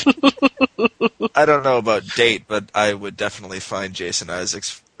date? I don't know about date, but I would definitely find Jason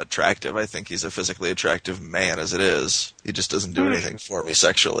Isaacs attractive. I think he's a physically attractive man as it is. He just doesn't do anything for me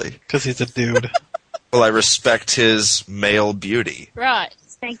sexually. Because he's a dude. Well, I respect his male beauty. Right.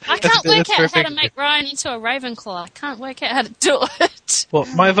 Thank you. I can't work out how to make Ryan into a Ravenclaw. I can't work out how to do it. Well,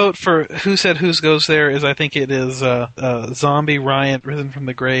 my vote for who said whose goes there is I think it is zombie Ryan risen from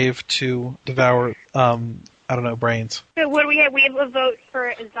the grave to devour brains. So what do we have? We have a vote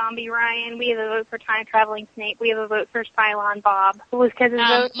for Zombie Ryan. We have a vote for Time Traveling Snape. We have a vote for Cylon Bob. What was Kez's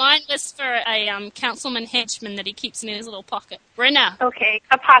vote? Mine was for a councilman henchman that he keeps in his little pocket. Brenna. Okay,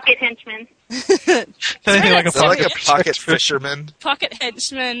 a pocket henchman. Anything like a pocket fisherman. Pocket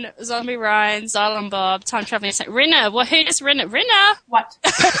henchman, Zombie Ryan, Cylon Bob, Time Traveling Snape. Rinna. Well, who does Rinna? Rinna. What?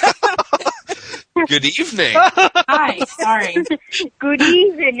 Good evening. Hi, sorry. Good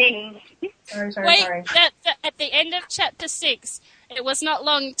evening. Sorry. At the end of chapter 6, it was not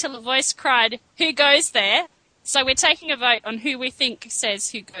long till a voice cried, "Who goes there?" So we're taking a vote on who we think says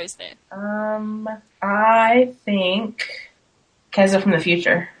who goes there. I think Keza from the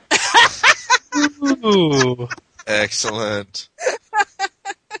future. Ooh. Excellent.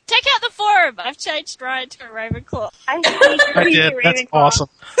 Take out the forum. I've changed Ryan to a Ravenclaw. I did. That's awesome.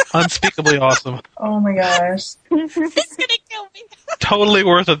 Unspeakably awesome. Oh my gosh. He's gonna kill me. Totally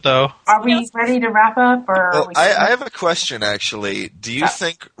worth it, though. Are we ready to wrap up? Or Well, I have a question, actually. Do you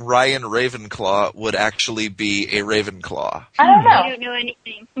think Ryan Ravenclaw would actually be a Ravenclaw? I don't know. I don't know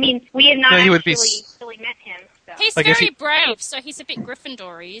anything. I mean, we have not Yeah, he would actually be really met him. So. He's Like, if very he- brave, so he's a bit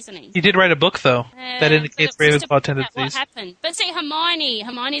Gryffindor-y, isn't he? He did write a book, though, that indicates but it's just Ravenclaw about what tendencies. happened. But see,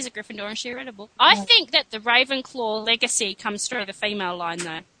 Hermione's a Gryffindor and she read a book. I think that the Ravenclaw legacy comes through the female line,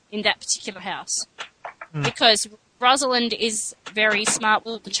 though, in that particular house. Because Rosalind is very smart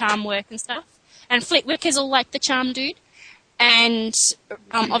with the charm work and stuff. And Flitwick is all like the charm dude. And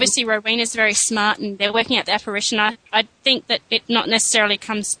obviously Rowena's very smart and they're working out the apparition. I think that it not necessarily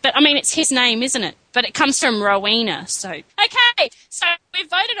comes... But, I mean, it's his name, isn't it? But it comes from Rowena, so... Okay, so we've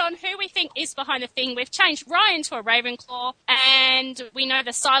voted on who we think is behind the thing. We've changed Ryan to a Ravenclaw, and we know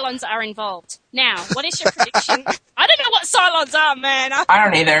the Cylons are involved. Now, what is your prediction? I don't know what Cylons are, man. I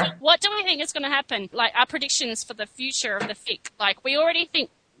don't either. What do we think is going to happen? Like, our predictions for the future of the fic. Like, we already think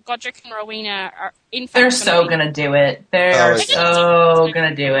Godric and Rowena are in fact... They're so gonna do it. They're so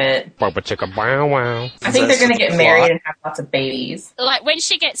gonna do it. I think they're gonna get married and have lots of babies. Like, when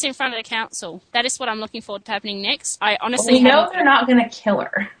she gets in front of the council, that is what I'm looking forward to happening next. I honestly We know haven't- they're not gonna kill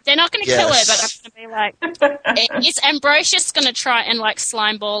her. They're not going to kill her, but I'm going to be like, is Ambrosius going to try and like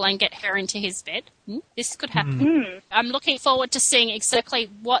slime ball and get her into his bed? This could happen. I'm looking forward to seeing exactly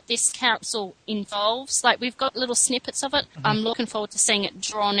what this council involves. Like, we've got little snippets of it. I'm looking forward to seeing it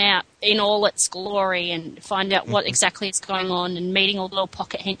drawn out in all its glory and find out what exactly is going on and meeting all the little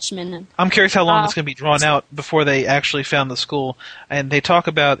pocket henchmen. And, I'm curious how long it's going to be drawn out before they actually found the school. And they talk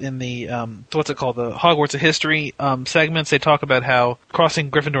about in the, what's it called, the Hogwarts of History segments, they talk about how crossing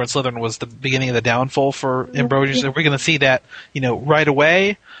Gryffindor and Slytherin was the beginning of the downfall for Ambrosius. Are we going to see that, right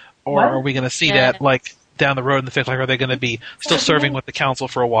away? Or are we going to see that, like, down the road in the fic? Like, are they going to be still serving with the council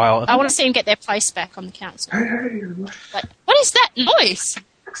for a while? I want to see him get their place back on the council. Like, what is that noise?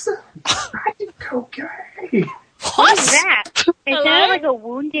 Okay. What is that? It sounded like a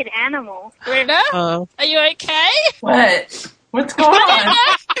wounded animal. Rena? Are you okay? What? What's going on?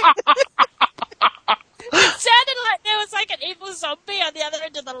 It sounded like there was like an evil zombie on the other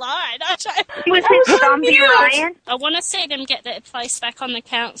end of the line. Was it zombie Ryan? I want to see them get their place back on the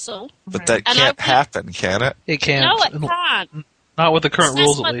council. But that can't happen, can it? It can't. No, it can't. Not with the current That's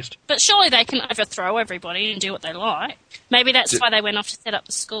rules, what- at least. But surely they can overthrow everybody and do what they like. Maybe that's why they went off to set up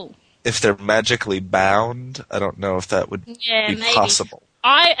the school. If they're magically bound, I don't know if that would be maybe. possible.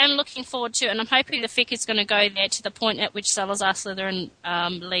 I am looking forward to, and I'm hoping the fic is going to go there to the point at which Salazar Slytherin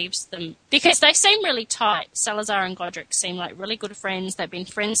leaves them. Because they seem really tight. Salazar and Godric seem like really good friends. They've been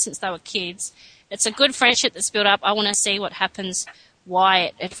friends since they were kids. It's a good friendship that's built up. I want to see what happens,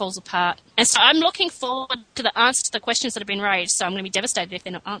 why it falls apart. And so I'm looking forward to the answer to the questions that have been raised, so I'm going to be devastated if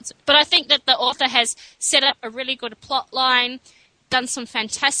they're not answered. But I think that the author has set up a really good plot line, done some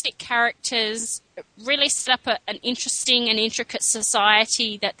fantastic characters, really set up an interesting and intricate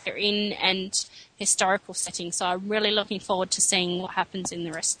society that they're in and historical setting. So I'm really looking forward to seeing what happens in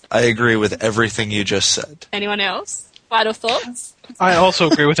the rest. I agree with everything you just said. Anyone else? Final thoughts? I also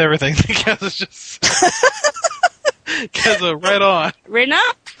agree with everything. Keza's just... Keza, right on. Rena?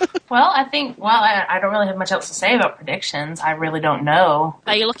 Well, I don't really have much else to say about predictions. I really don't know.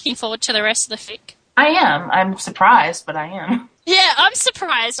 Are you looking forward to the rest of the fic? I am. I'm surprised, but I am. Yeah, I'm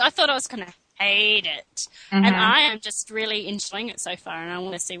surprised. I thought I was going to hate it. And I am just really enjoying it so far, and I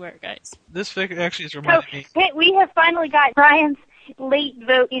want to see where it goes. This figure actually has reminded me. Hey, we have finally got Brian's late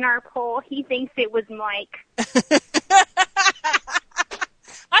vote in our poll. He thinks it was Mike.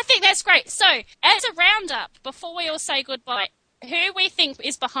 I think that's great. So, as a roundup, before we all say goodbye, who we think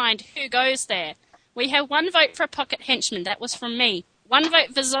is behind Who Goes There? We have one vote for a pocket henchman. That was from me. One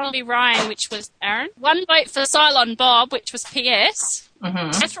vote for Zombie Ryan, which was Aaron. One vote for Cylon Bob, which was PS.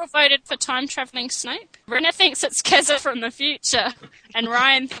 Ethel voted for Time Travelling Snape. Rena thinks it's Keza from the future. And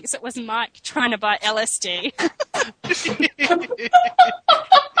Ryan thinks it was Mike trying to buy LSD.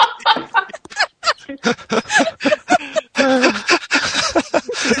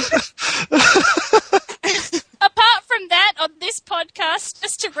 Apart from that, on this podcast,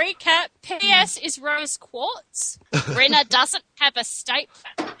 just to recap, PS is Rose Quartz. Rena doesn't have a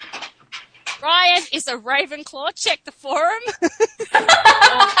statement. Ryan is a Ravenclaw. Check the forum.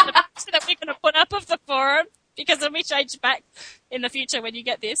 That we're going to put up of the forum, because it'll be changed back in the future when you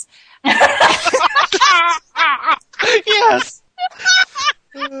get this. Yes.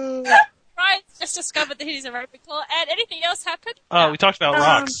 Ryan just discovered that he's a Ravenclaw. And anything else happened? Oh, we talked about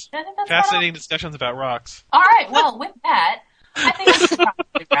rocks. I think that's Fascinating discussions about rocks. all right, well, with that, I think we should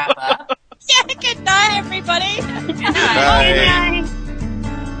probably wrap up. Yeah, good night, everybody. Good night.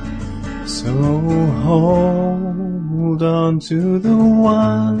 So hold on to the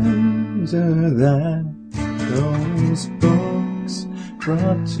wonder that those books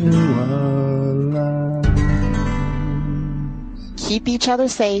brought to our lives. Keep each other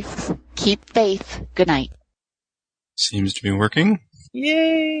safe. Keep faith. Good night. Seems to be working.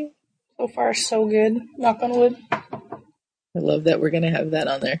 Yay! So far, so good. Knock on wood. I love that we're going to have that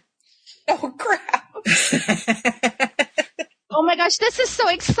on there. Oh, crap. Oh my gosh, this is so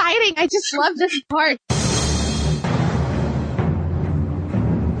exciting. I just love this part.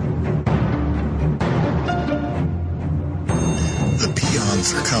 The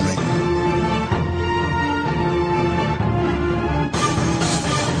peons are coming.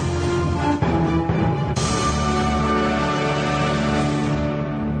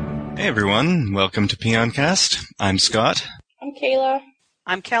 Hey everyone, welcome to Peoncast. I'm Scott. I'm Kayla.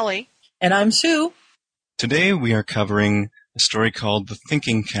 I'm Kelly. And I'm Sue. Today we are covering a story called The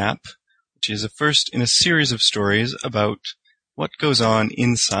Thinking Cap, which is a first in a series of stories about what goes on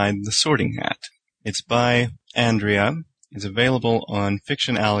inside the Sorting Hat. It's by Andrea. It's available on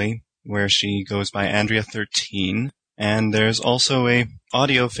Fiction Alley, where she goes by Andrea13. And there's also a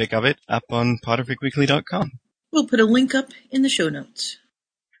audio fic of it up on PotterficWeekly.com. We'll put a link up in the show notes.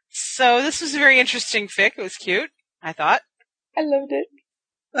 So this was a very interesting fic. It was cute, I thought. I loved it.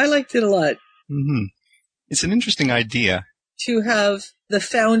 I liked it a lot. Mm-hmm. It's an interesting idea. To have the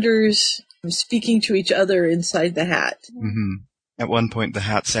founders speaking to each other inside the hat. Mm-hmm. At one point, the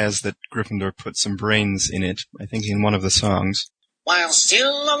hat says that Gryffindor put some brains in it, I think in one of the songs. While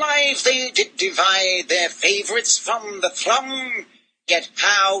still alive, they did divide their favorites from the throng, yet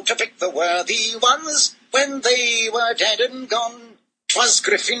how to pick the worthy ones when they were dead and gone. 'Twas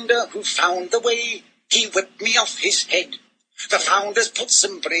Gryffindor who found the way, he whipped me off his head. The founders put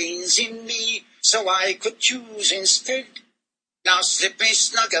some brains in me, so I could choose instead. Now slip me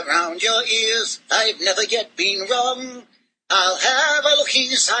snug around your ears, I've never yet been wrong. I'll have a look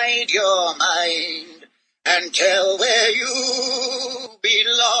inside your mind and tell where you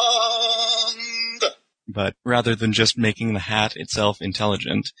belong. But rather than just making the hat itself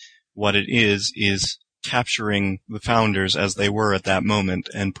intelligent, what it is capturing the founders as they were at that moment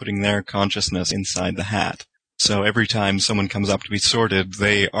and putting their consciousness inside the hat. So every time someone comes up to be sorted,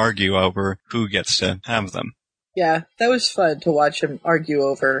 they argue over who gets to have them. Yeah, that was fun to watch him argue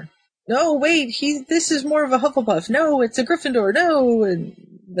over. No, wait, this is more of a Hufflepuff. No, it's a Gryffindor. No, and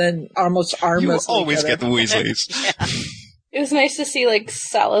then almost arm wrestle. You always get the Weasleys. Yeah. It was nice to see, like,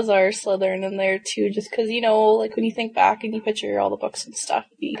 Salazar Slytherin in there, too, just because, you know, like, when you think back and you picture all the books and stuff,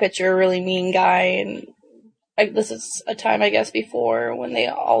 you picture a really mean guy, and this is a time, I guess, before when they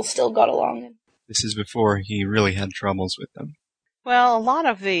all still got along. This is before he really had troubles with them. Well, a lot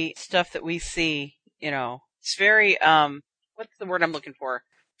of the stuff that we see, you know, it's very, what's the word I'm looking for?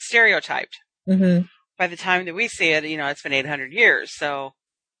 Stereotyped. Mm-hmm. By the time that we see it, you know, it's been 800 years, so.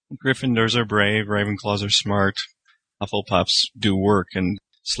 Gryffindors are brave, Ravenclaws are smart, Hufflepuffs do work, and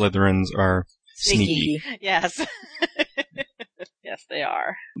Slytherins are sneaky. Yes. Yes, they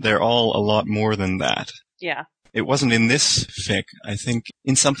are. They're all a lot more than that. Yeah. It wasn't in this fic. I think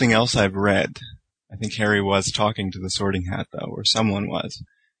in something else I've read. I think Harry was talking to the Sorting Hat, though, or someone was.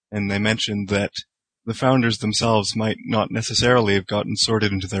 And they mentioned that the founders themselves might not necessarily have gotten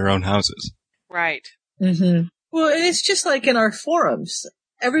sorted into their own houses. Right. Mm-hmm. Well, and it's just like in our forums.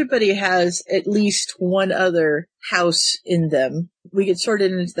 Everybody has at least one other house in them. We get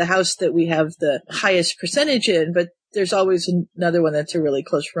sorted into the house that we have the highest percentage in, but there's always another one that's a really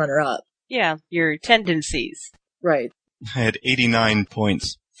close runner-up. Yeah, your tendencies. Right. I had 89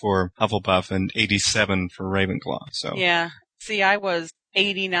 points for Hufflepuff and 87 for Ravenclaw, so. Yeah. See, I was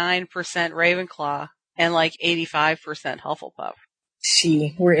 89% Ravenclaw and like 85% Hufflepuff.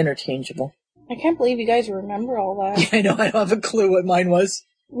 See, we're interchangeable. I can't believe you guys remember all that. Yeah, I know, I don't have a clue what mine was.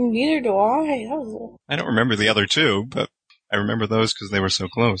 Neither do I. I don't remember the other two, but I remember those because they were so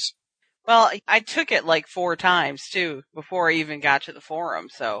close. Well, I took it like 4 times, too, before I even got to the forum,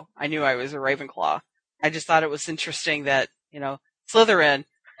 so I knew I was a Ravenclaw. I just thought it was interesting that, you know, Slytherin,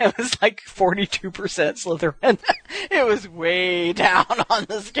 it was like 42% Slytherin. It was way down on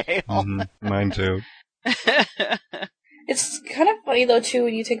the scale. Mm-hmm. Mine too. It's kind of funny, though, too,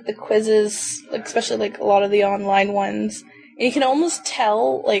 when you take the quizzes, like, especially, like, a lot of the online ones, and you can almost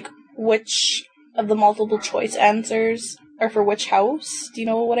tell, like, which of the multiple choice answers are for which house. Do you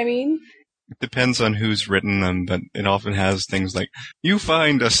know what I mean? It depends on who's written them, but it often has things like, you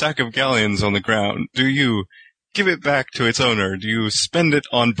find a sack of galleons on the ground. Do you give it back to its owner? Do you spend it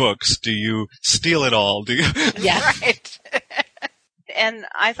on books? Do you steal it all? Do you? Yeah. Right. And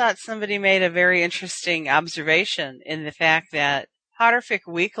I thought somebody made a very interesting observation in the fact that Potterfic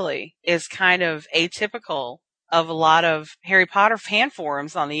Weekly is kind of atypical of a lot of Harry Potter fan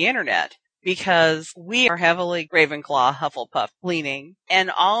forums on the internet, because we are heavily Ravenclaw, Hufflepuff leaning, and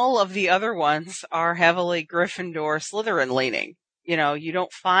all of the other ones are heavily Gryffindor, Slytherin leaning. You know, you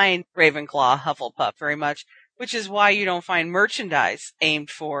don't find Ravenclaw, Hufflepuff very much, which is why you don't find merchandise aimed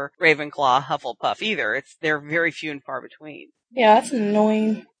for Ravenclaw, Hufflepuff either. They're very few and far between. Yeah, that's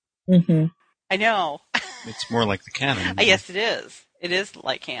annoying. Mm-hmm. I know. It's more like the canon. Yes, it is. It is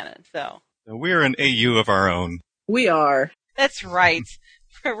like canon, so. We're an AU of our own. We are. That's right.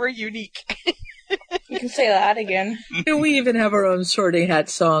 We're unique. You can say that again. And we even have our own Sorting Hat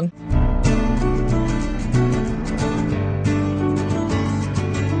song.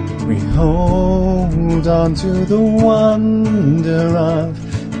 We hold on to the wonder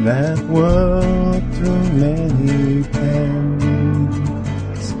of that world through many pens,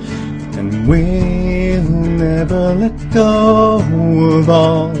 and we'll never let go of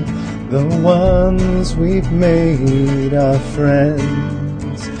all the ones we've made our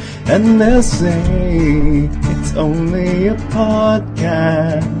friends. And they'll say it's only a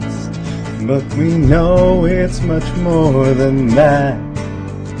podcast, but we know it's much more than that.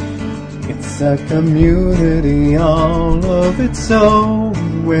 It's a community all of its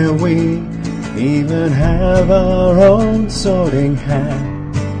own, where we even have our own sorting hat.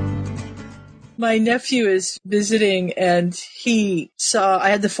 My nephew is visiting, and he saw, I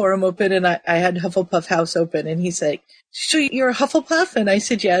had the forum open, and I had Hufflepuff House open, and he's like, so you're a Hufflepuff? And I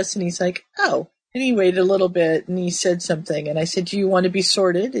said yes, and he's like, oh. And he waited a little bit, and he said something, and I said, do you want to be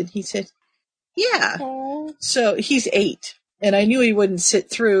sorted? And he said, yeah. Aww. So he's 8. And I knew he wouldn't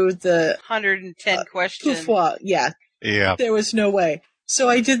sit through the 110 questions. Yeah. Yeah. There was no way. So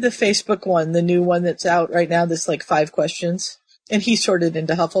I did the Facebook one, the new one that's out right now, that's like 5 questions. And he sorted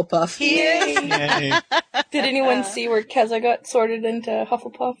into Hufflepuff. Yay. Did anyone see where Keza got sorted into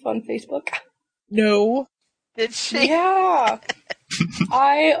Hufflepuff on Facebook? No. Did she? Yeah.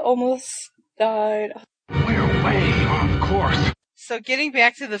 I almost died. We're way off course. So getting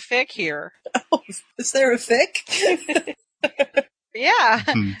back to the fic here. Oh, is there a fic? Yeah.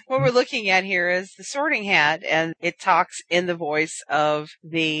 What we're looking at here is the Sorting Hat, and it talks in the voice of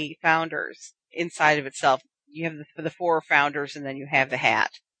the founders inside of itself. You have the 4 founders, and then you have the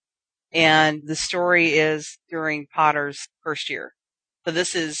hat. And the story is during Potter's first year. So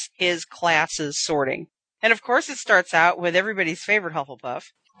this is his class's sorting. And of course it starts out with everybody's favorite Hufflepuff.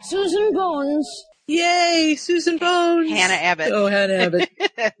 Susan Bones. Yay, Susan Bones. Hannah Abbott. Oh, Hannah Abbott.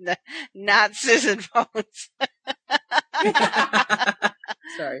 Not Susan Bones.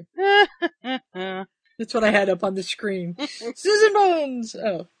 Sorry. That's what I had up on the screen. Susan Bones!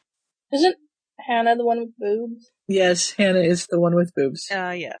 Oh. Isn't Hannah the one with boobs? Yes, Hannah is the one with boobs.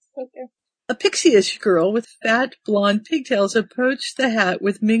 Yes. Okay. A pixie-ish girl with fat, blonde pigtails approached the hat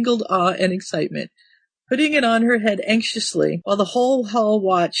with mingled awe and excitement. Putting it on her head anxiously, while the whole hall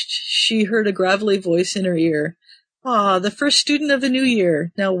watched, she heard a gravelly voice in her ear. Ah, the first student of the new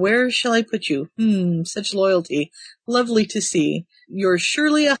year. Now where shall I put you? Such loyalty. Lovely to see. You're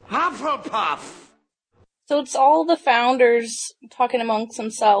surely a Hufflepuff! So it's all the founders talking amongst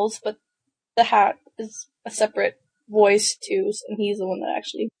themselves, but the hat is a separate voice too, and he's the one that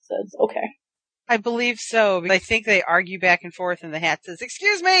actually says, okay. I believe so. I think they argue back and forth, and the hat says,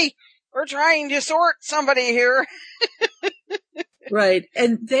 excuse me! We're trying to sort somebody here. Right.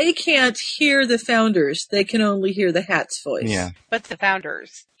 And they can't hear the founders. They can only hear the hat's voice. Yeah. But the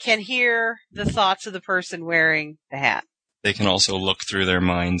founders can hear the thoughts of the person wearing the hat. They can also look through their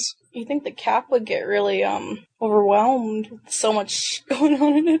minds. You think the cap would get really overwhelmed with so much going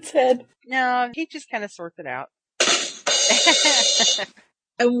on in its head? No, he just kind of sorts it out.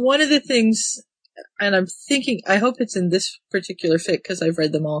 And one of the things, and I'm thinking, I hope it's in this particular fic because I've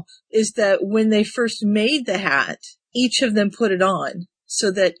read them all, is that when they first made the hat, each of them put it on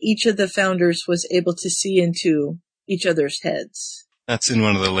so that each of the founders was able to see into each other's heads. That's in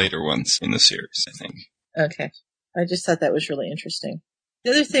one of the later ones in the series, I think. Okay. I just thought that was really interesting.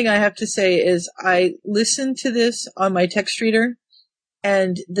 The other thing I have to say is I listened to this on my text reader,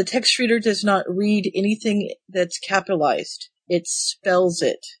 and the text reader does not read anything that's capitalized. it spells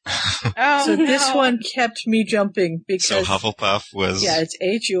it. Oh, so no. this one kept me jumping because So Hufflepuff was... Yeah, it's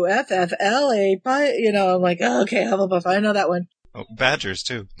Huffla. I'm like, oh, okay, Hufflepuff, I know that one. Oh, badgers,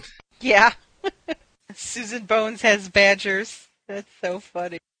 too. Yeah. Susan Bones has badgers. That's so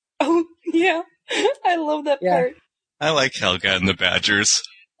funny. Oh, yeah. I love that part. I like Helga and the badgers.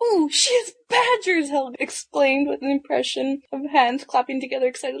 Ooh, she has badgers, Helga explained with an impression of hands clapping together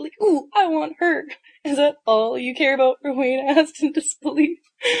excitedly. Ooh, I want her. Is that all you care about? Rowena asked in disbelief.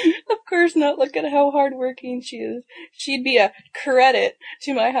 Of course not. Look at how hardworking she is. She'd be a credit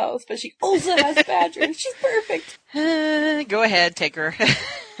to my house, but she also has badgers. She's perfect. Go ahead, take her.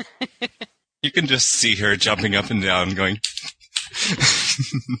 You can just see her jumping up and down, going...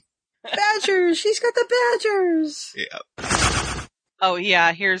 Badgers! She's got the badgers! Yeah. Oh,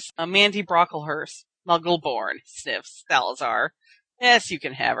 yeah, here's Mandy Brocklehurst, Muggleborn, sniffs Salazar. Yes, you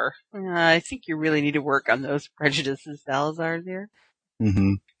can have her. I think you really need to work on those prejudices, Salazar, there.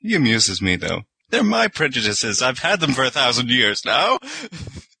 Mm-hmm. He amuses me, though. They're my prejudices. I've had them for 1,000 years now.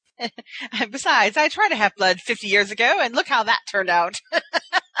 Besides, I tried to have blood 50 years ago, and look how that turned out.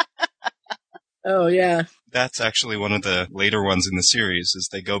 Oh, yeah. That's actually one of the later ones in the series, is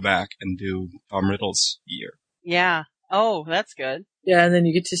they go back and do Tom Riddle's year. Yeah. Oh, that's good. Yeah, and then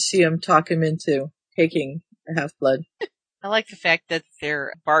you get to see him talk him into taking a half-blood. I like the fact that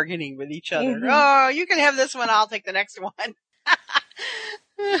they're bargaining with each other. Mm-hmm. Oh, you can have this one, I'll take the next one.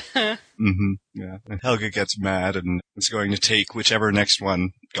 Mm-hmm. Yeah. And Helga gets mad and is going to take whichever next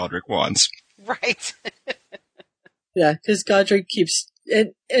one Godric wants. Right. Yeah, because Godric keeps...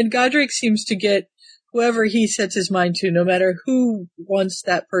 And Godric seems to get whoever he sets his mind to, no matter who wants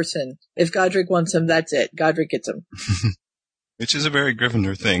that person. If Godric wants him, that's it. Godric gets him. Which is a very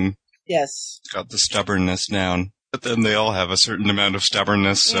Gryffindor thing. Yes. It's got the stubbornness down. But then they all have a certain amount of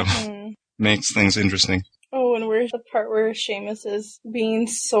stubbornness, so makes things interesting. Oh, and where's the part where Seamus is being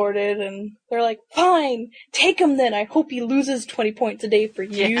sorted, and they're like, fine, take him then. I hope he loses 20 points a day for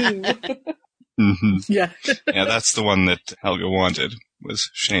you. Mm-hmm. Yeah. Yeah, that's the one that Helga wanted, was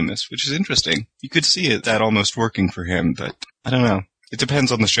Seamus, which is interesting. You could see that almost working for him, but I don't know. It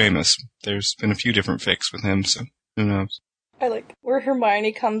depends on the Seamus. There's been a few different fics with him, so who knows. I like where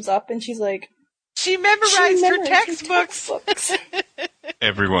Hermione comes up and she's like, She memorized her textbooks.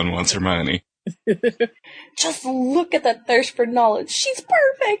 Everyone wants Hermione. Just look at that thirst for knowledge. She's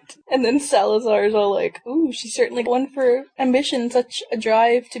perfect. And then Salazar's all like, ooh, she's certainly one for ambition, such a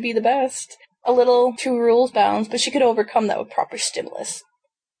drive to be the best. A little too rules bound, but she could overcome that with proper stimulus.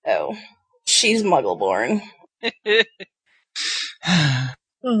 Oh, she's Muggleborn.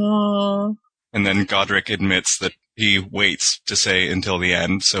 Aww. And then Godric admits that he waits to say until the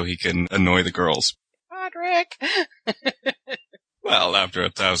end so he can annoy the girls. Godric! Well, after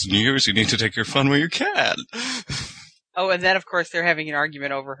 1,000 years, you need to take your fun where you can. Oh, and then of course they're having an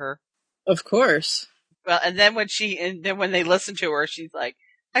argument over her. Of course. Well, and then when they listen to her, she's like,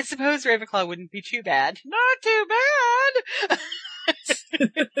 I suppose Ravenclaw wouldn't be too bad. Not too bad!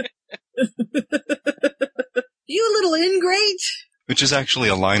 You little ingrate! Which is actually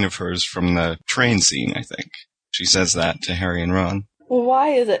a line of hers from the train scene, I think. She says that to Harry and Ron. Why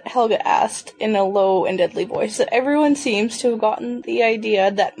is it, Helga asked in a low and deadly voice, that everyone seems to have gotten the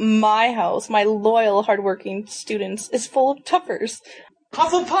idea that my house, my loyal, hardworking students, is full of toughers?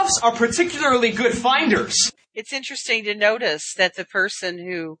 Hufflepuffs are particularly good finders. It's interesting to notice that the person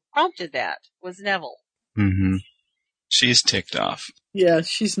who prompted that was Neville. Mm-hmm. She's ticked off. Yeah,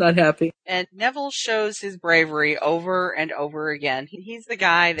 she's not happy. And Neville shows his bravery over and over again. He's the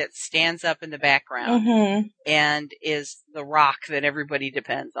guy that stands up in the background and is the rock that everybody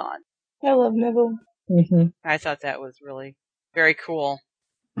depends on. I love Neville. Mm-hmm. I thought that was really very cool.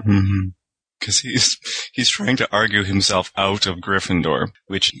 Mm-hmm. Because he's trying to argue himself out of Gryffindor,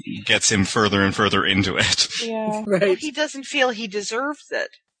 which gets him further and further into it. Yeah. Right. Well, he doesn't feel he deserves it.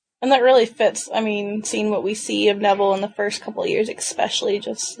 And that really fits. I mean, seeing what we see of Neville in the first couple of years, especially,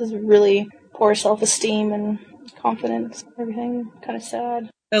 just his really poor self-esteem and confidence, everything. Kind of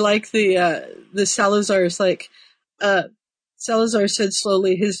sad. I like the Salazar's like, Salazar said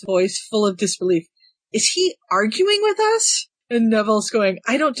slowly, his voice full of disbelief, is he arguing with us? And Neville's going,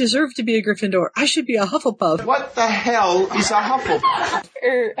 I don't deserve to be a Gryffindor. I should be a Hufflepuff. What the hell is a Hufflepuff?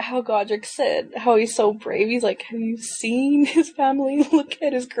 Or how Godric said, how he's so brave. He's like, have you seen his family? Look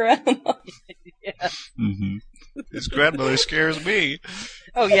at his grandma. Yeah. Mm-hmm. His grandmother scares me.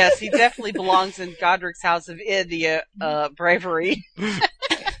 Oh, yes, he definitely belongs in Godric's House of Id, bravery.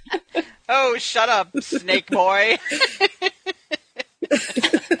 Oh, shut up, snake boy.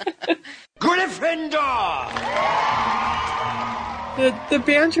 Gryffindor! The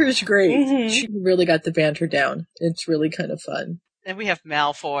banter is great. Mm-hmm. She really got the banter down. It's really kind of fun. And we have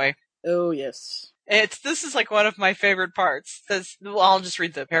Malfoy. Oh, yes. This is like one of my favorite parts. I'll just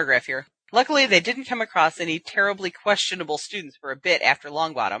read the paragraph here. Luckily, they didn't come across any terribly questionable students for a bit after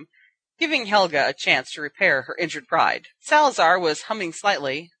Longbottom, giving Helga a chance to repair her injured pride. Salazar was humming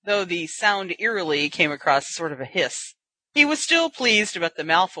slightly, though the sound eerily came across as sort of a hiss. He was still pleased about the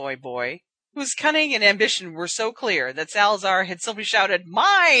Malfoy boy, whose cunning and ambition were so clear that Salazar had simply shouted,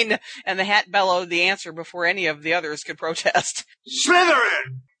 "Mine!" and the hat bellowed the answer before any of the others could protest.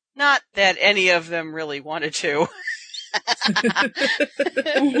 Slytherin! Not that any of them really wanted to.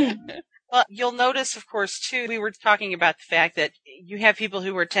 Well, you'll notice, of course, too, we were talking about the fact that you have people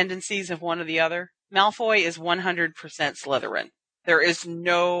who are tendencies of one or the other. Malfoy is 100% Slytherin. There is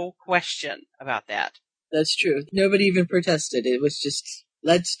no question about that. That's true. Nobody even protested. It was just,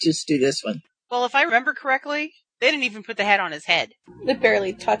 let's just do this one. Well, if I remember correctly, they didn't even put the hat on his head. It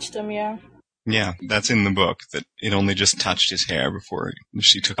barely touched him, yeah. Yeah, that's in the book, that it only just touched his hair before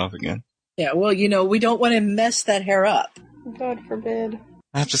she took off again. Yeah, well, we don't want to mess that hair up. God forbid.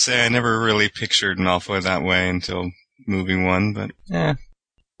 I have to say, I never really pictured Malfoy that way until movie 1, but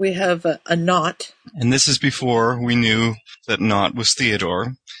We have a Nott. And this is before we knew that Nott was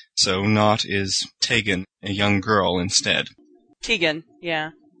Theodore, so Nott is Tegan, a young girl instead. Tegan, yeah.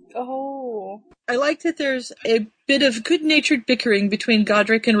 Oh. I like that there's a bit of good-natured bickering between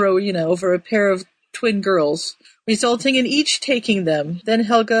Godric and Rowena over a pair of twin girls, resulting in each taking them. Then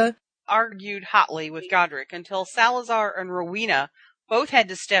Helga argued hotly with Godric until Salazar and Rowena both had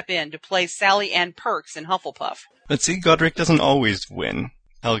to step in to play Sally Ann Perks in Hufflepuff. But see, Godric doesn't always win.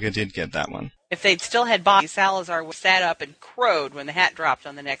 Helga did get that one. If they'd still had bodies, Salazar would sat up and crowed when the hat dropped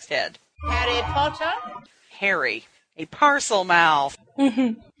on the next head. Harry Potter? Harry. A parcel mouth.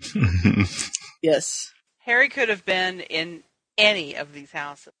 Yes. Harry could have been in any of these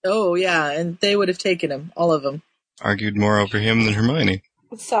houses. Oh, yeah, and they would have taken him, all of them. Argued more over him than Hermione.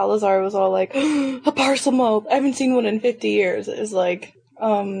 Salazar was all like, a parcel mouth. I haven't seen one in 50 years. It was like,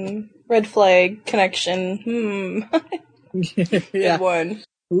 red flag connection. Yeah. Good one.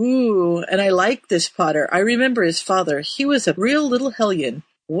 Ooh, and I like this Potter. I remember his father. He was a real little hellion.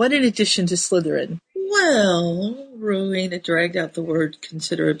 What an addition to Slytherin. Well, Rowena dragged out the word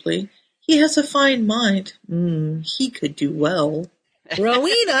considerably. He has a fine mind. He could do well.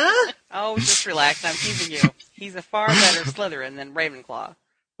 Rowena! Oh, just relax. I'm teasing you. He's a far better Slytherin than Ravenclaw.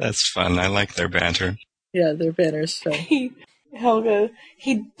 That's fun. I like their banter. Yeah, their banter's fun. Helga,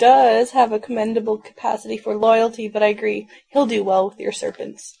 he does have a commendable capacity for loyalty, but I agree, he'll do well with your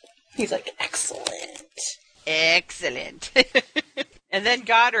serpents. He's like, excellent. Excellent. And then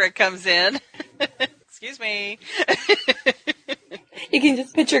Godric comes in. Excuse me. You can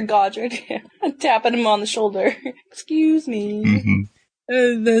just picture Godric tapping him on the shoulder. Excuse me. Mm-hmm.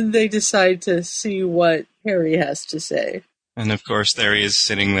 And then they decide to see what Harry has to say. And of course, there he is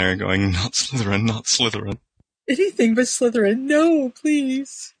sitting there going, not Slytherin, not Slytherin. Anything but Slytherin. No,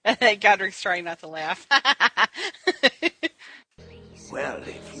 please. Godric's trying not to laugh. Well,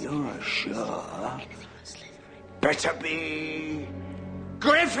 if you're sure, better be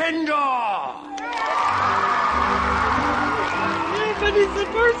Gryffindor! Yeah, but he's a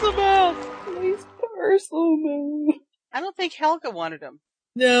Parselmouth! He's Parselmouth. I don't think Helga wanted him.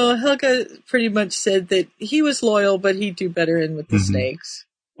 No, Helga pretty much said that he was loyal, but he'd do better in with the snakes.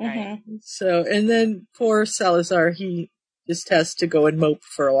 Right. So, and then poor Salazar, he just has to go and mope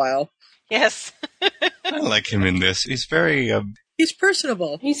for a while. Yes. I like him in this. He's very, he's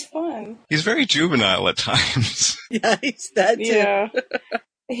personable. He's fun. He's very juvenile at times. Yeah, he's that too. Yeah.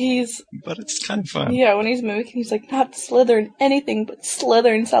 But it's kind of fun. Yeah, when he's mimicking, he's like, not Slytherin, anything but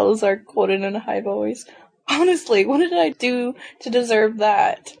Slytherin, Salazar quoted in a high voice. Honestly, what did I do to deserve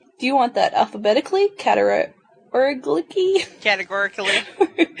that? Do you want that alphabetically? Categorically?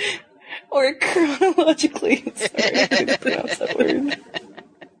 Or chronologically? Sorry, I couldn't pronounce that word.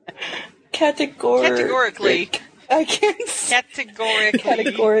 Categorically. I can't say.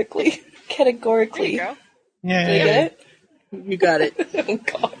 Categorically. Categorically. There you go. Yeah. Did you get it? You got it. Oh,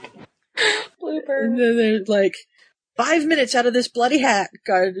 God. Blooper. And then they're like, 5 minutes out of this bloody hat,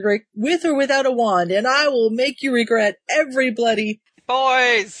 Godric, with or without a wand, and I will make you regret every bloody...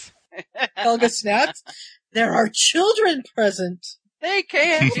 Boys! Helga snapped. There are children present. They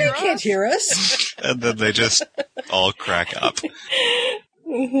can't hear us. They can't hear us. And then they just all crack up.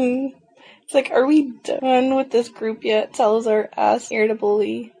 Mm-hmm. It's like, are we done with this group yet? Salazar asked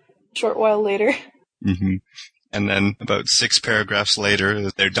irritably a short while later. Mm-hmm. And then about 6 paragraphs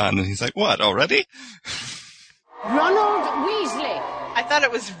later, they're done, and he's like, what, already? Ronald Weasley! I thought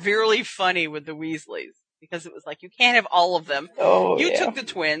it was really funny with the Weasleys. because it was like, you can't have all of them. Oh, you took the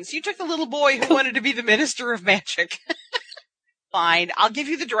twins. You took the little boy who wanted to be the Minister of Magic. Fine, I'll give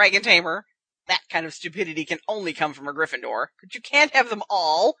you the Dragon Tamer. That kind of stupidity can only come from a Gryffindor, but you can't have them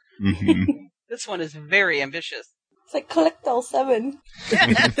all. Mm-hmm. This one is very ambitious. It's like collect all 7.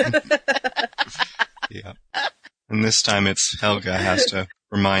 Yeah. And this time it's Helga has to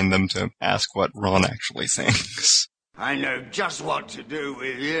remind them to ask what Ron actually thinks. I know just what to do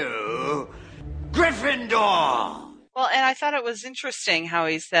with you. Gryffindor! Well, and I thought it was interesting how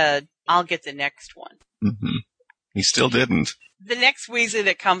he said, I'll get the next one. Mm-hmm. He still didn't. The next Weasley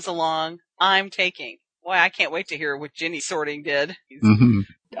that comes along, I'm taking. Boy, I can't wait to hear what Ginny Sorting did. Mm-hmm.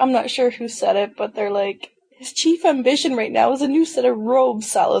 I'm not sure who said it, but they're like, his chief ambition right now is a new set of robes,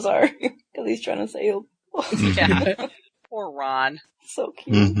 Salazar. Because he's trying to sail. Yeah. Poor Ron. So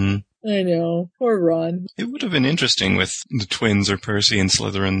cute. Mm-hmm. I know. Poor Ron. It would have been interesting with the twins or Percy and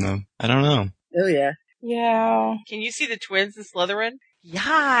Slytherin, though. I don't know. Oh, yeah. Yeah. Can you see the twins in Slytherin?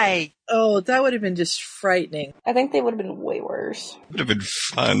 Yikes. Oh, that would have been just frightening. I think they would have been way worse. It would have been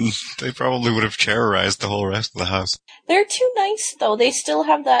fun. They probably would have terrorized the whole rest of the house. They're too nice, though. They still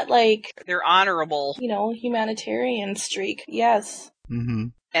have that, like... They're honorable. You know, humanitarian streak. Yes. Mm-hmm.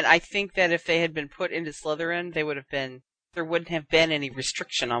 And I think that if they had been put into Slytherin, there wouldn't have been any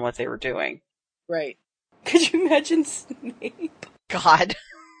restriction on what they were doing. Right. Could you imagine Snape? God.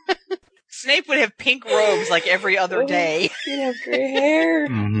 Snape would have pink robes like every other day. He'd have gray hair.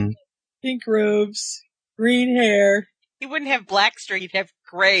 Mm-hmm. Pink robes, green hair. He wouldn't have black string, he'd have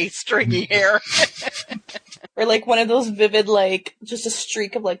gray stringy hair. Or like one of those vivid, like, just a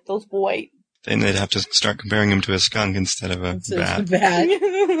streak of like those white. Then they'd have to start comparing him to a skunk instead of a bat.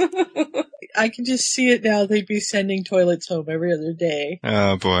 I can just see it now. They'd be sending toilets home every other day.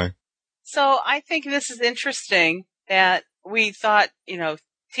 Oh, boy. So I think this is interesting that we thought,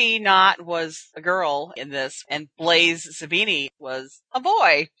 T. Knott was a girl in this, and Blaise Zabini was a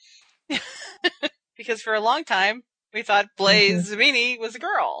boy. Because for a long time, we thought Blaise Zabini was a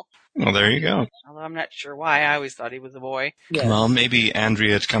girl. Well, there you go. Although I'm not sure why. I always thought he was a boy. Yeah. Well, maybe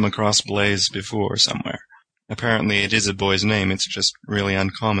Andrea had come across Blaise before somewhere. Apparently it is a boy's name. It's just really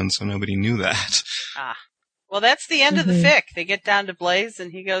uncommon, so nobody knew that. Ah. Well, that's the end of the fic. They get down to Blaise,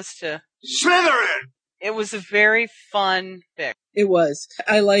 and he goes to Slytherin! It was a very fun fic. It was.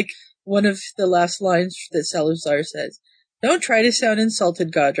 I like one of the last lines that Salazar says. Don't try to sound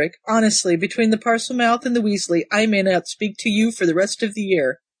insulted, Godric. Honestly, between the Parselmouth and the Weasley, I may not speak to you for the rest of the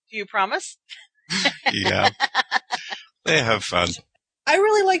year. Do you promise? Yeah. They have fun. I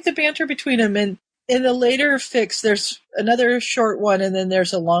really like the banter between them, and in the later fics, there's another short one, and then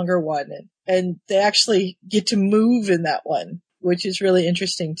there's a longer one, and they actually get to move in that one, which is really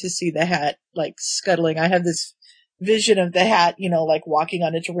interesting to see the hat, like, scuttling. I have this vision of the hat, like walking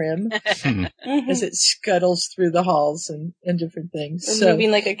on its rim as it scuttles through the halls and different things. So,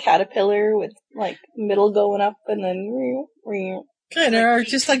 moving like a caterpillar with, like, middle going up and then... Kind of, or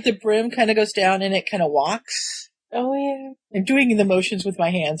just like the brim kind of goes down and it kind of walks. Oh, yeah. I'm doing the motions with my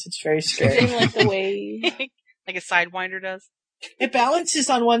hands. It's very scary. Like the way... like a Sidewinder does. It balances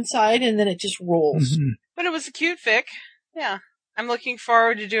on one side and then it just rolls. Mm-hmm. But it was a cute fic. Yeah. I'm looking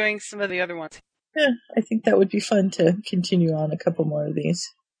forward to doing some of the other ones. Yeah, I think that would be fun to continue on a couple more of these.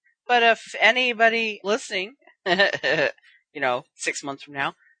 But if anybody listening, 6 months from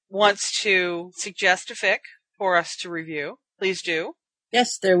now, wants to suggest a fic for us to review, please do.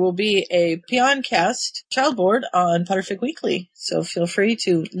 Yes, there will be a Peoncast child board on Potterfic Weekly, so feel free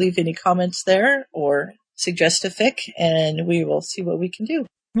to leave any comments there or suggest a fic, and we will see what we can do.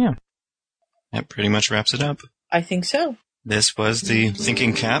 Yeah. That pretty much wraps it up. I think so. This was The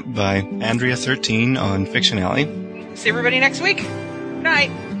Thinking Cap by Andrea 13 on Fiction Alley. See everybody next week. Good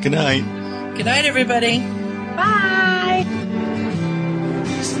night. Good night. Good night, everybody. Bye.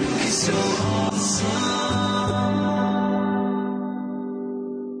 So awesome.